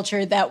encounter a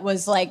culture that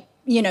was like,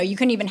 you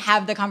couldn't even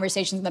have the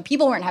conversations, the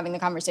people weren't having the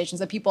conversations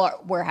that people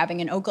were having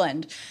in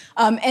Oakland.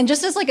 And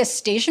just as like a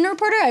station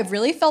reporter, I've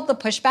really felt the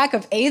pushback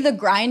of the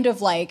grind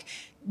of like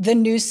the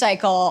news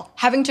cycle,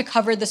 having to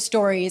cover the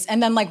stories,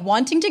 and then like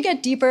wanting to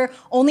get deeper,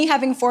 only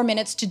having 4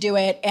 minutes to do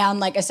it, and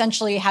like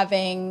essentially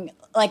having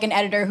like an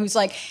editor who's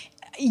like,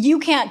 you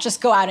can't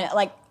just go out and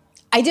like,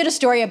 I did a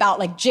story about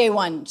like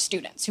J1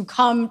 students who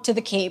come to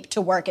the Cape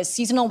to work as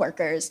seasonal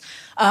workers.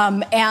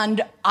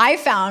 And I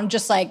found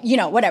just like,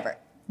 whatever.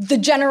 The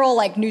general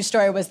like news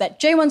story was that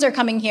J1s are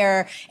coming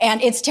here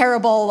and it's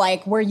terrible.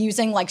 Like we're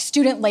using like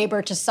student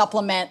labor to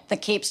supplement the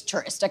Cape's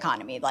tourist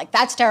economy. Like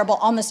that's terrible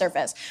on the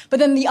surface. But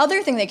then the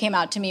other thing that came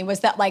out to me was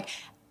that like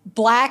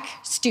Black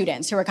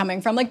students who are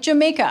coming from like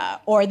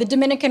Jamaica or the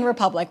Dominican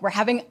Republic were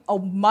having a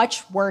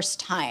much worse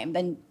time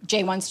than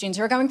J1 students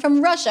who are coming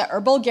from Russia or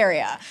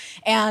Bulgaria.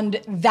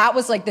 And that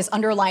was like this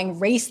underlying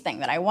race thing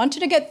that I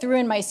wanted to get through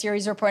in my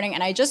series reporting,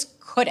 and I just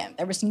couldn't.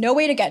 There was no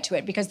way to get to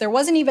it because there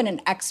wasn't even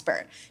an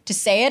expert to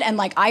say it. And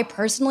like I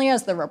personally,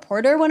 as the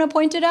reporter, want to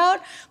point it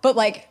out, but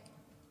like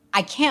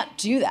I can't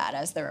do that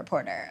as the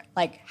reporter.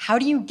 Like, how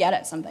do you get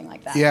at something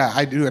like that? Yeah,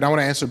 I do. And I want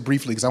to answer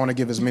briefly because I want to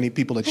give as many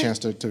people a chance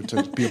to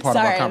be a part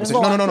of Sorry, our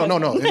conversation.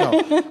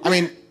 No. I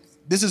mean,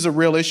 this is a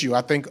real issue.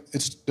 I think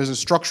there's a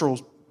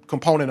structural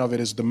component of it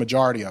is the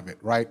majority of it,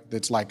 right?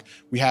 It's like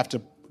we have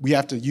to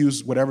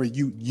use whatever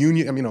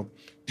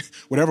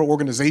whatever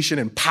organization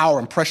and power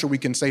and pressure we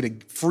can say to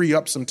free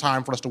up some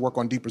time for us to work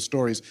on deeper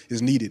stories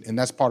is needed. And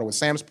that's part of what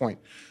Sam's point.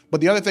 But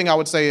the other thing I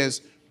would say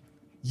is,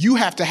 you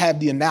have to have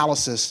the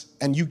analysis,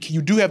 and you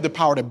do have the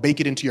power to bake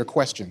it into your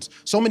questions.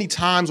 So many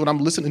times when I'm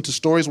listening to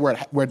stories where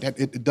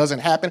it doesn't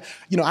happen,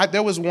 I'm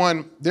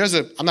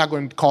not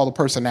going to call the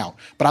person out,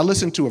 but I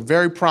listened to a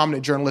very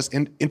prominent journalist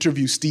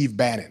interview Steve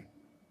Bannon.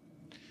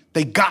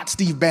 They got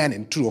Steve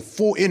Bannon to a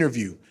full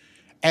interview.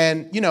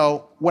 And,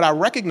 what I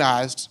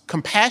recognized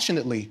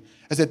compassionately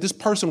is that this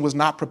person was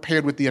not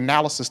prepared with the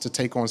analysis to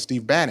take on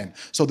Steve Bannon.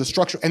 So the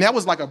structure, and that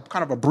was like a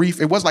kind of a brief,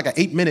 it was like an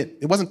 8-minute,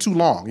 it wasn't too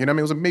long, It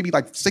was maybe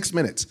like 6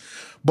 minutes.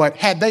 But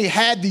had they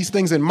had these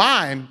things in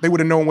mind, they would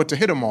have known what to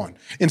hit them on.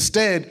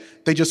 Instead,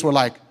 they just were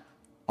like,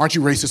 aren't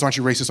you racist, aren't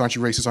you racist, aren't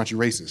you racist, aren't you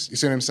racist? You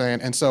see what I'm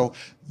saying? And so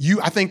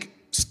I think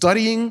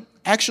studying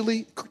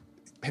actually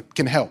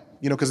can help,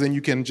 because then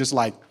you can just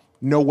like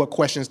know what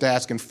questions to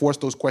ask and force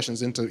those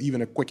questions into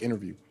even a quick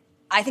interview.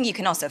 I think you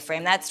can also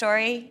frame that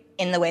story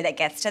in the way that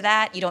gets to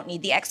that. You don't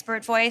need the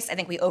expert voice. I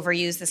think we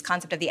overuse this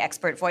concept of the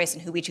expert voice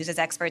and who we choose as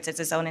experts. It's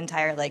its own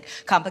entire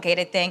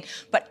complicated thing.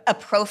 But a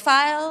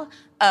profile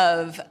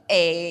of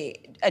a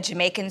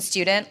Jamaican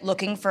student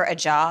looking for a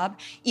job,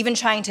 even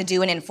trying to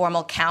do an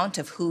informal count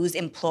of who's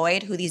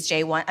employed, who these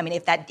J1,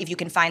 if you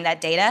can find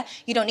that data,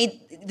 you don't need,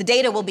 the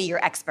data will be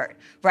your expert,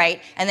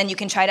 right? And then you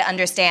can try to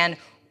understand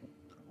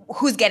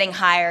who's getting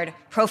hired,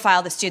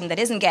 profile the student that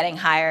isn't getting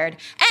hired.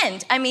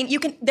 And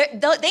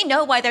they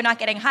know why they're not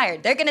getting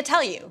hired. They're gonna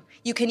tell you.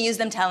 You can use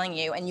them telling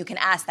you, and you can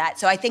ask that.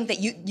 So I think that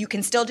you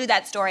can still do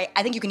that story.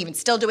 I think you can even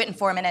still do it in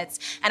 4 minutes.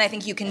 And I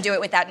think you can do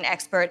it without an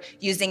expert,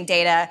 using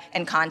data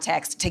and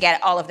context to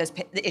get all of those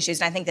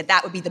issues. And I think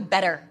that would be the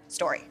better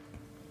story.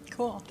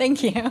 Cool,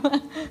 thank you.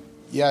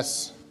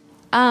 Yes.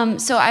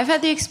 So I've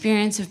had the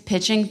experience of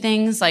pitching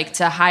things like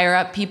to higher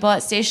up people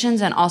at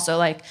stations, and also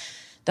like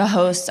the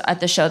host at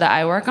the show that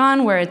I work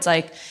on, where it's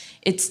like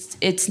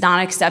it's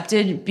not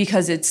accepted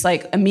because it's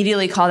like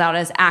immediately called out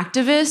as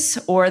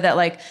activists, or that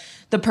like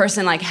the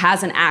person like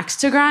has an axe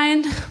to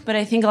grind. But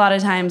I think a lot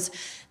of times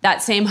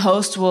that same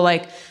host will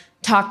like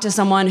talk to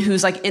someone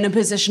who's like in a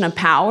position of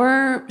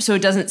power, so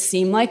it doesn't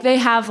seem like they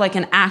have like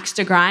an axe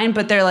to grind,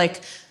 but they're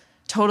like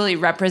totally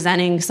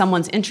representing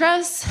someone's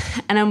interests.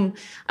 And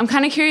I'm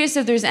kind of curious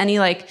if there's any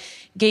like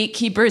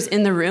gatekeepers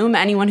in the room,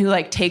 anyone who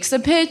like takes a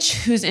pitch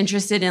who's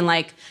interested in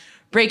like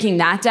breaking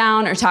that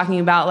down, or talking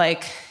about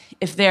like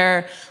if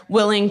they're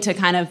willing to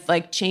kind of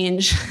like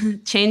change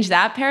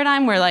that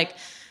paradigm where like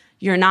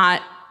you're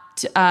not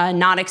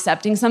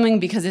accepting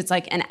something because it's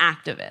like an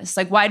activist.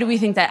 Like, why do we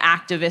think that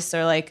activists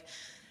are like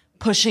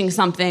pushing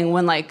something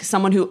when like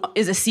someone who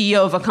is a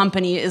CEO of a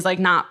company is like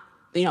not,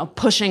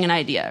 pushing an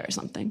idea or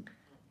something?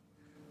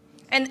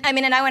 And I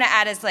want to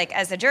add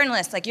as a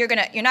journalist, like you're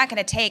not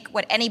gonna take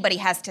what anybody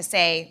has to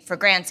say for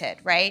granted,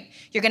 right?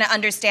 You're gonna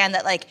understand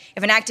that like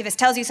if an activist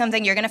tells you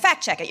something, you're gonna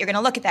fact check it, you're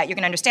gonna look at that, you're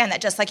gonna understand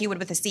that, just like you would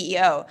with a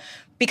CEO.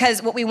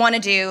 Because what we want to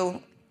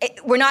do,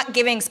 we're not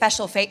giving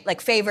special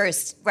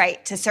favors,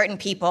 right, to certain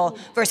people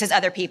versus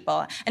other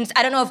people. And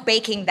I don't know if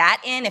baking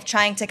that in, if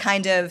trying to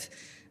kind of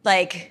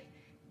like.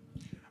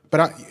 But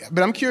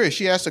I'm curious.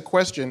 She asked a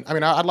question.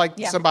 I'd like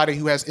somebody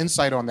who has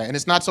insight on that. And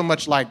it's not so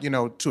much like,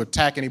 to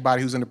attack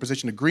anybody who's in a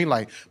position to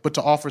greenlight, but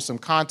to offer some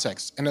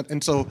context.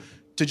 And so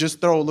to just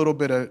throw a little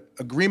bit of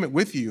agreement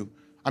with you,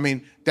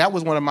 that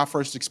was one of my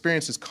first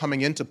experiences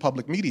coming into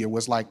public media,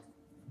 was like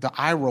the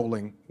eye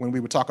rolling when we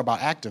would talk about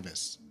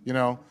activists,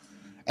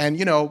 And,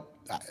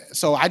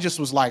 so I just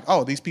was like,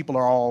 oh, these people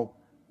are all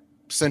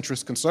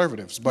centrist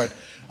conservatives, but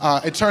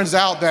it turns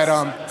out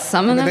that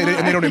some of them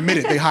they don't admit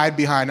it. They hide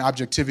behind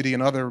objectivity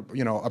and other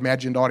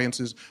imagined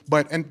audiences.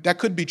 And that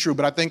could be true.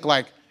 But I think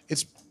like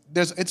it's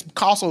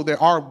also there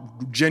are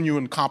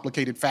genuine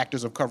complicated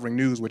factors of covering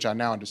news, which I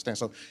now understand.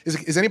 So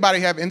does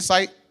anybody have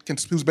insight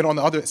who's been on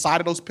the other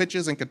side of those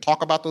pitches and can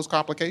talk about those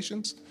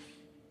complications?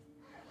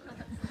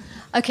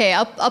 Okay,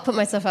 I'll put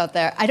myself out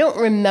there. I don't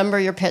remember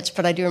your pitch,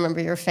 but I do remember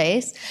your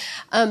face.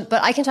 But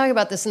I can talk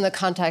about this in the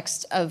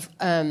context of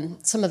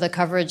some of the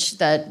coverage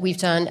that we've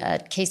done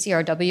at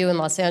KCRW in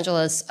Los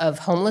Angeles of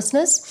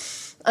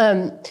homelessness,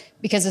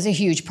 because it's a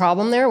huge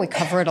problem there. We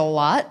cover it a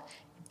lot.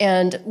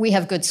 And we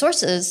have good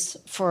sources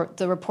for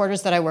the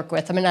reporters that I work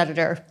with. I'm an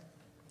editor.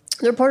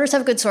 The reporters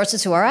have good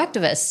sources who are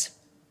activists.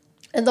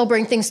 And they'll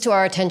bring things to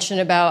our attention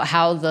about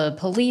how the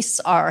police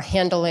are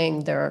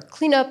handling their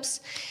cleanups,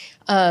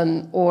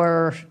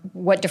 or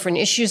what different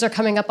issues are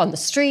coming up on the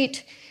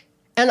street.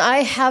 And I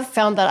have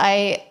found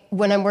that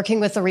when I'm working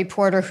with a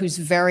reporter who's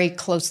very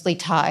closely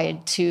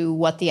tied to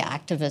what the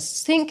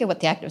activists think and what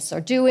the activists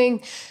are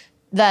doing,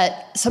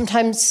 that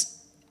sometimes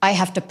I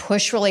have to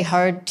push really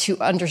hard to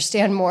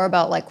understand more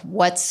about like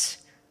what's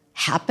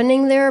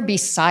happening there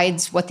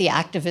besides what the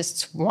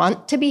activists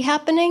want to be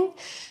happening.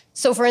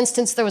 So for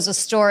instance, there was a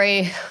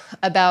story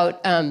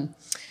about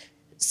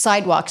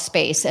sidewalk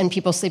space and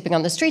people sleeping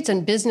on the streets,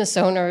 and business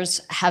owners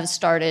have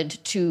started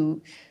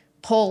to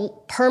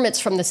pull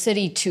permits from the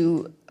city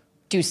to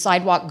do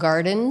sidewalk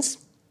gardens.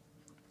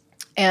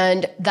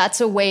 And that's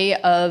a way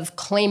of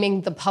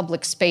claiming the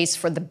public space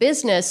for the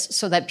business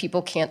so that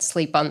people can't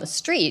sleep on the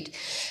street.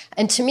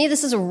 And to me,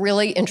 this is a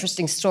really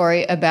interesting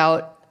story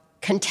about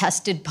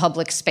contested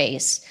public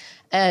space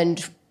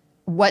and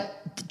what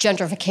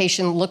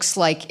gentrification looks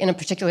like in a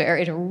particular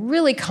area in a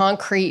really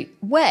concrete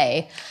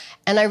way.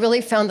 And I really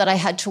found that I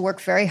had to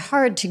work very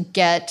hard to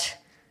get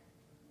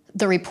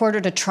the reporter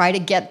to try to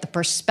get the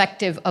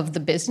perspective of the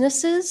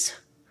businesses.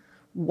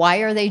 Why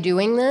are they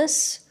doing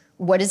this?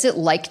 What is it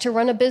like to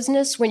run a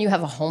business when you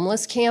have a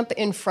homeless camp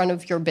in front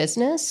of your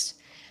business?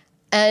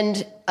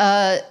 And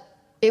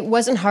it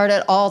wasn't hard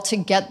at all to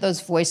get those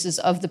voices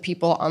of the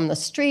people on the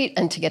street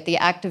and to get the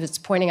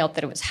activists pointing out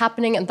that it was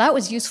happening. And that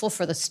was useful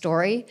for the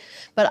story.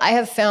 But I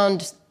have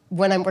found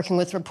when I'm working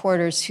with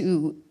reporters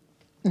who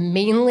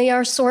mainly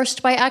are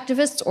sourced by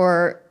activists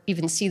or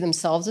even see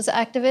themselves as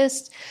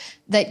activists,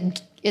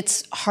 that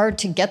it's hard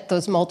to get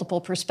those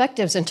multiple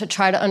perspectives and to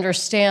try to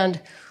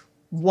understand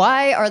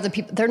why are the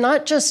people, they're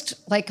not just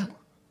like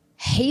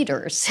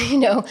haters,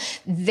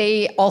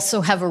 they also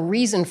have a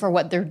reason for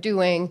what they're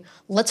doing.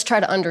 Let's try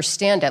to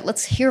understand it.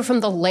 Let's hear from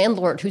the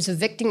landlord who's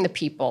evicting the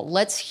people.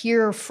 Let's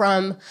hear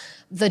from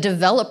the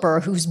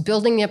developer who's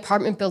building the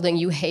apartment building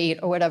you hate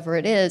or whatever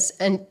it is.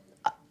 And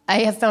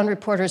I have found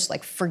reporters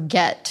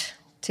forget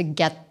to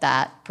get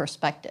that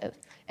perspective.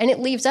 And it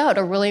leaves out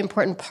a really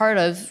important part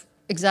of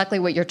exactly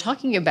what you're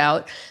talking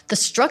about, the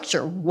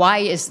structure. Why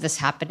is this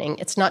happening?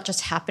 It's not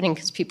just happening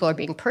because people are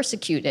being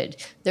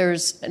persecuted.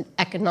 There's an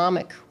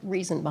economic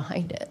reason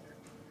behind it.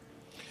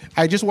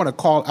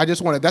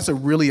 That's a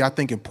really, I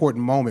think,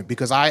 important moment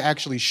because I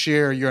actually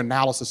share your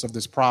analysis of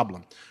this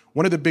problem.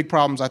 One of the big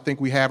problems I think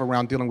we have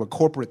around dealing with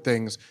corporate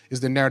things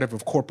is the narrative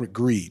of corporate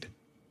greed,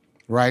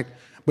 right?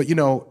 But,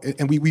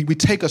 and we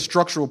take a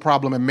structural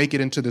problem and make it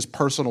into this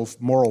personal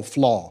moral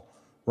flaw,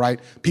 right?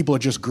 People are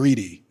just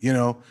greedy,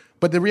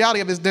 But the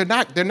reality of it is they're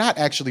not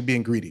actually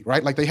being greedy,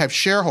 right? Like they have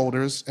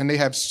shareholders and they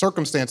have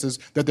circumstances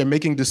that they're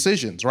making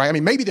decisions, right? I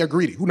mean, maybe they're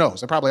greedy. Who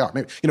knows? They probably are.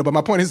 Maybe, but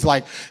my point is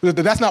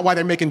that's not why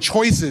they're making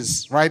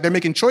choices, right? They're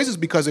making choices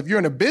because if you're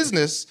in a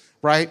business,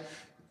 right,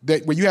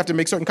 where you have to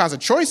make certain kinds of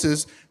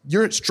choices,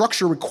 your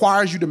structure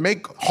requires you to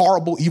make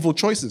horrible, evil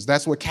choices.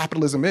 That's what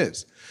capitalism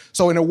is.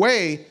 So in a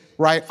way,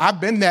 right, I've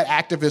been that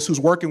activist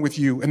who's working with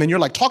you, and then you're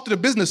like, talk to the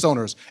business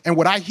owners. And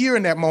what I hear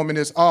in that moment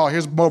is, oh,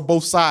 here's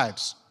both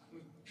sides.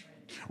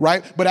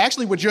 Right? But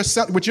actually what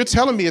you're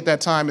telling me at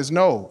that time is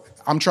no,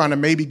 I'm trying to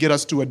maybe get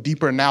us to a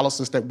deeper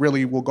analysis that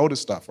really will go to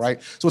stuff,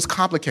 right? So it's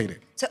complicated.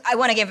 So I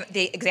want to give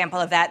the example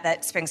of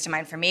that springs to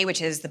mind for me,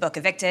 which is the book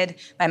Evicted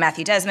by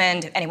Matthew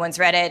Desmond. If anyone's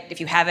read it, if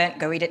you haven't,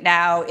 go read it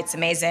now. It's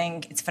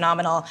amazing. It's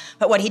phenomenal.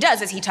 But what he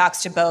does is he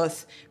talks to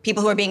both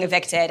people who are being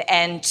evicted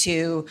and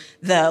to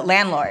the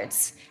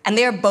landlords. And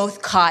they're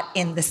both caught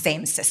in the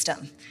same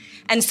system.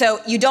 And so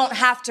you don't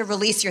have to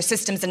release your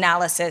systems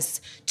analysis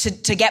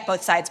to get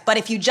both sides. But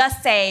if you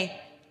just say,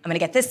 I'm going to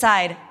get this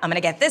side, I'm going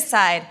to get this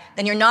side,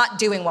 then you're not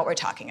doing what we're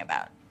talking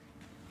about.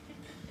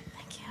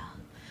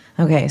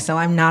 Okay, so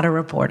I'm not a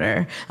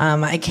reporter.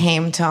 I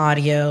came to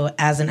audio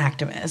as an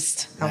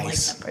activist. I'm like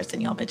that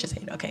person y'all bitches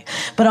hate, okay.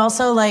 But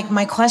also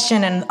my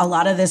question, and a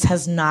lot of this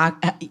has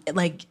not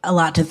a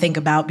lot to think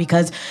about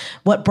because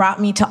what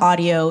brought me to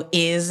audio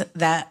is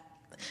that,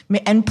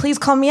 and please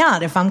call me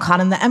out if I'm caught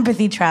in the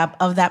empathy trap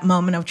of that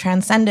moment of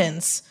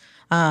transcendence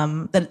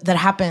that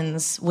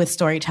happens with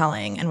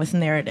storytelling and with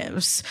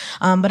narratives.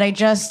 But I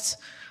just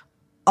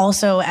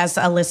also, as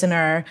a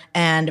listener,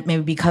 and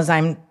maybe because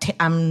I'm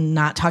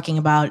not talking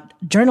about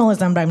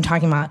journalism, but I'm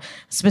talking about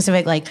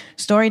specific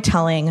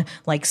storytelling.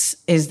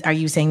 Are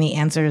you saying the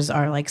answers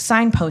are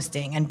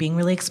signposting and being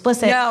really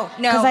explicit? No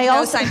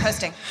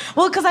signposting.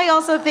 Well, because I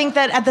also think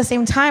that at the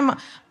same time,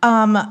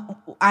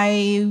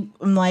 I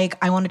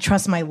want to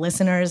trust my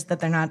listeners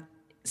that they're not,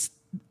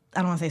 I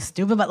don't want to say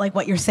stupid, but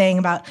what you're saying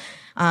about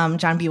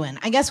John B. Wynn.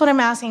 I guess what I'm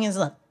asking is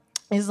am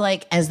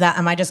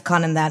I just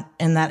caught in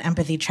that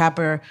empathy trap,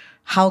 or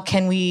how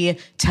can we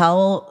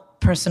tell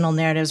personal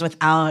narratives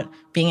without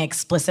being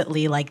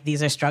explicitly like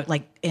these are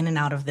like in and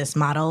out of this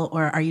model?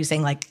 Or are you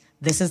saying like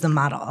this is the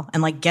model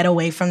and like get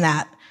away from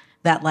that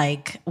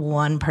like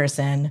one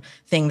person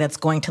thing that's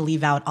going to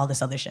leave out all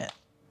this other shit?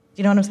 Do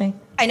you know what I'm saying?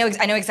 I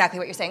know exactly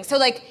what you're saying. So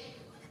like,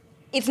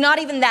 it's not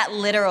even that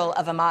literal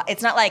of a model.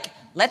 It's not like,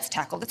 let's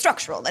tackle the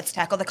structural, let's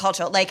tackle the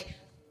cultural. Like,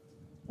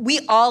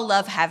 we all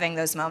love having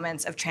those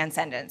moments of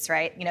transcendence,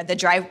 right? You know,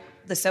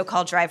 the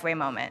so-called driveway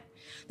moment.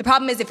 The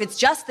problem is if it's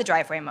just the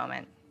driveway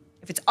moment,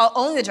 if it's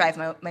only the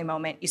driveway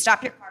moment, you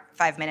stop your car for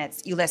 5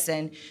 minutes, you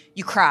listen,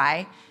 you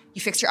cry,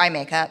 you fix your eye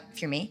makeup,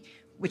 if you're me,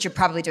 which you're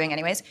probably doing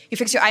anyways, you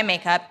fix your eye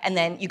makeup, and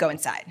then you go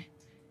inside.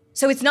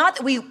 So it's not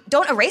that we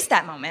don't erase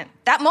that moment.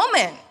 That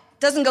moment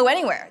doesn't go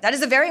anywhere. That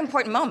is a very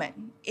important moment.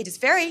 It is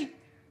very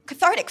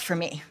cathartic for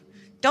me.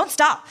 Don't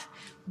stop.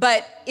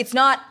 But it's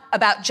not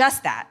about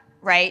just that,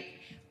 right?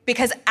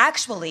 Because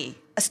actually,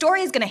 a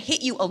story is gonna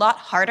hit you a lot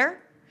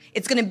harder.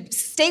 It's gonna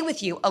stay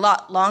with you a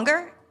lot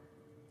longer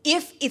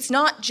if it's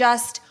not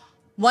just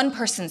one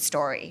person's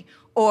story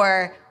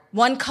or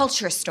one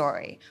culture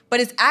story, but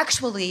it's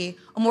actually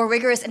a more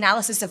rigorous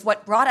analysis of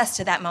what brought us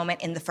to that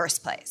moment in the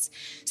first place.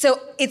 So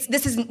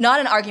this is not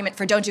an argument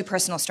for don't do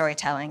personal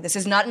storytelling. This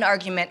is not an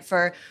argument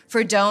for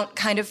don't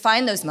kind of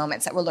find those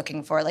moments that we're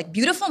looking for. Like,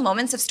 beautiful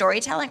moments of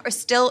storytelling are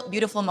still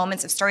beautiful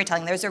moments of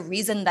storytelling. There's a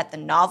reason that the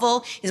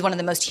novel is one of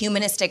the most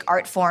humanistic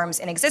art forms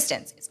in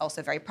existence. It's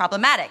also very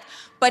problematic,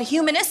 but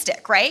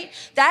humanistic, right?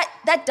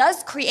 That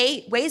does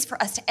create ways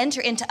for us to enter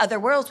into other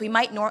worlds we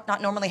might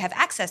not normally have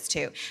access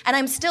to. And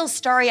I'm still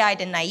starry-eyed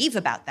and naive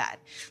about that.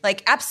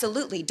 Like,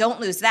 absolutely,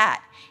 don't lose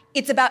that.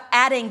 It's about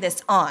adding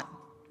this on,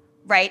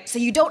 right? So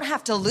you don't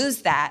have to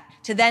lose that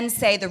to then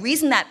say the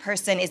reason that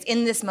person is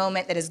in this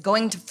moment that is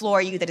going to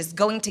floor you, that is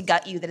going to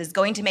gut you, that is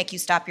going to make you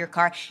stop your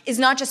car, is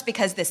not just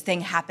because this thing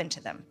happened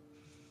to them.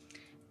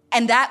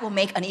 And that will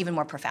make an even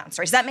more profound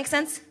story. Does that make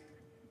sense?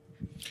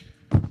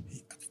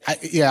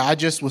 I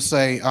just will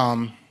say,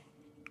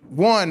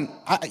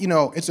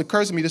 it's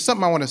occurs to me, there's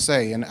something I want to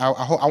say, and I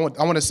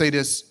want to say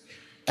this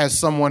as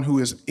someone who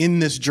is in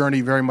this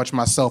journey very much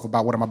myself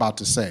about what I'm about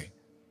to say.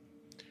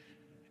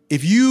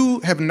 If you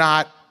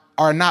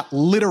are not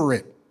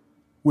literate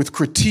with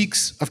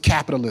critiques of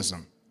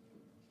capitalism,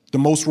 the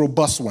most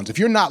robust ones, if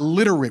you're not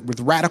literate with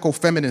radical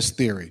feminist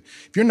theory,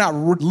 if you're not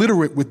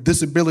literate with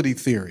disability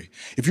theory,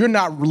 if you're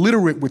not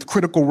literate with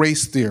critical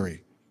race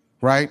theory,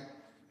 right?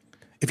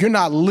 If you're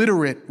not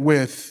literate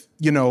with,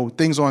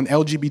 things on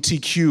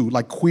LGBTQ,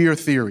 like queer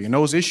theory and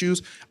those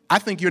issues, I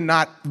think you're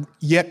not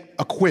yet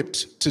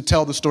equipped to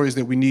tell the stories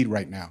that we need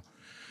right now.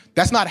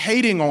 That's not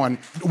hating on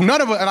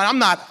none of it, and I'm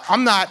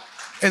not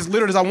as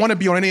literate as I want to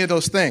be on any of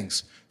those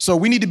things. So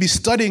we need to be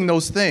studying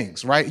those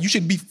things, right? You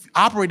should be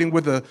operating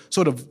with a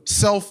sort of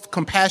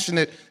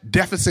self-compassionate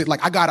deficit, like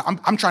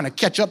I'm trying to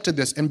catch up to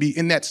this and be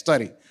in that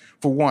study,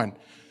 for one.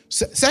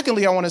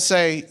 Secondly, I want to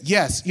say,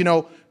 yes,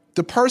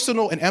 the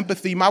personal and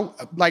empathy,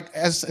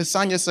 as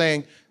Sonya's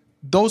saying,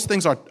 those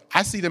things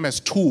I see them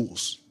as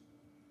tools.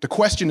 The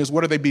question is,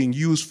 what are they being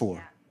used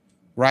for,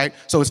 right?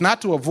 So it's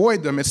not to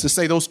avoid them, it's to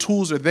say those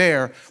tools are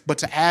there, but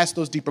to ask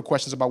those deeper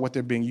questions about what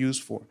they're being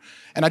used for.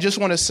 And I just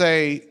want to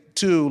say,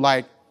 too,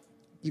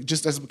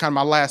 just as kind of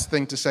my last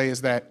thing to say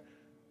is that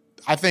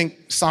I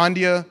think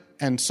Sandhya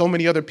and so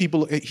many other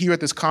people here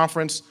at this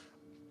conference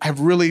have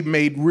really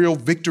made real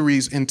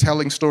victories in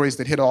telling stories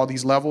that hit all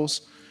these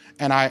levels.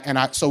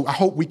 So I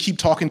hope we keep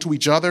talking to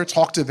each other,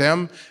 talk to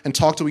them, and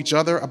talk to each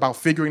other about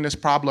figuring this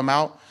problem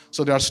out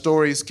so that our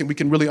stories we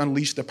can really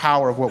unleash the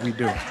power of what we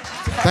do.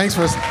 Thanks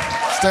for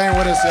staying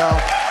with us, y'all.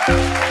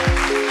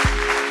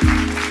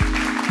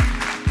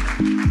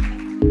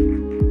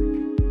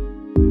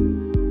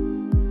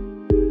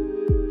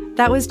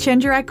 That was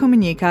Chenjerai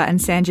Kumanyika and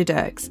Sandhya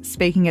Dirks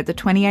speaking at the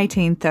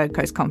 2018 Third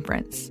Coast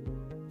Conference.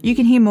 You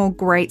can hear more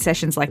great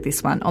sessions like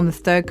this one on the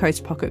Third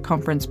Coast Pocket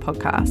Conference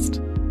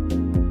podcast.